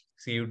എന്നുള്ളതാണ്.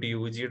 CUET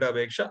UG-യുടെ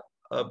അപേക്ഷ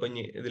ഇപ്പൊ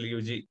ഇതിൽ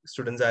UG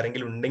സ്റ്റുഡൻസ്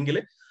ആരെങ്കിലും ഉണ്ടെങ്കിൽ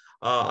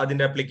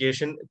അതിന്റെ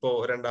അപ്ലിക്കേഷൻ ഇപ്പോ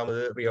രണ്ടാമത്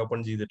റീഓപ്പൺ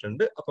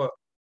ചെയ്തിട്ടുണ്ട്. അപ്പൊ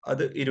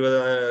അത്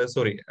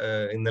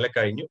ഇന്നലെ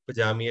കഴിഞ്ഞു. ഇപ്പൊ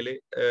ജാമിയയില്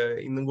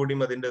ഇന്നും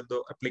കൂടിയും അതിന്റെ എന്തോ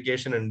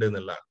അപ്ലിക്കേഷൻ ഉണ്ട്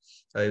എന്നുള്ളതാണ്.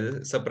 അതായത്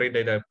സെപ്പറേറ്റ്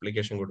ആയിട്ട്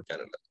അപ്ലിക്കേഷൻ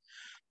കൊടുക്കാനുള്ളത്.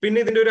 പിന്നെ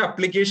ഇതിന്റെ ഒരു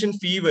അപ്ലിക്കേഷൻ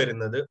ഫീ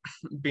വരുന്നത്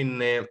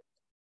പിന്നെ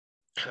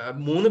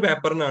 3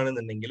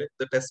 പേപ്പറിനാണെന്നുണ്ടെങ്കിൽ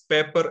ഇത് ടെസ്റ്റ്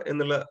പേപ്പർ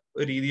എന്നുള്ള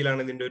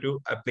രീതിയിലാണ് ഇതിന്റെ ഒരു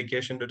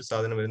അപ്ലിക്കേഷന്റെ ഒരു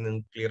സാധനം വരുന്നത്.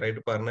 നിങ്ങൾക്ക് ക്ലിയർ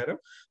ആയിട്ട് പറഞ്ഞുതരാം.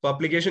 അപ്പൊ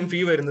അപ്ലിക്കേഷൻ ഫീ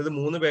വരുന്നത്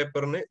 3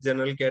 പേപ്പറിന്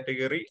ജനറൽ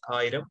കാറ്റഗറി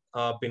 1000,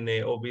 പിന്നെ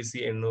OBC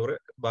 800,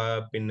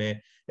 പിന്നെ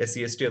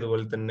SC/ST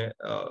അതുപോലെ തന്നെ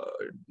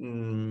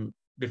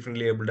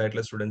ഡിഫറെന്റ്ലി ഏബിൾഡ്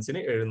ആയിട്ടുള്ള സ്റ്റുഡൻസിന്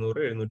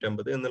 700,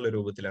 750 എന്നുള്ള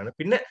രൂപത്തിലാണ്.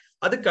 പിന്നെ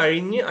അത്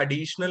കഴിഞ്ഞ്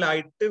അഡീഷണൽ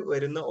ആയിട്ട്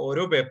വരുന്ന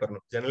ഓരോ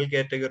പേപ്പറിനും ജനറൽ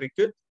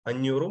കാറ്റഗറിക്ക്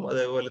 500ഉം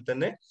അതേപോലെ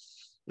തന്നെ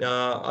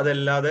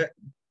അതല്ലാതെ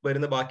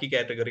വരുന്ന ബാക്കി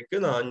കാറ്റഗറിക്ക്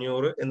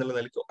 400 എന്നുള്ള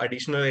നിലയ്ക്ക്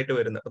അഡീഷണൽ ആയിട്ട്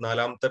വരുന്ന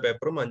 4ാമത്തെ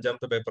പേപ്പറും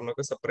 5ാമത്തെ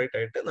പേപ്പറിനൊക്കെ സെപ്പറേറ്റ്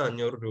ആയിട്ട്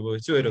 400 രൂപ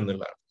വെച്ച് വരും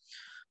എന്നുള്ളതാണ്.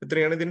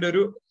 ഇത്രയാണ് ഇതിന്റെ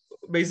ഒരു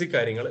ബേസിക്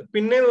കാര്യങ്ങൾ.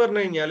 പിന്നെ എന്ന്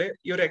പറഞ്ഞു കഴിഞ്ഞാൽ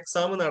ഈ ഒരു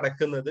എക്സാം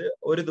നടക്കുന്നത്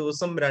ഒരു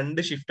ദിവസം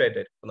 2 ഷിഫ്റ്റ്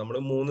ആയിട്ടായിരിക്കും. നമ്മൾ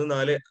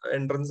 3-4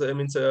 എൻട്രൻസ്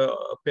മീൻസ്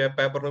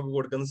പേപ്പറിനൊക്കെ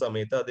കൊടുക്കുന്ന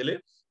സമയത്ത് അതില്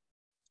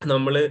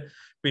നമ്മള്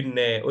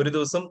പിന്നെ ഒരു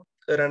ദിവസം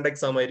 2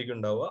 എക്സാം ആയിരിക്കും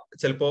ഉണ്ടാവുക,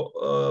 ചിലപ്പോ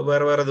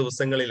വേറെ വേറെ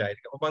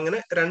ദിവസങ്ങളിലായിരിക്കും. അപ്പൊ അങ്ങനെ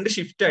 2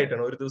 ഷിഫ്റ്റ്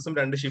ആയിട്ടാണ്, ഒരു ദിവസം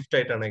 2 ഷിഫ്റ്റ്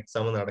ആയിട്ടാണ്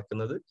എക്സാം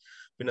നടക്കുന്നത്.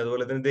 പിന്നെ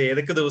അതുപോലെ തന്നെ ഇത്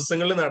ഏതൊക്കെ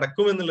ദിവസങ്ങളിൽ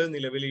നടക്കും എന്നുള്ളത്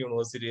നിലവിൽ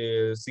യൂണിവേഴ്സിറ്റി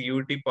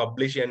CUET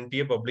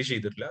NTA പബ്ലിഷ്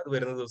ചെയ്തിട്ടില്ല. അത്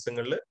വരുന്ന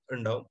ദിവസങ്ങളിൽ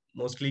ഉണ്ടാവും.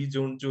 മോസ്റ്റ്ലി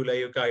ജൂൺ ജൂലൈ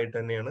ഒക്കെ ആയിട്ട്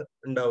തന്നെയാണ്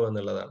ഉണ്ടാവുക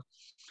എന്നുള്ളതാണ്.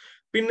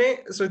 പിന്നെ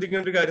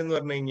ശ്രദ്ധിക്കേണ്ട ഒരു കാര്യം എന്ന്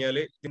പറഞ്ഞു കഴിഞ്ഞാൽ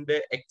ഇതിന്റെ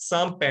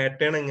എക്സാം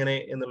പാറ്റേൺ എങ്ങനെ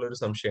എന്നുള്ളൊരു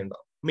സംശയം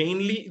ഉണ്ടാവും.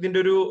 മെയിൻലി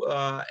ഇതിന്റെ ഒരു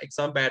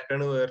എക്സാം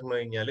പാറ്റേൺ പറഞ്ഞു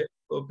കഴിഞ്ഞാൽ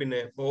പിന്നെ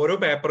ഓരോ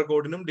പേപ്പർ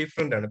കോഡിനും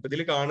ഡിഫറെന്റ് ആണ്. ഇപ്പൊ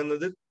ഇതിൽ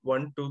കാണുന്നത്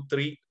 1, 2,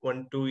 3, 1,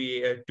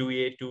 2A,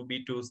 2A, 2B,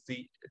 2C,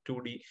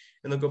 2D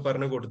എന്നൊക്കെ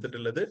പറഞ്ഞ്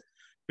കൊടുത്തിട്ടുള്ളത്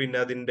പിന്നെ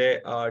അതിന്റെ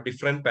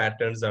ഡിഫറെന്റ്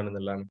പാറ്റേൺസ്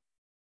ആണെന്നുള്ളതാണ്.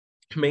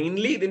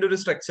 മെയിൻലി ഇതിന്റെ ഒരു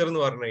സ്ട്രക്ചർ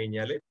എന്ന് പറഞ്ഞു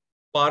കഴിഞ്ഞാൽ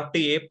പാർട്ട്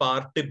A,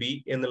 പാർട്ട് B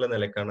എന്നുള്ള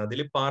നിലക്കാണ്. അതിൽ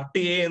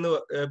പാർട്ട് A എന്ന്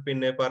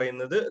പിന്നെ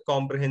പറയുന്നത്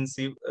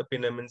കോംപ്രിഹെൻസീവ്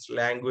പിന്നെ മീൻസ്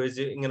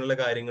ലാംഗ്വേജ് ഇങ്ങനെയുള്ള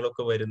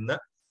കാര്യങ്ങളൊക്കെ വരുന്ന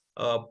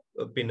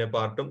പിന്നെ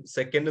പാർട്ടും,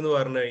 സെക്കൻഡ് എന്ന്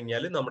പറഞ്ഞു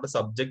കഴിഞ്ഞാൽ നമ്മുടെ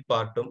സബ്ജക്ട്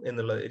പാർട്ടും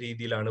എന്നുള്ള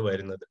രീതിയിലാണ്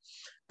വരുന്നത്.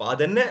 അപ്പൊ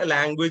അതന്നെ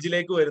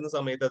ലാംഗ്വേജിലേക്ക് വരുന്ന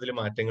സമയത്ത് അതിൽ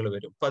മാറ്റങ്ങൾ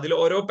വരും. അപ്പൊ അതിൽ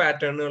ഓരോ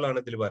പാറ്റേണുകളാണ്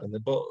ഇതിൽ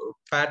പറയുന്നത്. ഇപ്പോ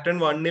പാറ്റേൺ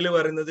 1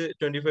 പറയുന്നത്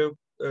 25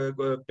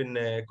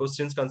 പിന്നെ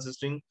questions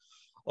consisting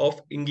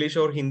of English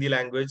or Hindi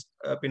language,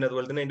 പിന്നെ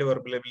അതുപോലെ തന്നെ അതിന്റെ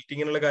വെർബൽ എബിലിറ്റി,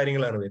 ഇങ്ങനെയുള്ള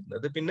കാര്യങ്ങളാണ്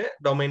വരുന്നത്. പിന്നെ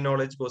ഡൊമൈൻ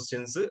നോളജ്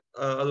ക്വസ്റ്റ്യൻസ്,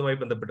 അതുമായി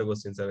ബന്ധപ്പെട്ട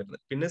ക്വസ്റ്റ്യൻസ്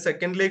വരുന്നത്. പിന്നെ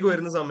സെക്കൻഡിലേക്ക്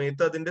വരുന്ന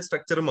സമയത്ത് അതിന്റെ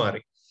സ്ട്രക്ചർ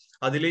മാറി.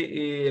 അതിൽ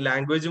ഈ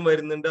ലാംഗ്വേജും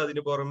വരുന്നുണ്ട്,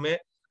 അതിന് പുറമെ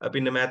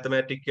പിന്നെ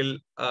മാത്തമാറ്റിക്കൽ,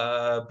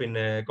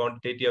 പിന്നെ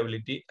ക്വാണ്ടിറ്റേറ്റീവ്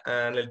അബിലിറ്റി,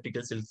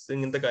 അനലിറ്റിക്കൽ സ്കിൽസ്,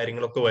 ഇങ്ങനത്തെ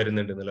കാര്യങ്ങളൊക്കെ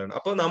വരുന്നുണ്ട് എന്നുള്ളതാണ്.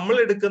 അപ്പൊ നമ്മൾ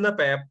എടുക്കുന്ന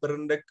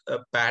പേപ്പറിന്റെ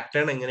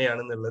പാറ്റേൺ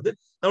എങ്ങനെയാണെന്നുള്ളത്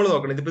നമ്മൾ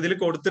നോക്കണം. ഇതിപ്പോ ഇതിൽ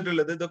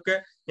കൊടുത്തിട്ടുള്ളത്, ഇതൊക്കെ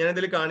ഞാൻ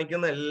ഇതിൽ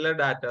കാണിക്കുന്ന എല്ലാ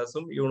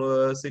ഡാറ്റാസും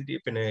യൂണിവേഴ്സിറ്റി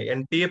പിന്നെ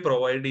NTA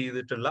പ്രൊവൈഡ്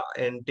ചെയ്തിട്ടുള്ള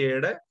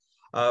NTA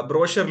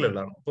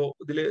ബ്രോഷറിലുള്ളതാണ്. അപ്പോൾ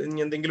ഇതിൽ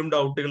എന്തെങ്കിലും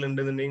ഡൗട്ടുകൾ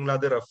ഉണ്ടെന്നുണ്ടെങ്കിൽ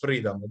അത് റെഫർ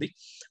ചെയ്താൽ മതി.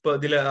 ഇപ്പൊ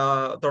ഇതിൽ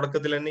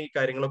തുടക്കത്തിൽ തന്നെ ഈ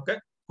കാര്യങ്ങളൊക്കെ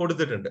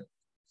കൊടുത്തിട്ടുണ്ട്.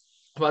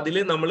 അപ്പൊ അതിൽ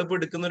നമ്മളിപ്പോ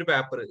എടുക്കുന്ന ഒരു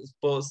പേപ്പർ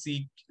ഇപ്പോ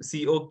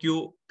COQ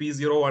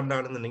P01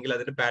 ആണെന്നുണ്ടെങ്കിൽ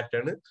അതിന്റെ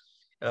പാറ്റേൺ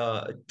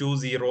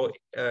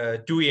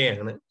 2A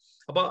ആണ്.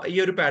 അപ്പൊ ഈ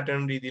ഒരു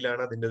പാറ്റേൺ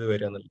രീതിയിലാണ് അതിൻ്റെ ഇത്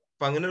വരിക എന്നുള്ളത്.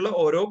 അപ്പൊ അങ്ങനെയുള്ള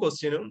ഓരോ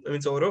ക്വസ്റ്റ്യനും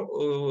മീൻസ് ഓരോ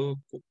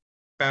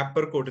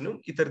പേപ്പർ കോഡിനും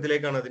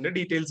ഇത്തരത്തിലേക്കാണ് അതിന്റെ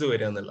ഡീറ്റെയിൽസ്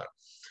വരിക എന്നുള്ളതാണ്.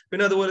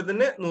 പിന്നെ അതുപോലെ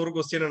തന്നെ 100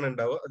 ക്വസ്റ്റ്യൻ ആണ്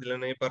ഉണ്ടാവുക.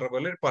 അതിലാണ് ഈ പറഞ്ഞ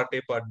പോലെ പാർട്ട്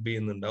A പാർട്ട് B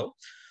എന്നുണ്ടാവും.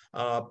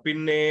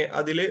 പിന്നെ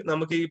അതില്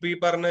നമുക്ക് ഇപ്പൊ ഈ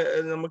പറഞ്ഞ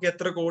നമുക്ക്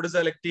എത്ര കോഡ്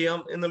സെലക്ട് ചെയ്യാം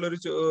എന്നുള്ളൊരു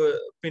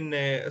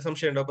പിന്നെ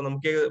സംശയം ഉണ്ടാവും. അപ്പൊ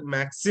നമുക്ക്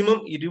മാക്സിമം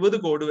 20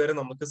 കോഡ് വരെ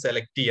നമുക്ക്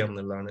സെലക്ട് ചെയ്യാം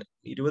എന്നുള്ളതാണ്.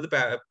 20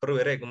 പേപ്പർ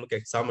വരെ നമുക്ക്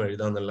എക്സാം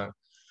എഴുതാം എന്നുള്ളതാണ്.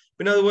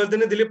 പിന്നെ അതുപോലെ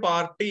തന്നെ ഇതിൽ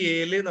പാർട്ട്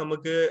എയില്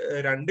നമുക്ക്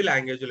 2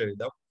 ലാംഗ്വേജിൽ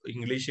എഴുതാം,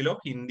 ഇംഗ്ലീഷിലോ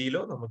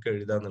ഹിന്ദിയിലോ നമുക്ക്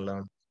എഴുതാം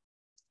എന്നുള്ളതാണ്.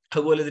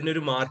 അതുപോലെ ഇതിന്റെ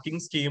ഒരു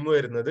മാർക്കിംഗ് സ്കീം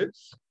വരുന്നത്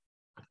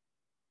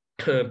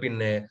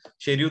പിന്നെ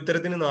ശരി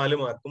ഉത്തരത്തിന് 4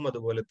 മാർക്കും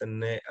അതുപോലെ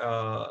തന്നെ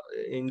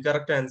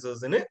ഇൻകറക്റ്റ്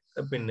ആൻസേഴ്സിന്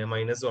പിന്നെ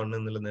 -1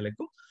 എന്നുള്ള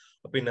നിലക്കും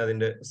പിന്നെ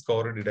അതിന്റെ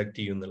സ്കോർ ഡിഡക്ട്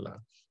ചെയ്യും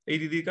എന്നുള്ളതാണ്. ഈ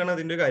രീതിക്കാണ്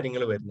അതിന്റെ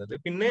കാര്യങ്ങൾ വരുന്നത്.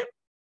 പിന്നെ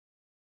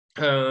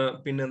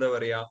എന്താ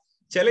പറയാ,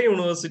 ചില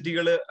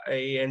യൂണിവേഴ്സിറ്റികൾ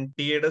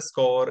NTA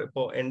സ്കോർ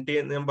ഇപ്പോ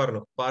NTA ഞാൻ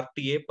പറഞ്ഞു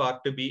പാർട്ട് A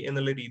പാർട്ട് B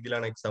എന്നുള്ള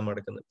രീതിയിലാണ് എക്സാം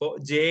നടക്കുന്നത്. ഇപ്പോ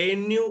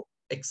JNU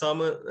എക്സാം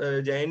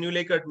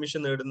JNUലേക്ക്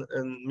അഡ്മിഷൻ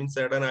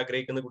നേടാൻ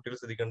ആഗ്രഹിക്കുന്ന കുട്ടികൾ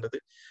ശ്രദ്ധിക്കേണ്ടത്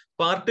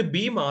പാർട്ട്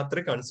B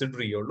മാത്രമേ കൺസിഡർ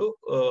ചെയ്യുള്ളൂ.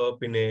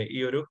 പിന്നെ ഈ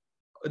ഒരു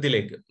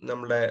ഇതിലേക്ക്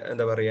നമ്മുടെ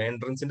എന്താ പറയാ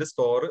എൻട്രൻസിന്റെ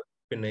സ്കോർ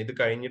പിന്നെ ഇത്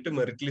കഴിഞ്ഞിട്ട്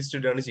മെറിറ്റ് ലിസ്റ്റ്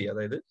ഇടുകയാണ് ചെയ്യുക.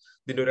 അതായത്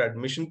ഇതിന്റെ ഒരു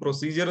അഡ്മിഷൻ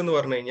പ്രൊസീജിയർ എന്ന്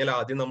പറഞ്ഞു കഴിഞ്ഞാൽ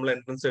ആദ്യം നമ്മൾ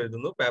എൻട്രൻസ്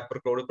എഴുതുന്നു പേപ്പർ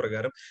കോഡ്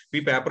പ്രകാരം.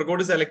 ഈ പേപ്പർ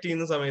കോഡ് സെലക്ട്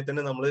ചെയ്യുന്ന സമയത്ത്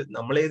തന്നെ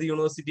നമ്മൾ ഏത്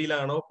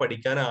യൂണിവേഴ്സിറ്റിയിലാണോ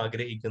പഠിക്കാൻ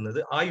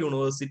ആഗ്രഹിക്കുന്നത് ആ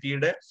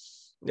യൂണിവേഴ്സിറ്റിയുടെ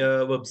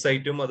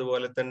വെബ്സൈറ്റും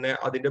അതുപോലെ തന്നെ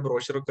അതിന്റെ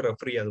ബ്രോഷറൊക്കെ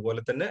റെഫർ ചെയ്യുക.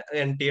 അതുപോലെ തന്നെ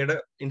NTA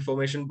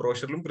ഇൻഫർമേഷൻ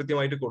ബ്രോഷറിലും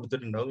കൃത്യമായിട്ട്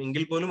കൊടുത്തിട്ടുണ്ടാവും.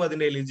 എങ്കിൽ പോലും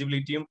അതിന്റെ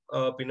എലിജിബിലിറ്റിയും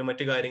പിന്നെ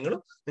മറ്റു കാര്യങ്ങളും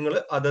നിങ്ങൾ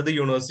അതത്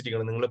യൂണിവേഴ്സിറ്റികൾ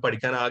നിങ്ങൾ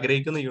പഠിക്കാൻ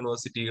ആഗ്രഹിക്കുന്ന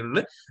യൂണിവേഴ്സിറ്റികളിൽ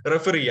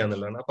റെഫർ ചെയ്യുക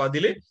എന്നുള്ളതാണ്. അപ്പൊ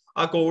അതിൽ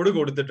ആ കോഡ്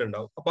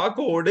കൊടുത്തിട്ടുണ്ടാവും. അപ്പൊ ആ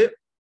കോഡ്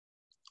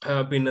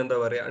പിന്നെന്താ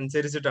പറയാ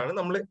അനുസരിച്ചിട്ടാണ്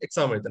നമ്മൾ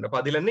എക്സാം എഴുതേണ്ടത്. അപ്പൊ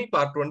അതിൽ തന്നെ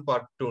പാർട്ട് 1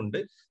 പാർട്ട് 2 ഉണ്ട്.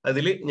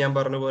 അതിൽ ഞാൻ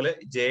പറഞ്ഞ പോലെ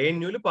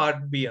JNUല്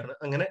പാർട്ട് B ആണ്.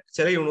 അങ്ങനെ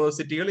ചില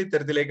യൂണിവേഴ്സിറ്റികൾ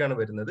ഇത്തരത്തിലേക്കാണ്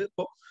വരുന്നത്.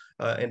 ഇപ്പോ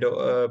എന്റെ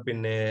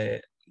പിന്നെ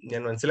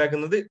ഞാൻ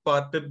മനസ്സിലാക്കുന്നത്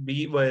പാർട്ട് B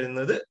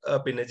വരുന്നത്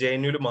പിന്നെ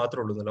JNUല്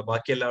മാത്രമേ ഉള്ളൂ എന്നല്ല,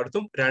 ബാക്കി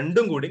എല്ലായിടത്തും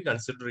രണ്ടും കൂടി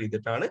കൺസിഡർ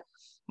ചെയ്തിട്ടാണ്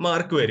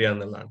മാർക്ക് വരിക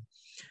എന്നുള്ളതാണ്.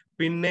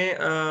 പിന്നെ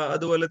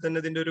അതുപോലെ തന്നെ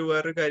ഇതിന്റെ ഒരു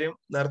വേറൊരു കാര്യം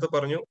നേരത്തെ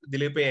പറഞ്ഞു,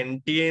 ഇതിലിപ്പോ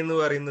NTA എന്ന്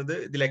പറയുന്നത്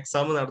ഇതിൽ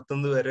എക്സാം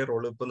നടത്തുന്നത് വരെ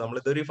റോള്. ഇപ്പൊ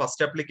നമ്മളിതൊരു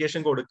ഫസ്റ്റ്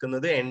ആപ്ലിക്കേഷൻ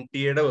കൊടുക്കുന്നത്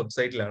NTA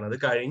വെബ്സൈറ്റിലാണ്. അത്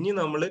കഴിഞ്ഞ്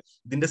നമ്മൾ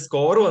ഇതിന്റെ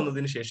സ്കോർ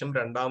വന്നതിന് ശേഷം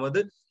രണ്ടാമത്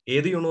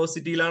ഏത്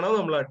യൂണിവേഴ്സിറ്റിയിലാണോ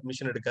നമ്മൾ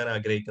അഡ്മിഷൻ എടുക്കാൻ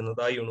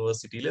ആഗ്രഹിക്കുന്നത് ആ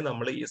യൂണിവേഴ്സിറ്റിയിൽ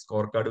നമ്മൾ ഈ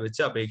സ്കോർ കാർഡ്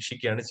വെച്ച്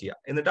അപേക്ഷിക്കുകയാണ്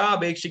ചെയ്യുക. എന്നിട്ട് ആ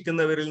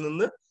അപേക്ഷിക്കുന്നവരിൽ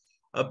നിന്ന്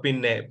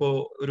പിന്നെ ഇപ്പോ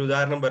ഒരു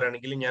ഉദാഹരണം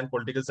പറയുകയാണെങ്കിൽ ഞാൻ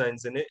പൊളിറ്റിക്കൽ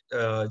സയൻസിന്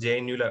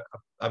JNUല്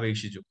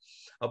അപേക്ഷിച്ചു.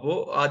 അപ്പോ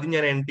ആദ്യം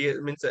ഞാൻ NTA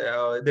മീൻസ്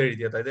ഇത്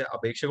എഴുതി, അതായത്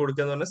അപേക്ഷ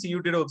കൊടുക്കുക എന്ന് പറഞ്ഞാൽ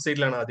CUT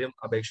വെബ്സൈറ്റിലാണ് ആദ്യം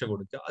അപേക്ഷ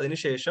കൊടുക്കുക.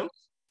 അതിനുശേഷം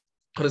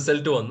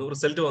റിസൾട്ട്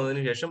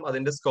വന്നതിന് ശേഷം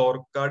അതിന്റെ സ്കോർ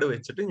കാർഡ്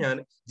വെച്ചിട്ട് ഞാൻ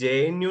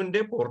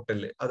JNUന്റെ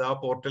പോർട്ടലിൽ ആ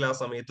പോർട്ടൽ ആ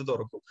സമയത്ത്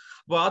തുറക്കും.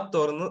 അപ്പൊ ആ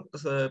തുറന്ന്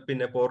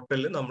പിന്നെ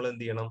പോർട്ടലിൽ നമ്മൾ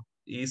എന്ത് ചെയ്യണം,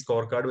 ഈ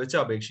സ്കോർ കാർഡ് വെച്ച്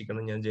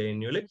അപേക്ഷിക്കണം. ഞാൻ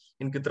JNUല്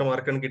എനിക്ക് ഇത്ര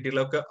മാർക്കാണ്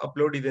കിട്ടിയുള്ളതൊക്കെ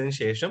അപ്ലോഡ് ചെയ്തതിനു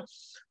ശേഷം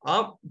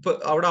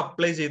അവിടെ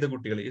അപ്ലൈ ചെയ്ത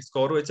കുട്ടികൾ ഈ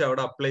സ്കോർ വെച്ച്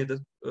അവിടെ അപ്ലൈ ചെയ്ത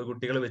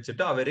കുട്ടികൾ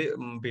വെച്ചിട്ട് അവര്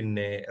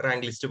പിന്നെ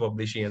റാങ്ക് ലിസ്റ്റ്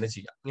പബ്ലിഷ് ചെയ്യാണ്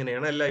ചെയ്യുക.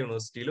 ഇങ്ങനെയാണ് എല്ലാ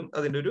യൂണിവേഴ്സിറ്റിയിലും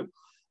അതിന്റെ ഒരു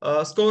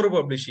സ്കോർ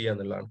പബ്ലിഷ് ചെയ്യുക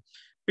എന്നുള്ളതാണ്.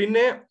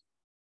 പിന്നെ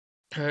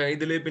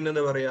ഇതില്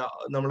പിന്നെന്താ പറയാ,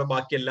 നമ്മുടെ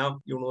ബാക്കി എല്ലാ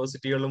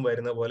യൂണിവേഴ്സിറ്റികളിലും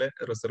വരുന്ന പോലെ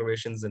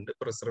റിസർവേഷൻസ് ഉണ്ട്.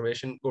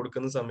 റിസർവേഷൻ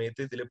കൊടുക്കുന്ന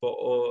സമയത്ത് ഇതിലിപ്പോ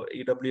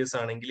EWS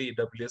ആണെങ്കിൽ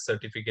EWS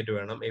സർട്ടിഫിക്കറ്റ്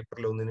വേണം.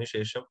 April 1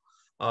 ശേഷം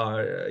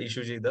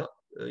ഇഷ്യൂ ചെയ്ത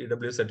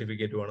EWS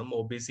സർട്ടിഫിക്കറ്റ് വേണം.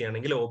 OBC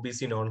ആണെങ്കിൽ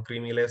OBC non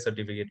creamy layer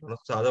certificate വേണം.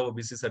 സാധാ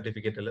OBC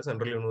സർട്ടിഫിക്കറ്റ് അല്ല,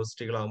 സെൻട്രൽ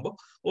യൂണിവേഴ്സിറ്റികളാകുമ്പോൾ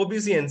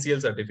OBC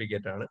NCL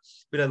സർട്ടിഫിക്കറ്റ് ആണ്.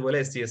 പിന്നെ അതുപോലെ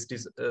SC/ST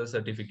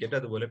സർട്ടിഫിക്കറ്റ്,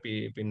 അതുപോലെ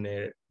പിന്നെ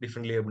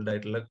ഡിഫറെന്റ്ലി ഏബിൾഡ്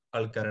ആയിട്ടുള്ള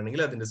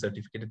ആൾക്കാരാണെങ്കിൽ അതിന്റെ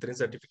സർട്ടിഫിക്കറ്റ്, ഇത്രയും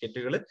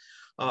സർട്ടിഫിക്കറ്റുകൾ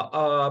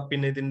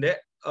പിന്നെ ഇതിന്റെ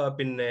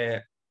പിന്നെ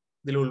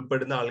ഇതിൽ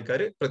ഉൾപ്പെടുന്ന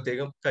ആൾക്കാർ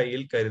പ്രത്യേകം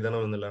കയ്യിൽ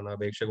കരുതണം എന്നുള്ളതാണ്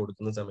അപേക്ഷ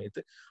കൊടുക്കുന്ന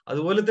സമയത്ത്.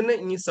 അതുപോലെ തന്നെ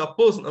ഇനി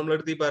സപ്പോസ്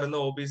നമ്മളടുത്ത് ഈ പറയുന്ന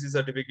OBC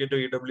സർട്ടിഫിക്കറ്റോ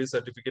EW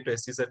സർട്ടിഫിക്കറ്റോ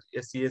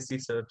SC/ST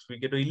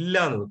സർട്ടിഫിക്കറ്റോ ഇല്ല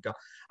എന്ന് വെക്കാം.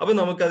 അപ്പൊ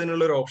നമുക്ക്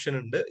അതിനുള്ള ഒരു ഓപ്ഷൻ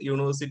ഉണ്ട്.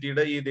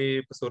 യൂണിവേഴ്സിറ്റിയുടെ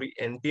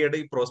NTA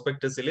ഈ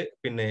പ്രോസ്പെക്ടസിൽ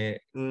പിന്നെ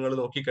നിങ്ങൾ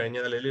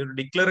നോക്കിക്കഴിഞ്ഞാൽ അല്ലെങ്കിൽ ഒരു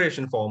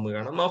ഡിക്ലറേഷൻ ഫോം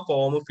കാണാം. ആ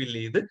ഫോം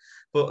ഫില്ല് ചെയ്ത്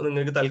ഇപ്പോൾ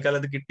നിങ്ങൾക്ക് തൽക്കാലം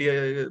അത് കിട്ടിയ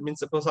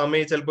മീൻസ് ഇപ്പോൾ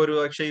സമയം ചിലപ്പോൾ ഒരു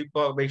പക്ഷേ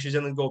ഇപ്പൊ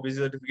അപേക്ഷിച്ചാൽ നിങ്ങൾക്ക് OBC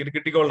സർട്ടിഫിക്കറ്റ്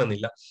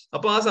കിട്ടിക്കൊള്ളണമെന്നില്ല.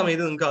 അപ്പൊ ആ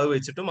സമയത്ത് നിങ്ങൾക്ക് അത്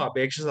വെച്ചിട്ടും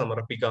അപേക്ഷ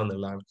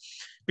സമർപ്പിക്കാവുന്നതാണ്.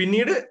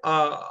 പിന്നീട്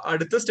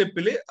അടുത്ത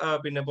സ്റ്റെപ്പിൽ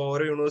പിന്നെ ഇപ്പോൾ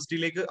ഓരോ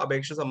യൂണിവേഴ്സിറ്റിയിലേക്ക്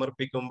അപേക്ഷ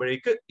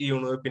സമർപ്പിക്കുമ്പോഴേക്ക് ഈ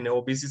പിന്നെ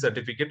OBC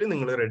സർട്ടിഫിക്കറ്റ്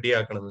നിങ്ങൾ റെഡി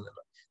ആക്കണം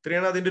എന്നുള്ളത്.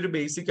 ഇത്രയാണ് അതിന്റെ ഒരു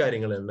ബേസിക്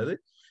കാര്യങ്ങൾ ഉള്ളത്.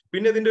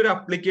 പിന്നെ ഇതിന്റെ ഒരു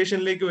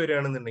അപ്ലിക്കേഷനിലേക്ക്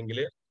വരികയാണെന്നുണ്ടെങ്കിൽ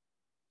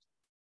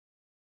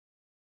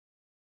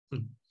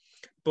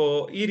ഇപ്പോ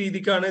ഈ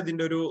രീതിക്കാണ്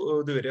ഇതിന്റെ ഒരു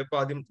ഇത് വരിക. അപ്പൊ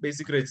ആദ്യം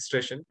ബേസിക്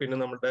രജിസ്ട്രേഷൻ, പിന്നെ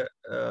നമ്മുടെ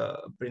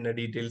പിന്നെ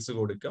ഡീറ്റെയിൽസ്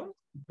കൊടുക്കാം,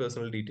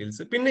 പേഴ്സണൽ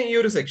ഡീറ്റെയിൽസ്, പിന്നെ ഈ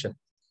ഒരു സെക്ഷൻ,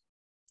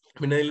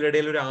 പിന്നെ ഇതിന്റെ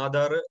ഇടയിൽ ഒരു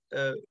ആധാർ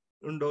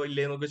ഉണ്ടോ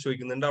ഇല്ലേ എന്നൊക്കെ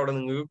ചോദിക്കുന്നുണ്ട്. അവിടെ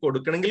നിങ്ങൾക്ക്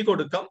കൊടുക്കണമെങ്കിൽ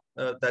കൊടുക്കാം,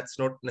 ദാറ്റ്സ്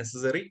നോട്ട്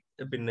നെസസറി.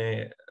 പിന്നെ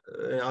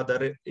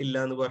ആധാർ ഇല്ല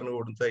എന്ന് പറഞ്ഞു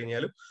കൊടുത്തു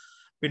കഴിഞ്ഞാലും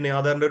പിന്നെ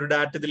ആധാറിന്റെ ഒരു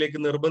ഡാറ്റ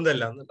ഇതിലേക്ക്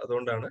നിർബന്ധമല്ല എന്നുള്ളത്,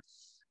 അതുകൊണ്ടാണ്.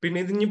 പിന്നെ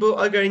ഇതിനിപ്പോ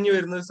അത് കഴിഞ്ഞ്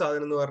വരുന്ന ഒരു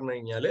സാധനം എന്ന് പറഞ്ഞു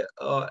കഴിഞ്ഞാൽ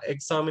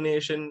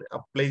എക്സാമിനേഷൻ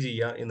അപ്ലൈ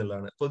ചെയ്യുക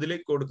എന്നുള്ളതാണ്. അപ്പൊ ഇതിൽ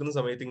കൊടുക്കുന്ന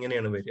സമയത്ത്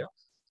ഇങ്ങനെയാണ് വരിക.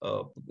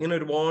 ഇങ്ങനെ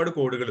ഒരുപാട്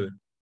കോഡുകൾ വരും.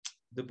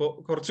 ഇതിപ്പോ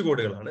കുറച്ച്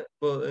കോഡുകളാണ്.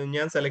 ഇപ്പോ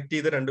ഞാൻ സെലക്ട്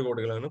ചെയ്ത 2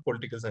 കോഡുകളാണ്,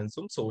 പൊളിറ്റിക്കൽ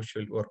സയൻസും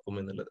സോഷ്യൽ വർക്കും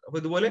എന്നുള്ളത്. അപ്പൊ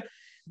ഇതുപോലെ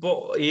ഇപ്പോ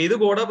ഏത്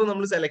കോഡാ ഇപ്പൊ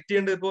നമ്മൾ സെലക്ട്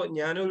ചെയ്യേണ്ടത്? ഇപ്പോ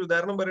ഞാനൊരു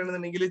ഉദാഹരണം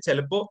പറയണമെന്നുണ്ടെങ്കിൽ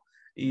ചിലപ്പോ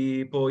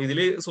ഇപ്പോ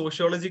ഇതില്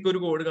സോഷ്യോളജിക്ക്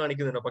ഒരു കോഡ്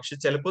കാണിക്കുന്നുണ്ട്, പക്ഷെ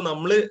ചിലപ്പോൾ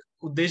നമ്മൾ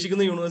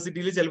ഉദ്ദേശിക്കുന്ന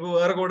യൂണിവേഴ്സിറ്റിയിൽ ചിലപ്പോൾ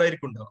വേറെ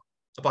കോഡായിരിക്കും ഉണ്ടാവും.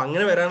 അപ്പൊ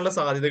അങ്ങനെ വരാനുള്ള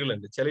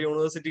സാധ്യതകളുണ്ട്. ചില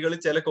യൂണിവേഴ്സിറ്റികളിൽ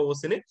ചില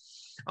കോഴ്സിന്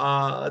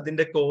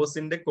അതിന്റെ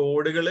കോഴ്സിന്റെ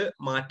കോഡുകൾ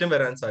മാറ്റം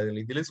വരാൻ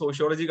സാധ്യതയുണ്ട്. ഇതിൽ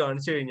സോഷ്യോളജി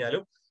കാണിച്ചു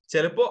കഴിഞ്ഞാലും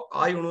ചിലപ്പോ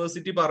ആ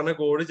യൂണിവേഴ്സിറ്റി പറഞ്ഞ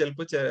കോഡ്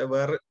ചിലപ്പോൾ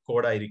വേറെ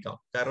കോഡായിരിക്കാം.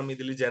 കാരണം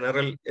ഇതിൽ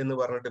ജനറൽ എന്ന്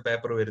പറഞ്ഞിട്ട്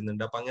പേപ്പർ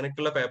വരുന്നുണ്ട്. അപ്പൊ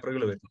അങ്ങനെയൊക്കെയുള്ള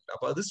പേപ്പറുകൾ വരുന്നുണ്ട്.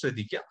 അപ്പൊ അത്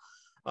ശ്രദ്ധിക്കുക.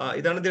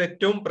 ഇതാണ് ഇതിൽ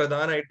ഏറ്റവും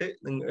പ്രധാനമായിട്ട്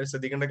നിങ്ങൾ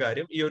ശ്രദ്ധിക്കേണ്ട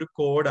കാര്യം. ഈ ഒരു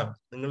കോഡാണ്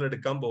നിങ്ങൾ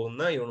എടുക്കാൻ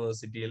പോകുന്ന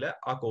യൂണിവേഴ്സിറ്റിയിലെ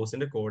ആ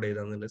കോഴ്സിന്റെ കോഡ്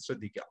ഏതാണെന്നുള്ളത്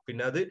ശ്രദ്ധിക്കുക.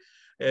 പിന്നെ അത്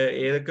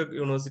ഏതൊക്കെ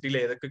യൂണിവേഴ്സിറ്റിയിൽ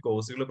ഏതൊക്കെ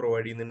കോഴ്സുകൾ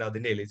പ്രൊവൈഡ് ചെയ്യുന്നുണ്ട്,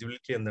 അതിന്റെ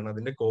എലിജിബിലിറ്റി എന്താണ്,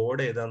 അതിന്റെ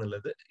കോഡ്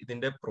ഏതാന്നുള്ളത്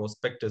ഇതിന്റെ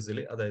പ്രോസ്പെക്ടസിൽ,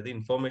 അതായത്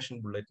ഇൻഫോർമേഷൻ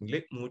ബുള്ളറ്റിനിൽ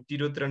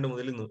 122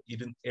 മുതൽ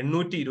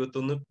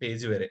 821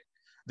 പേജ് വരെ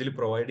ഇതിൽ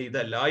പ്രൊവൈഡ് ചെയ്ത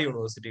എല്ലാ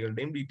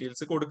യൂണിവേഴ്സിറ്റികളുടെയും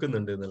ഡീറ്റെയിൽസ്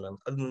കൊടുക്കുന്നുണ്ട്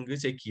എന്നുള്ളതാണ്. അത് നിങ്ങൾക്ക്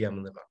ചെക്ക്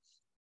ചെയ്യാമെന്നുള്ളതാണ്.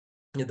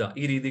 ഇതാ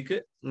ഈ രീതിക്ക്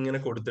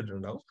ഇങ്ങനെ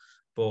കൊടുത്തിട്ടുണ്ടാവും.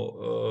 ഇപ്പോ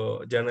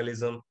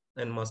ജേർണലിസം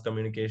ആൻഡ് മാസ്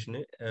കമ്മ്യൂണിക്കേഷന്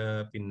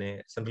പിന്നെ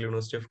സെൻട്രൽ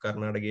യൂണിവേഴ്സിറ്റി ഓഫ്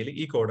കർണാടകയിൽ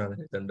ഈ കോഡാണ്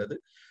എഴുതേണ്ടത്.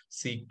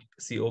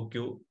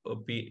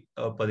 COQP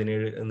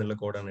 17 എന്നുള്ള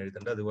കോഡാണ്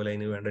എഴുതേണ്ടത്. അതുപോലെ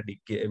അതിന് വേണ്ട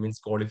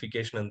മീൻസ്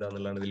ക്വാളിഫിക്കേഷൻ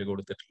എന്താന്നുള്ളതാണ് ഇതിൽ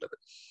കൊടുത്തിട്ടുള്ളത്.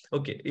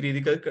 ഓക്കെ, ഈ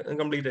രീതിക്ക്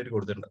കംപ്ലീറ്റ് ആയിട്ട്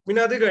കൊടുത്തിട്ടുണ്ട്.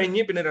 പിന്നെ അത്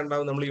കഴിഞ്ഞ് പിന്നെ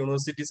രണ്ടാമത് നമ്മൾ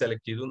യൂണിവേഴ്സിറ്റി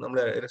സെലക്ട് ചെയ്തു, നമ്മൾ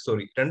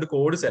 2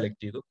 കോഡ്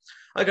സെലക്ട് ചെയ്തു.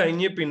 അത്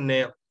കഴിഞ്ഞ്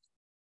പിന്നെ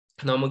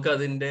നമുക്ക്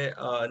അതിന്റെ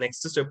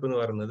നെക്സ്റ്റ് സ്റ്റെപ്പ് എന്ന്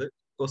പറയുന്നത്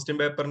ക്വസ്റ്റ്യൻ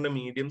പേപ്പറിന്റെ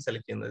മീഡിയം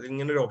സെലക്ട് ചെയ്യുന്നത്.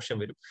 ഇങ്ങനെ ഒരു ഓപ്ഷൻ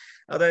വരും.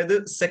 അതായത്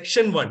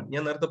സെക്ഷൻ 1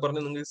 ഞാൻ നേരത്തെ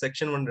പറഞ്ഞു, നിങ്ങൾക്ക്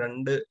സെക്ഷൻ 1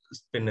 2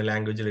 പിന്നെ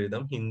ലാംഗ്വേജിൽ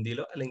എഴുതാം,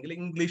 ഹിന്ദിയിലോ അല്ലെങ്കിൽ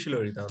ഇംഗ്ലീഷിലോ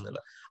എഴുതാം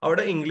എന്നുള്ള.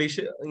 അവിടെ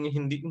ഇംഗ്ലീഷ്,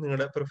 ഹിന്ദി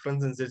നിങ്ങളുടെ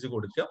പ്രിഫറൻസ് അനുസരിച്ച്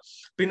കൊടുക്കുക.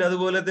 പിന്നെ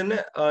അതുപോലെ തന്നെ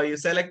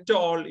select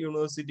all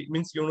university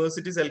means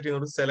university select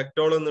ചെയ്യുന്നത്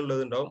സെലക്ട് ഓൾ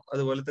എന്നുള്ളത് ഉണ്ടാവും.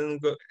 അതുപോലെ തന്നെ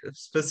നിങ്ങൾക്ക്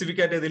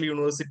സ്പെസിഫിക് ആയിട്ട് ഏതെങ്കിലും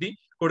യൂണിവേഴ്സിറ്റി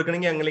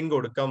കൊടുക്കണമെങ്കിൽ അങ്ങനെയും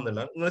കൊടുക്കാം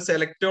എന്നുള്ളതാണ്. നിങ്ങൾ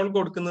സെലക്ട് ഓൾ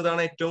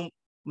കൊടുക്കുന്നതാണ് ഏറ്റവും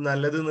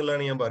നല്ലത്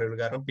എന്നുള്ളതാണ് ഞാൻ പറയുള്ളൂ.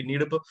 കാരണം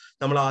പിന്നീട് ഇപ്പൊ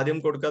നമ്മൾ ആദ്യം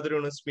കൊടുക്കാത്തൊരു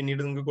യൂണിവേഴ്സിറ്റി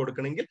പിന്നീട് നിങ്ങൾക്ക്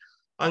കൊടുക്കണമെങ്കിൽ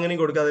അങ്ങനെയും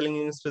കൊടുക്കാം.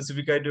 അല്ലെങ്കിൽ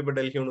സ്പെസിഫിക് ആയിട്ട് ഇപ്പൊ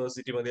ഡൽഹി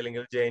യൂണിവേഴ്സിറ്റി മതി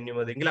അല്ലെങ്കിൽ JNU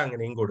മതിയെങ്കിൽ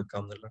അങ്ങനെയും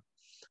കൊടുക്കാം എന്നുള്ളത്.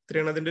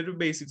 ഇത്രയാണ് അതിന്റെ ഒരു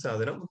ബേസിക്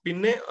സാധനം.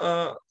 പിന്നെ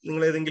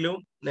നിങ്ങൾ ഏതെങ്കിലും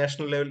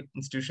നാഷണൽ ലെവൽ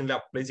ഇൻസ്റ്റിറ്റ്യൂഷനിൽ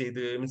അപ്ലൈ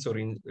ചെയ്ത്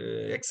സോറി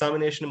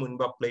എക്സാമിനേഷന്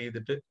മുൻപ് അപ്ലൈ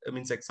ചെയ്തിട്ട്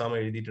മീൻസ് എക്സാം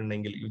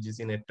എഴുതിയിട്ടുണ്ടെങ്കിൽ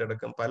UGC നെറ്റ്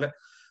അടക്കം പല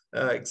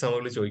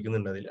എക്സാമുകൾ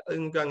ചോദിക്കുന്നുണ്ട് അതിൽ. അത്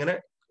നിങ്ങൾക്ക് അങ്ങനെ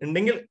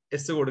ഉണ്ടെങ്കിൽ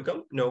എസ് കൊടുക്കാം,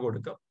 നോ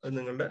കൊടുക്കാം. അത്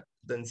നിങ്ങളുടെ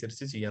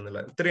ഇതനുസരിച്ച്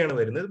ചെയ്യാന്നുള്ളത്. ഇത്രയാണ്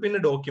വരുന്നത്. പിന്നെ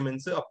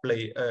ഡോക്യുമെന്റ്സ്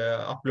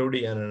അപ്ലോഡ്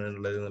ചെയ്യാനാണ്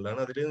ഉള്ളത് എന്നുള്ളതാണ്.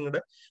 അതിൽ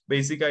നിങ്ങളുടെ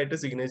ബേസിക് ആയിട്ട്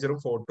സിഗ്നേച്ചറും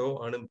ഫോട്ടോ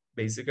ആണ്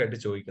ബേസിക് ആയിട്ട്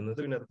ചോദിക്കുന്നത്.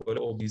 പിന്നെ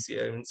അതുപോലെ OBC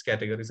മീൻസ്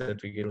കാറ്റഗറി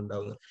സർട്ടിഫിക്കറ്റ്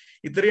ഉണ്ടാവുന്നത്.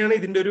 ഇത്രയാണ്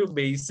ഇതിന്റെ ഒരു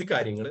ബേസിക്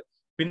കാര്യങ്ങൾ.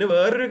 പിന്നെ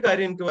വേറൊരു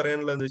കാര്യം എനിക്ക്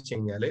പറയാനുള്ളത് എന്ന് വെച്ച്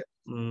കഴിഞ്ഞാല്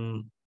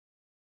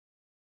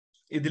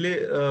ഇതില്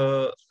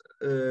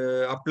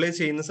അപ്ലൈ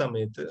ചെയ്യുന്ന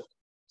സമയത്ത്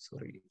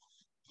സോറി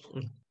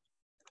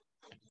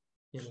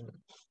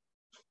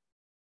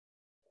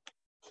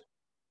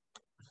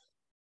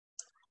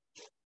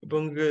ഇപ്പൊ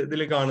നിങ്ങൾക്ക്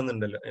ഇതിൽ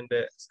കാണുന്നുണ്ടല്ലോ, എന്റെ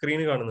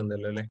സ്ക്രീന്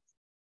കാണുന്നുണ്ടല്ലോ അല്ലെ?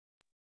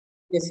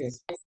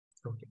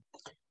 ഓക്കെ.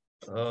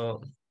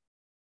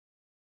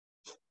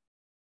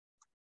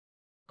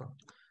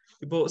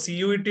 ഇപ്പോ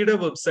CUETയുടെ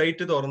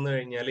വെബ്സൈറ്റ് തുറന്നു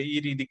കഴിഞ്ഞാൽ ഈ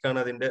രീതിക്കാണ്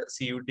അതിന്റെ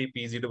CUET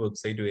PGയുടെ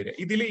വെബ്സൈറ്റ് വരിക.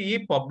 ഇതിൽ ഈ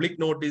പബ്ലിക്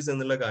നോട്ടീസ്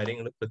എന്നുള്ള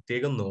കാര്യങ്ങൾ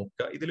പ്രത്യേകം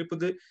നോക്കുക. ഇതിലിപ്പോ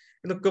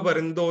ഇതൊക്കെ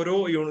പറയുന്നത് ഓരോ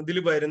ഇതിൽ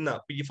വരുന്ന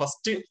ഈ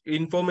ഫസ്റ്റ്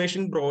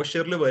ഇൻഫോർമേഷൻ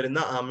ബ്രോഷറിൽ വരുന്ന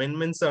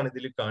അമെന്റ്മെന്റ്സ് ആണ്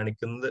ഇതിൽ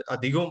കാണിക്കുന്നത്.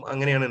 അധികവും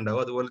അങ്ങനെയാണ്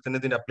ഉണ്ടാവുക. അതുപോലെ തന്നെ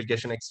ഇതിന്റെ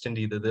അപ്ലിക്കേഷൻ എക്സ്റ്റെൻഡ്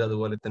ചെയ്തത്,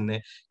 അതുപോലെ തന്നെ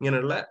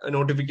ഇങ്ങനെയുള്ള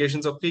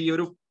നോട്ടിഫിക്കേഷൻസ് ഒക്കെ ഈ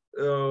ഒരു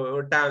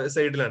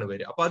സൈഡിലാണ്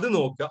വരിക. അപ്പൊ അത്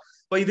നോക്കുക.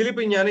 അപ്പൊ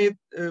ഇതിലിപ്പോ ഞാൻ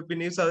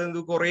പിന്നെ ഈ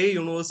സാധനം കുറെ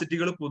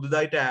യൂണിവേഴ്സിറ്റികൾ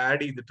പുതുതായിട്ട്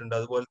ആഡ് ചെയ്തിട്ടുണ്ട്.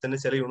 അതുപോലെ തന്നെ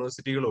ചില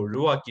യൂണിവേഴ്സിറ്റികൾ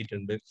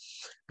ഒഴിവാക്കിയിട്ടുണ്ട്.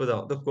 ഇപ്പൊ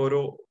അതൊക്കെ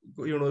ഓരോ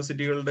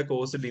യൂണിവേഴ്സിറ്റികളുടെ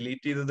കോഴ്സ്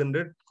ഡിലീറ്റ്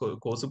ചെയ്തതുണ്ട്,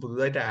 കോഴ്സ്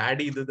പുതുതായിട്ട്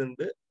ആഡ്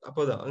ചെയ്തതുണ്ട്.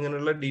 അപ്പൊ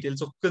അങ്ങനെയുള്ള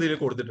ഡീറ്റെയിൽസ് ഒക്കെ ഇതിൽ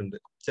കൊടുത്തിട്ടുണ്ട്.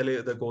 ചില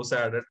കോഴ്സ്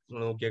ആഡ്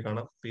നോക്കിയാൽ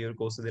കാണാം, ഈ ഒരു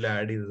കോഴ്സ് ഇതിൽ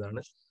ആഡ്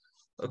ചെയ്തതാണ്.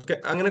 ഒക്കെ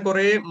അങ്ങനെ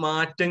കുറെ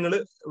മാറ്റങ്ങൾ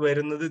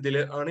വരുന്നത് ഇതിൽ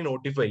ആണ്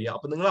നോട്ടിഫൈ ചെയ്യുക.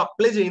 അപ്പൊ നിങ്ങൾ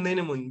അപ്ലൈ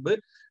ചെയ്യുന്നതിന് മുൻപ്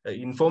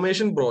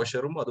ഇൻഫോർമേഷൻ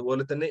ബ്രോഷറും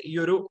അതുപോലെ തന്നെ ഈ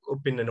ഒരു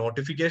പിന്നെ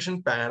നോട്ടിഫിക്കേഷൻ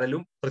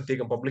പാനലും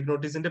പ്രത്യേകം പബ്ലിക്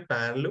നോട്ടീസിന്റെ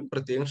പാനലും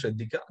പ്രത്യേകം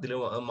ശ്രദ്ധിക്കുക. അതിൽ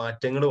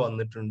മാറ്റങ്ങൾ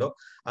വന്നിട്ടുണ്ടോ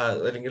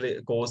അല്ലെങ്കിൽ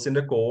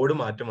കോഴ്സിന്റെ കോഡ്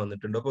മാറ്റം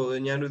വന്നിട്ടുണ്ടോ? അപ്പൊ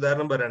ഞാൻ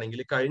ഉദാഹരണം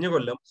പറയുകയാണെങ്കിൽ കഴിഞ്ഞ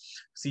കൊല്ലം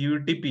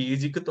CUET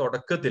PGക്ക്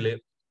തുടക്കത്തില്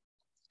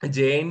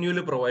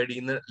JNU പ്രൊവൈഡ്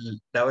ചെയ്യുന്ന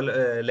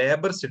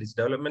labour studies,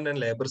 development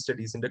and labour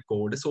സ്റ്റഡീസിന്റെ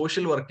code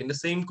social വർക്കിന്റെ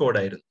സെയിം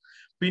കോഡായിരുന്നു.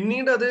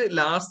 പിന്നീട് അത്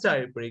ലാസ്റ്റ്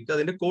ആയപ്പോഴേക്കും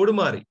അതിന്റെ കോഡ്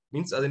മാറി.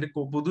 മീൻസ് അതിന്റെ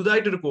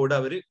പുതുതായിട്ടൊരു കോഡ്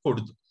അവർ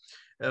കൊടുത്തു.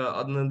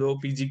 അന്നെന്തോ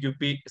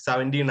PGQP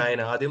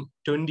 79, ആദ്യം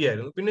 20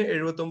 ആയിരുന്നു, പിന്നെ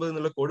 79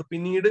 എന്നുള്ള കോഡ്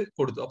പിന്നീട്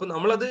കൊടുത്തു. അപ്പൊ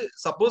നമ്മളത്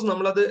സപ്പോസ്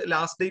നമ്മളത്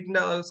ലാസ്റ്റ്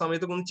ഡേറ്റിന്റെ ആ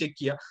സമയത്തൊക്കെ ഒന്ന് ചെക്ക്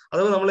ചെയ്യുക.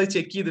 അഥവാ നമ്മൾ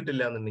ചെക്ക്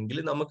ചെയ്തിട്ടില്ല എന്നുണ്ടെങ്കിൽ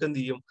നമുക്ക് എന്ത്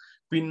ചെയ്യും,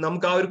 പിന്നെ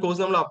നമുക്ക് ആ ഒരു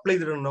കോഴ്സ് നമ്മൾ അപ്ലൈ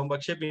ചെയ്തിട്ടുണ്ടാവും,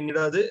 പക്ഷെ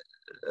പിന്നീട് അത്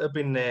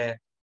പിന്നെ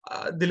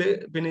ഇതില്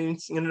പിന്നെ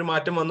ഇങ്ങനെ ഒരു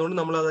മാറ്റം വന്നുകൊണ്ട്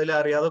നമ്മൾ അതിൽ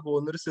അറിയാതെ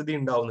പോകുന്ന ഒരു സ്ഥിതി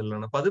ഉണ്ടാവും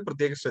എന്നുള്ളതാണ്. അപ്പൊ അത്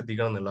പ്രത്യേകം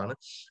ശ്രദ്ധിക്കണം എന്നുള്ളതാണ്.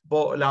 ഇപ്പോ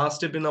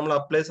ലാസ്റ്റ് പിന്നെ നമ്മൾ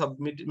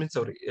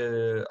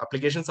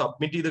അപ്ലിക്കേഷൻ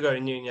സബ്മിറ്റ് ചെയ്ത്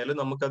കഴിഞ്ഞു കഴിഞ്ഞാൽ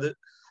നമുക്കത്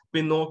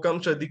പിന്നെ നോക്കാം,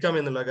 ശ്രദ്ധിക്കാം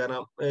എന്നുള്ള.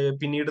 കാരണം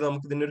പിന്നീട്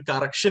നമുക്ക് ഇതിന്റെ ഒരു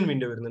കറക്ഷൻ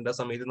വിൻഡോ വരുന്നുണ്ട്, ആ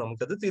സമയത്ത്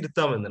നമുക്കത്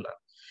തിരുത്താം എന്നുള്ളതാണ്.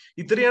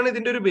 ഇത്രയാണ്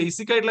ഇതിന്റെ ഒരു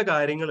ബേസിക് ആയിട്ടുള്ള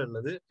കാര്യങ്ങൾ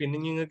ഉള്ളത്. പിന്നെ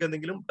നിങ്ങൾക്ക്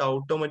എന്തെങ്കിലും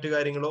ഡൗട്ടോ മറ്റു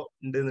കാര്യങ്ങളോ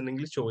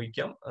ഉണ്ടെന്നുണ്ടെങ്കിൽ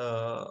ചോദിക്കാം.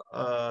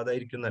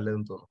 അതായിരിക്കും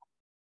നല്ലതെന്ന് തോന്നുന്നു.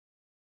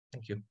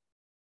 Thank you.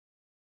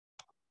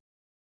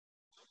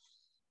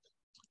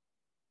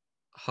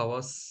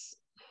 ഹവാസ്?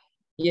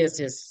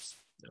 യെസ്.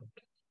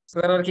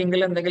 വേറെ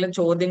ആർക്കെങ്കിലും എന്തെങ്കിലും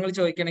ചോദ്യങ്ങൾ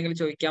ചോദിക്കണമെങ്കിൽ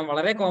ചോദിക്കാം.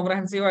 വളരെ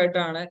കോംപ്രഹെൻസീവ്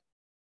ആയിട്ടാണ്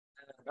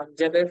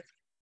അംജദ്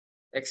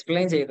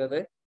എക്സ്പ്ലെയിൻ ചെയ്തത്.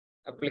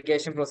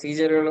 Application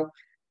പ്രൊസീജിയറുകളും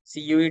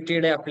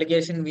CUET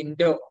application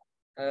window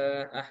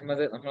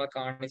Ahmed നമ്മളെ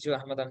കാണിച്ചു.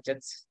 അഹമ്മദ്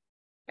അംജദ്,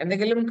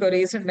 എന്തെങ്കിലും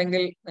ക്വറീസ്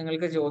ഉണ്ടെങ്കിൽ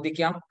നിങ്ങൾക്ക്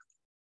ചോദിക്കാം.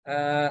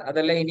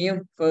 അതല്ല ഇനിയും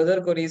ഫെർദർ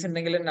ക്വറീസ്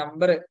ഉണ്ടെങ്കിൽ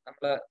നമ്പർ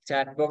നമ്മളെ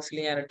ചാറ്റ് ബോക്സിൽ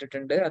ഞാൻ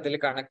ഇട്ടിട്ടുണ്ട്, അതിൽ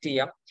കണക്ട്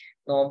ചെയ്യാം.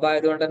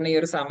 നോമ്പായതുകൊണ്ട് തന്നെ ഈ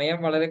ഒരു സമയം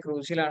വളരെ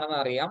ക്രൂഷ്യൽ ആണെന്ന്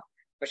അറിയാം.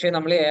 പക്ഷെ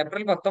നമ്മൾ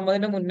ഏപ്രിൽ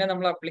 19 മുന്നേ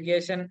നമ്മൾ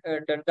അപ്ലിക്കേഷൻ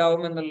ഡെഡ്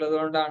ആവും എന്നുള്ളത്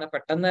കൊണ്ടാണ്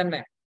പെട്ടെന്ന്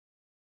തന്നെ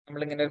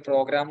നമ്മൾ ഇങ്ങനെ ഒരു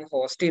പ്രോഗ്രാം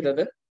ഹോസ്റ്റ്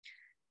ചെയ്തത്.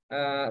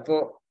 അപ്പോ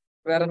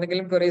വേറെ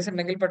എന്തെങ്കിലും ക്വറീസ്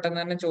ഉണ്ടെങ്കിൽ പെട്ടെന്ന്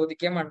തന്നെ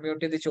ചോദിക്കാം,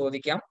 അൺമ്യൂട്ട് ചെയ്ത്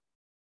ചോദിക്കാം.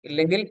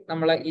 ഇല്ലെങ്കിൽ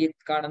നമ്മളെ ഈ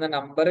കാണുന്ന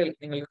നമ്പറിൽ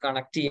നിങ്ങൾക്ക്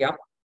കണക്ട് ചെയ്യാം.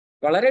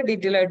 വളരെ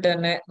ഡീറ്റെയിൽ ആയിട്ട്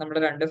തന്നെ നമ്മുടെ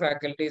രണ്ട്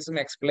ഫാക്കൽറ്റീസും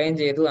എക്സ്പ്ലെയിൻ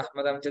ചെയ്തു.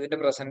 അഹമ്മദ് അംജദിന്റെ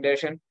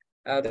പ്രസന്റേഷൻ,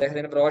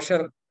 അദ്ദേഹത്തിന്റെ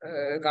ബ്രോഷർ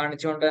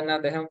കാണിച്ചുകൊണ്ട് തന്നെ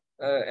അദ്ദേഹം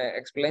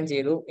എക്സ്പ്ലെയിൻ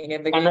ചെയ്തു. ഇനി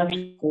എന്തെങ്കിലും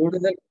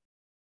കൂടുതൽ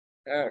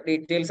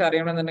ഡീറ്റെയിൽസ്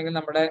അറിയണമെന്നുണ്ടെങ്കിൽ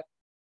നമ്മുടെ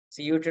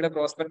CUET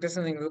പ്രോസ്പെക്ടസ്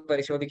നിങ്ങൾക്ക്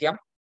പരിശോധിക്കാം.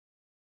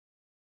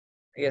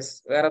 യെസ്,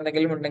 വേറെ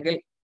എന്തെങ്കിലും ഉണ്ടെങ്കിൽ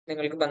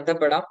നിങ്ങൾക്ക്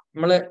ബന്ധപ്പെടാം.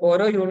 നമ്മൾ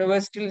ഓരോ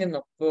യൂണിവേഴ്സിറ്റിയിൽ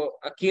നിന്നും, ഇപ്പോ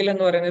അഖിൽ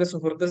എന്ന് പറയുന്ന ഒരു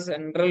സുഹൃത്ത്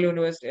സെൻട്രൽ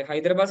യൂണിവേഴ്സിറ്റി,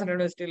 ഹൈദരാബാദ് സെൻട്രൽ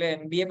യൂണിവേഴ്സിറ്റിയിലെ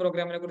MBA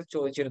പ്രോഗ്രാമിനെ കുറിച്ച്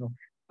ചോദിച്ചിരുന്നു.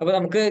 അപ്പൊ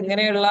നമുക്ക്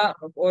ഇങ്ങനെയുള്ള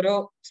ഓരോ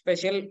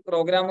സ്പെഷ്യൽ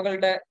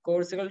പ്രോഗ്രാമുകളുടെ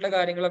കോഴ്സുകളുടെ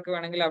കാര്യങ്ങളൊക്കെ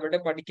വേണമെങ്കിൽ അവിടെ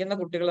പഠിക്കുന്ന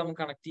കുട്ടികൾ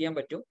നമുക്ക് കണക്ട് ചെയ്യാൻ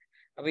പറ്റും.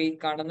 അപ്പൊ ഈ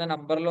കാണുന്ന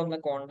നമ്പറിൽ ഒന്ന്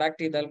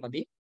കോൺടാക്ട് ചെയ്താൽ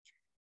മതി.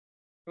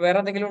 വേറെ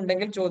എന്തെങ്കിലും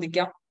ഉണ്ടെങ്കിൽ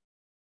ചോദിക്കാം.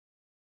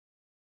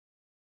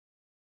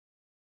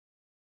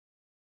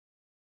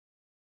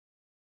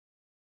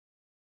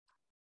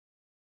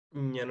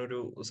 ഞാനൊരു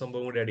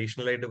സംഭവം കൂടി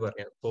അഡീഷണൽ ആയിട്ട്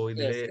പറയാം. ഇപ്പോ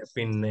ഇതില്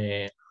പിന്നെ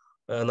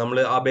നമ്മൾ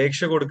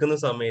അപേക്ഷ കൊടുക്കുന്ന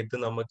സമയത്ത്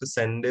നമുക്ക്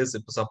സെന്റേഴ്സ്,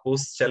 ഇപ്പൊ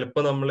സപ്പോസ്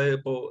ചിലപ്പോൾ നമ്മൾ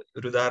ഇപ്പോ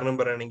ഒരു ഉദാഹരണം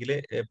പറയുകയാണെങ്കിൽ,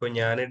 ഇപ്പൊ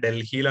ഞാൻ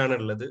ഡൽഹിയിലാണ്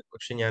ഉള്ളത്,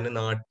 പക്ഷെ ഞാൻ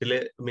നാട്ടില്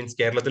മീൻസ്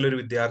കേരളത്തിലെ ഒരു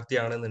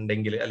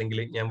വിദ്യാർത്ഥിയാണെന്നുണ്ടെങ്കിൽ,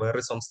 അല്ലെങ്കിൽ ഞാൻ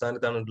വേറൊരു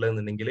സംസ്ഥാനത്താണ്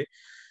ഉള്ളതെന്നുണ്ടെങ്കിൽ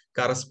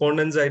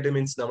കറസ്പോണ്ടൻസ് ആയിട്ട്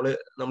മീൻസ്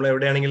നമ്മൾ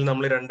എവിടെയാണെങ്കിലും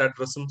നമ്മൾ രണ്ട്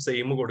അഡ്രസ്സും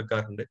സെയിം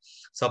കൊടുക്കാറുണ്ട്.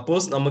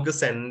 സപ്പോസ് നമുക്ക്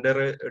സെന്റർ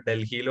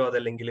ഡൽഹിയിലോ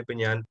അതല്ലെങ്കിൽ ഇപ്പൊ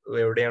ഞാൻ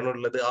എവിടെയാണോ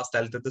ഉള്ളത് ആ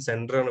സ്ഥലത്തെ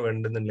സെന്റർ ആണ്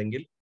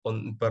വേണ്ടതെന്നുണ്ടെങ്കിൽ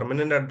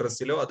പെർമനന്റ്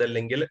അഡ്രസ്സിലോ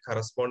അതല്ലെങ്കിൽ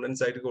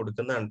കറസ്പോണ്ടൻസ് ആയിട്ട്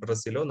കൊടുക്കുന്ന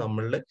അഡ്രസ്സിലോ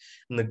നമ്മൾ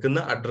നിൽക്കുന്ന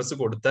അഡ്രസ്സ്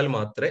കൊടുത്താൽ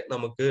മാത്രമേ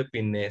നമുക്ക്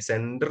പിന്നെ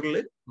സെന്ററിൽ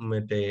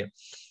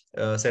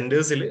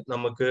സെന്റേഴ്സിൽ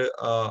നമുക്ക്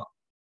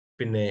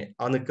പിന്നെ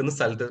ആ നിൽക്കുന്ന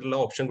സ്ഥലത്തുള്ള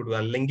ഓപ്ഷൻ കൊടുക്കുക.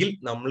 അല്ലെങ്കിൽ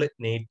നമ്മൾ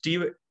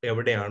നേറ്റീവ്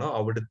എവിടെയാണോ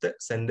അവിടുത്തെ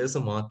സെന്റേഴ്സ്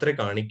മാത്രമേ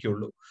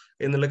കാണിക്കുള്ളൂ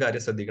എന്നുള്ള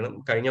കാര്യം ശ്രദ്ധിക്കണം.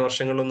 കഴിഞ്ഞ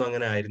വർഷങ്ങളിലൊന്നും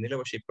അങ്ങനെ ആയിരുന്നില്ല,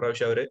 പക്ഷെ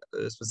ഇപ്രാവശ്യം അവർ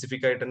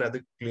സ്പെസിഫിക് ആയിട്ട് തന്നെ അത്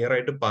ക്ലിയർ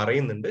ആയിട്ട്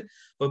പറയുന്നുണ്ട്.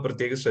 അപ്പൊ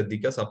പ്രത്യേകം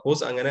ശ്രദ്ധിക്കുക.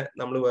 സപ്പോസ് അങ്ങനെ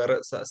നമ്മൾ വേറെ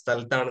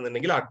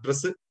സ്ഥലത്താണെന്നുണ്ടെങ്കിൽ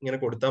അഡ്രസ്സ് ഇങ്ങനെ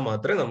കൊടുത്താൽ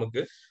മാത്രമേ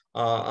നമുക്ക്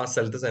ആ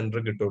സ്ഥലത്ത് സെന്റർ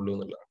കിട്ടുള്ളൂ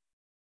എന്നുള്ളതാണ്.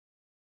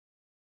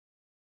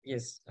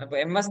 യെസ്, അപ്പൊ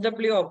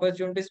MSW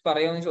ഓപ്പർച്യൂണിറ്റീസ്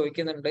പറയുമെന്ന്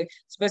ചോദിക്കുന്നുണ്ട്.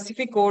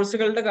 സ്പെസിഫിക്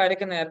കോഴ്സുകളുടെ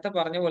കാര്യമൊക്കെ നേരത്തെ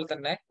പറഞ്ഞ പോലെ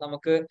തന്നെ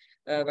നമുക്ക്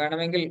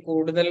വേണമെങ്കിൽ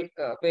കൂടുതൽ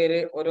പേര്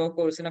ഓരോ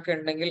കോഴ്സിനൊക്കെ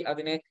ഉണ്ടെങ്കിൽ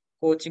അതിന്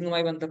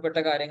കോച്ചിങ്ങുമായി ബന്ധപ്പെട്ട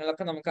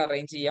കാര്യങ്ങളൊക്കെ നമുക്ക്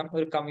അറേഞ്ച് ചെയ്യാം.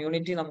 ഒരു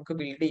കമ്മ്യൂണിറ്റി നമുക്ക്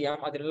ബിൽഡ് ചെയ്യാം.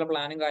 അതിനുള്ള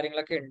പ്ലാനും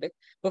കാര്യങ്ങളൊക്കെ ഉണ്ട്.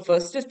 ഇപ്പൊ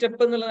ഫസ്റ്റ്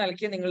സ്റ്റെപ്പ് എന്നുള്ള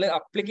നിലയ്ക്ക് നിങ്ങൾ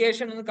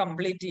അപ്ലിക്കേഷൻ ഒന്ന്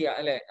കംപ്ലീറ്റ് ചെയ്യുക,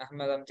 അല്ലെ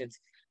അഹമ്മദ് അംജദ്?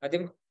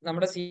 ആദ്യം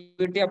നമ്മുടെ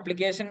CUET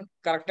അപ്ലിക്കേഷൻ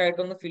കറക്റ്റ്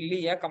ആയിട്ടൊന്ന് ഫില്ല്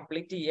ചെയ്യുക,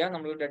 കംപ്ലീറ്റ് ചെയ്യുക.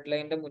 നമ്മൾ ഡെഡ്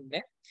ലൈനിന്റെ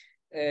മുന്നേ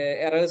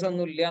എറേഴ്സ്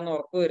ഒന്നും ഇല്ല എന്ന്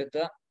ഉറപ്പ്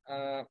വരുത്തുക.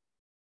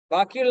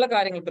 ബാക്കിയുള്ള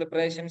കാര്യങ്ങൾ,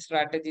 പ്രിപ്പറേഷൻ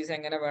സ്ട്രാറ്റജീസ്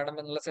എങ്ങനെ വേണം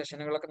എന്നുള്ള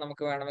സെഷനുകളൊക്കെ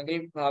നമുക്ക് വേണമെങ്കിൽ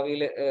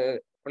ഭാവിയിൽ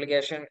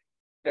അപ്ലിക്കേഷൻ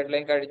ഡെഡ്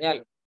ലൈൻ കഴിഞ്ഞാൽ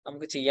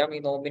നമുക്ക് ചെയ്യാം. ഈ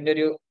നോമ്പിന്റെ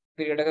ഒരു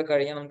പീരീഡ് ഒക്കെ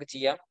കഴിഞ്ഞാൽ നമുക്ക്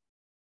ചെയ്യാം.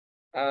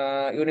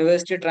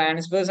 യൂണിവേഴ്സിറ്റി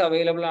ട്രാൻസ്ഫേഴ്സ്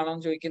അവൈലബിൾ ആണോ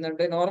എന്ന്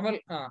ചോദിക്കുന്നുണ്ട്. നോർമൽ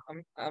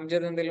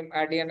അംജദ് എന്തെങ്കിലും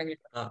ആഡ് ചെയ്യണമെങ്കിൽ?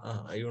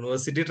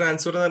 യൂണിവേഴ്സിറ്റി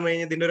ട്രാൻസ്ഫർ എന്ന് പറഞ്ഞു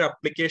കഴിഞ്ഞാൽ ഇതിന്റെ ഒരു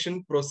അപ്ലിക്കേഷൻ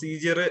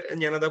പ്രൊസീജിയർ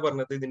ഞാനതാ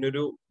പറഞ്ഞത്. ഇതിന്റെ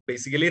ഒരു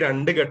ബേസിക്കലി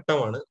രണ്ട്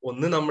ഘട്ടമാണ്.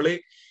 ഒന്ന് നമ്മൾ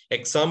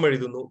എക്സാം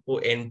എഴുതുന്നു. ഇപ്പോൾ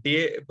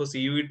NTA, ഇപ്പോൾ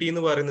CUET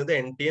എന്ന് പറയുന്നത്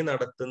NTA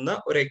നടത്തുന്ന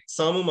ഒരു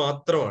എക്സാം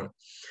മാത്രമാണ്.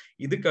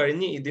 ഇത്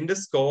കഴിഞ്ഞ് ഇതിന്റെ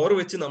സ്കോർ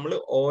വെച്ച് നമ്മൾ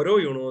ഓരോ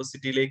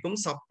യൂണിവേഴ്സിറ്റിയിലേക്കും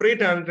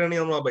സെപ്പറേറ്റ് ആയിട്ടാണ്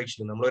നമ്മൾ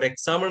അപേക്ഷിക്കുന്നത്. നമ്മൾ ഒരു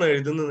എക്സാം ആണ്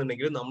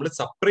എഴുതുന്നുണ്ടെങ്കിൽ നമ്മൾ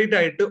സെപ്പറേറ്റ്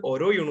ആയിട്ട്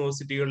ഓരോ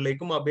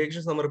യൂണിവേഴ്സിറ്റികളിലേക്കും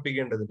അപേക്ഷ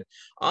സമർപ്പിക്കേണ്ടതുണ്ട്.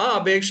 ആ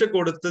അപേക്ഷ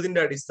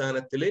കൊടുത്തതിന്റെ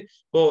അടിസ്ഥാനത്തിൽ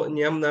ഇപ്പോ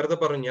ഞാൻ നേരത്തെ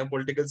പറഞ്ഞു, ഞാൻ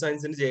പൊളിറ്റിക്കൽ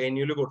സയൻസിന്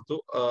JNU കൊടുത്തു.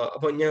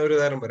 അപ്പൊ ഞാൻ ഒരു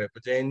ഉദാഹരണം പറയാം.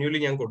 ഇപ്പൊ JNU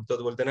ഞാൻ കൊടുത്തു,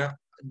 അതുപോലെ തന്നെ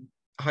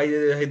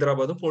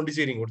ഹൈദരാബാദും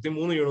പോണ്ടിച്ചേരിയും കൊടുത്തു.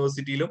 3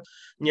 യൂണിവേഴ്സിറ്റിയിലും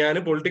ഞാൻ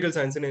പൊളിറ്റിക്കൽ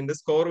സയൻസിന് എന്റെ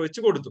സ്കോർ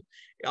വെച്ച് കൊടുത്തു.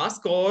 ആ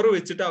സ്കോർ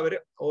വെച്ചിട്ട് അവര്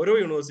ഓരോ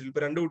യൂണിവേഴ്സിറ്റി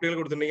ഇപ്പൊ 2 കുട്ടികൾ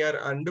കൊടുത്തിട്ടുണ്ടെങ്കിൽ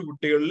ആ 2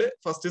 കുട്ടികളിൽ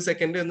ഫസ്റ്റ്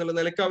സെക്കൻഡ് എന്നുള്ള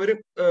നിലയ്ക്ക് അവര്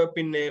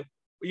പിന്നെ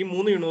ഈ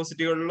 3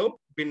 യൂണിവേഴ്സിറ്റികളിലും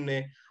പിന്നെ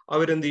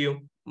അവരെന്ത് ചെയ്യും,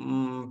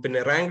 പിന്നെ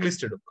റാങ്ക്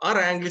ലിസ്റ്റ് ഇടും. ആ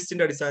റാങ്ക്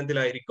ലിസ്റ്റിന്റെ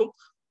അടിസ്ഥാനത്തിലായിരിക്കും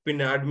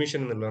പിന്നെ അഡ്മിഷൻ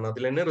എന്നുള്ളതാണ്.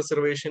 അതിൽ തന്നെ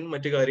റിസർവേഷൻ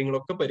മറ്റു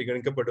കാര്യങ്ങളൊക്കെ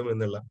പരിഗണിക്കപ്പെടും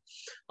എന്നുള്ള.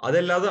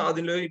 അതല്ലാതെ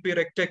അതിൽ ഇപ്പൊ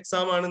റെക്ട്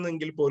എക്സാം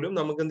ആണെന്നെങ്കിൽ പോലും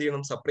നമുക്ക് എന്ത്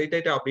ചെയ്യണം, സെപ്പറേറ്റ്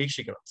ആയിട്ട്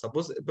അപേക്ഷിക്കണം.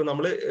 സപ്പോസ്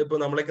ഇപ്പൊ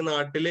നമ്മളൊക്കെ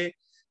നാട്ടില്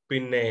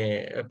പിന്നെ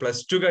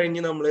 +2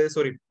 കഴിഞ്ഞ്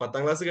സോറി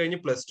 10ാം ക്ലാസ് കഴിഞ്ഞ്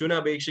 +2ന്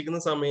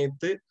അപേക്ഷിക്കുന്ന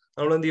സമയത്ത്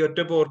നമ്മൾ എന്ത് ചെയ്യും,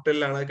 ഒറ്റ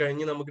പോർട്ടലിലാണ്. അത്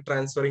കഴിഞ്ഞ് നമുക്ക്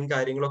ട്രാൻസ്ഫറിങ്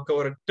കാര്യങ്ങളൊക്കെ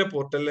ഒരൊറ്റ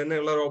പോർട്ടലിൽ തന്നെ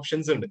ഉള്ള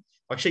ഓപ്ഷൻസ് ഉണ്ട്.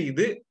 പക്ഷെ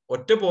ഇത്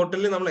ഒറ്റ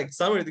പോർട്ടലിൽ നമ്മൾ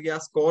എക്സാം എഴുതുക, ആ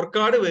സ്കോർ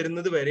കാർഡ്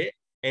വരുന്നത് വരെ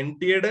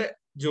NTA-യുടെ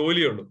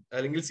ജോലിയുള്ളൂ,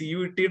 അല്ലെങ്കിൽ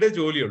CUET-യുടെ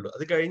ജോലിയുള്ളൂ.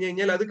 അത് കഴിഞ്ഞ്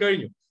കഴിഞ്ഞാൽ അത്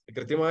കഴിഞ്ഞു.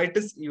 കൃത്യമായിട്ട്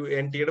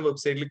NTA-യുടെ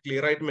വെബ്സൈറ്റിൽ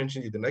ക്ലിയർ ആയിട്ട് മെൻഷൻ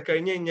ചെയ്തിട്ടുണ്ട്. അത്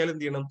കഴിഞ്ഞ് കഴിഞ്ഞാൽ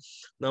എന്ത് ചെയ്യണം,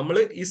 നമ്മൾ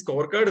ഈ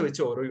സ്കോർ കാർഡ്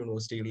വെച്ച് ഓരോ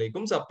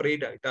യൂണിവേഴ്സിറ്റികളിലേക്കും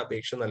സെപ്പറേറ്റ് ആയിട്ട്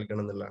അപേക്ഷ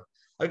നൽകണം എന്നുള്ളതാണ്.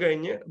 അത്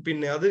കഴിഞ്ഞ്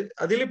പിന്നെ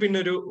അതിൽ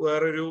പിന്നെ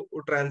വേറൊരു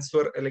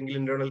ട്രാൻസ്ഫർ അല്ലെങ്കിൽ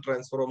ഇന്റേണൽ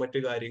ട്രാൻസ്ഫറോ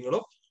മറ്റു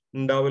കാര്യങ്ങളോ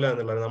ഉണ്ടാവില്ല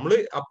എന്നുള്ളത്. നമ്മൾ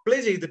അപ്ലൈ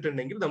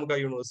ചെയ്തിട്ടുണ്ടെങ്കിൽ നമുക്ക് ആ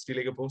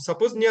യൂണിവേഴ്സിറ്റിയിലേക്ക് പോകും.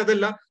 സപ്പോസ് ഇനി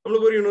അതല്ല,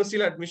 നമ്മളിപ്പോ ഒരു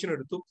യൂണിവേഴ്സിറ്റിയിൽ അഡ്മിഷൻ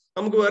എടുത്തു,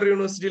 നമുക്ക് വേറെ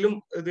യൂണിവേഴ്സിറ്റിയിലും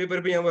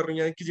ഇതേപോലെ ഞാൻ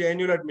പറഞ്ഞു എനിക്ക്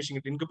JNU അഡ്മിഷൻ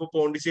കിട്ടി, എനിക്കിപ്പോ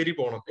പോണ്ടിച്ചേരി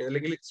പോകണം,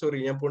 അല്ലെങ്കിൽ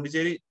ഞാൻ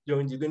പോണ്ടിച്ചേരി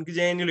ജോയിൻ ചെയ്തു, എനിക്ക്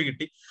JNU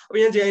കിട്ടി, അപ്പൊ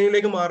ഞാൻ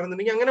JNU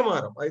മാറുന്നുണ്ടെങ്കിൽ അങ്ങനെ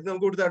മാറാം. അതിന്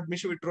നമുക്ക് കൊടുത്ത്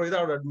അഡ്മിഷൻ വിഡ്രോ ചെയ്ത്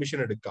അവിടെ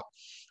അഡ്മിഷൻ എടുക്കാം.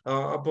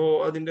 അപ്പോ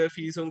അതിന്റെ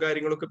ഫീസും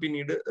കാര്യങ്ങളൊക്കെ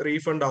പിന്നീട്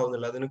റീഫണ്ട്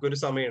ആവുന്നില്ല, അതിനൊക്കെ ഒരു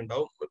സമയം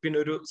ഉണ്ടാവും. പിന്നെ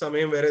ഒരു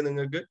സമയം വരെ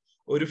നിങ്ങൾക്ക്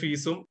ഒരു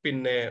ഫീസും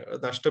പിന്നെ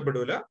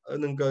നഷ്ടപ്പെടൂല,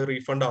 നിങ്ങൾക്ക്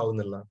റീഫണ്ട്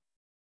ആവുന്നില്ല.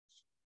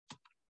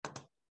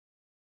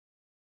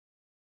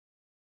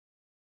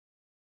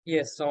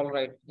 Yes, all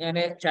right. ഞാൻ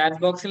ചാറ്റ്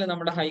ബോക്സിൽ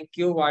നമ്മുടെ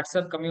HighQ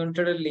വാട്സ്ആപ്പ്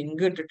കമ്മ്യൂണിറ്റിയുടെ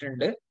ലിങ്ക്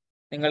ഇട്ടിട്ടുണ്ട്.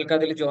 നിങ്ങൾക്ക്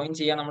അതിൽ ജോയിൻ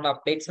ചെയ്യാം. നമ്മുടെ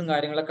അപ്ഡേറ്റ്സും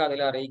കാര്യങ്ങളൊക്കെ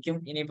അതിൽ അറിയിക്കും.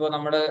 ഇനിയിപ്പോ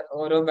നമ്മുടെ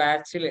ഓരോ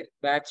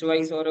ബാച്ച്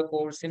വൈസ് ഓരോ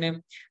കോഴ്സിന്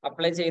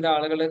അപ്ലൈ ചെയ്ത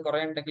ആളുകൾ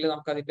കുറെ ഉണ്ടെങ്കിൽ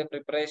നമുക്ക് അതിന്റെ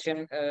പ്രിപ്പറേഷൻ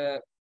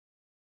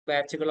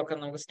ബാച്ചുകളൊക്കെ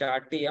നമുക്ക്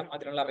സ്റ്റാർട്ട് ചെയ്യാം.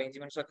 അതിനുള്ള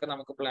അറേഞ്ച്മെന്റ്സ് ഒക്കെ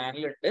നമുക്ക്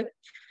പ്ലാനിലുണ്ട്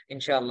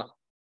ഇൻഷാ അല്ലാഹ്.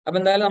 അപ്പൊ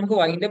എന്തായാലും നമുക്ക്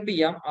വൈൻഡപ്പ്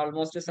ചെയ്യാം.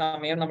 ഓൾമോസ്റ്റ്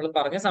സമയം നമ്മൾ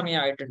പറഞ്ഞ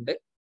സമയമായിട്ടുണ്ട്.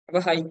 അപ്പൊ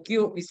HighQ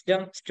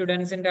വിസ്ഡം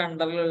സ്റ്റുഡൻസിന്റെ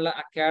അണ്ടറിലുള്ള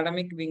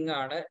അക്കാഡമിക് വിങ്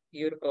ആണ്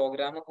ഈ ഒരു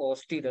പ്രോഗ്രാം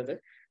ഹോസ്റ്റ് ചെയ്തത്.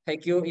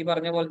 HighQ ഈ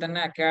പറഞ്ഞ പോലെ തന്നെ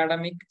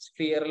അക്കാഡമിക്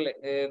സ്ഫിയറിൽ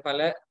പല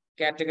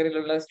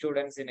കാറ്റഗറിയിലുള്ള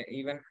സ്റ്റുഡൻസിന്,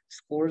 ഈവൻ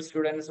സ്കൂൾ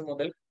സ്റ്റുഡൻസ്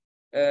മുതൽ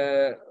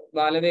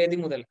ബാലവേദി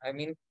മുതൽ, ഐ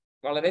മീൻ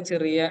വളരെ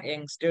ചെറിയ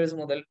യങ്സ്റ്റേഴ്സ്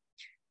മുതൽ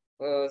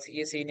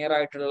ഈ സീനിയർ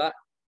ആയിട്ടുള്ള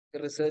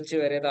റിസർച്ച്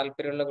വരെ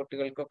താല്പര്യമുള്ള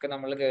കുട്ടികൾക്കൊക്കെ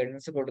നമ്മൾ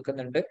ഗൈഡൻസ്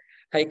കൊടുക്കുന്നുണ്ട്.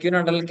 HighQ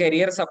അണ്ടറിൽ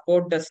കരിയർ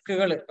സപ്പോർട്ട്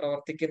ഡെസ്കുകൾ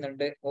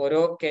പ്രവർത്തിക്കുന്നുണ്ട്.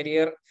 ഓരോ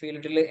കരിയർ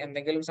ഫീൽഡിൽ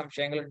എന്തെങ്കിലും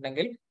സംശയങ്ങൾ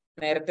ഉണ്ടെങ്കിൽ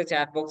നേരത്തെ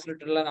ചാറ്റ്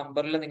ബോക്സിലിട്ടുള്ള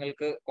നമ്പറിൽ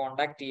നിങ്ങൾക്ക്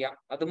കോൺടാക്ട് ചെയ്യാം.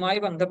 അതുമായി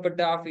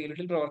ബന്ധപ്പെട്ട് ആ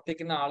ഫീൽഡിൽ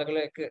പ്രവർത്തിക്കുന്ന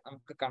ആളുകളെയൊക്കെ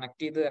നമുക്ക്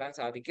കണക്ട് ചെയ്ത് തരാൻ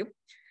സാധിക്കും.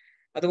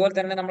 അതുപോലെ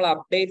തന്നെ നമ്മൾ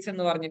അപ്ഡേറ്റ്സ്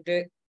എന്ന് പറഞ്ഞിട്ട്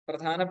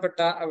പ്രധാനപ്പെട്ട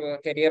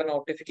കരിയർ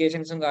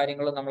നോട്ടിഫിക്കേഷൻസും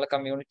കാര്യങ്ങളും നമ്മളെ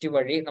കമ്മ്യൂണിറ്റി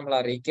വഴി നമ്മൾ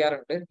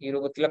അറിയിക്കാറുണ്ട്. ഈ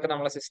രൂപത്തിലൊക്കെ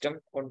നമ്മളെ സിസ്റ്റം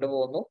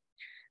കൊണ്ടുപോകുന്നു.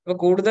 അപ്പൊ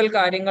കൂടുതൽ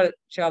കാര്യങ്ങൾ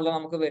ഇൻഷാ അല്ലാഹ്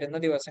നമുക്ക് വരുന്ന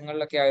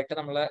ദിവസങ്ങളിലൊക്കെ ആയിട്ട്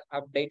നമ്മളെ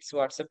അപ്ഡേറ്റ്സ്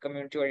വാട്സ്ആപ്പ്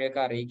കമ്മ്യൂണിറ്റി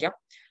വഴിയൊക്കെ അറിയിക്കാം.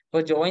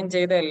 അപ്പോൾ ജോയിൻ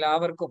ചെയ്ത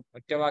എല്ലാവർക്കും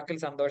ഒറ്റവാക്കിൽ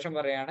സന്തോഷം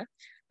പറയാണ്,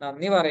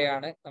 നന്ദി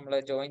പറയാണ്. നമ്മൾ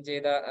ജോയിൻ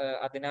ചെയ്ത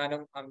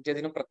അദ്നാനും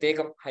അംജദിനും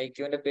പ്രത്യേകം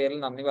HighQന്റെ പേരിൽ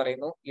നന്ദി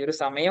പറയുന്നു. ഈ ഒരു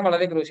സമയം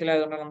വളരെ ക്രൂഷ്യൽ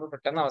ആയതുകൊണ്ട് നമ്മൾ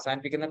പെട്ടെന്ന്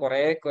അവസാനിപ്പിക്കുന്ന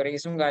കുറെ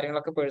ക്വറീസും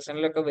കാര്യങ്ങളൊക്കെ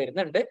പേഴ്സണലൊക്കെ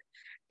വരുന്നുണ്ട്.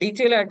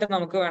 ഡീറ്റെയിൽ ആയിട്ട്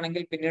നമുക്ക്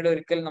വേണമെങ്കിൽ പിന്നീട്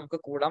ഒരിക്കൽ നമുക്ക്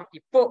കൂടാം.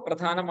 ഇപ്പോൾ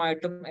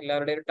പ്രധാനമായിട്ടും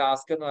എല്ലാവരുടെയും ഒരു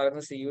ടാസ്ക് എന്ന്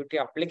പറയുന്നത് CUET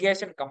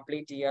അപ്ലിക്കേഷൻ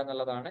കംപ്ലീറ്റ് ചെയ്യുക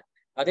എന്നുള്ളതാണ്.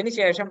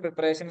 അതിനുശേഷം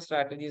പ്രിപ്പറേഷൻ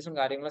സ്ട്രാറ്റജീസും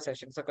കാര്യങ്ങളും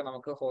സെഷൻസ് ഒക്കെ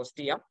നമുക്ക്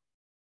ഹോസ്റ്റ് ചെയ്യാം.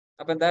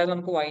 അപ്പൊ എന്തായാലും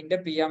നമുക്ക്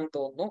വൈൻഡപ്പ് ചെയ്യാൻ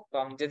തോന്നുന്നു.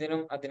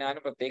 അംജദിനും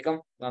അദ്നാനും പ്രത്യേകം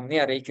നന്ദി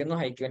അറിയിക്കുന്നു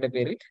HighQന്റെ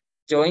പേരിൽ.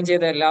 ജോയിൻ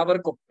ചെയ്ത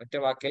എല്ലാവർക്കും ഒറ്റ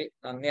വാക്കിൽ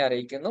നന്ദി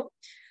അറിയിക്കുന്നു.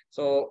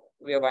 So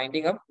we R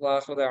winding up.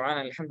 വാഖിറു ദഅവാന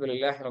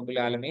അൽഹംദുലില്ലാഹി റബ്ബിൽ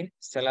ആലമീൻ.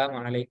 അസ്സലാമു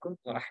അലൈക്കും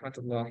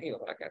വറഹ്മത്തുള്ളാഹി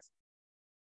വബറകാതുഹു.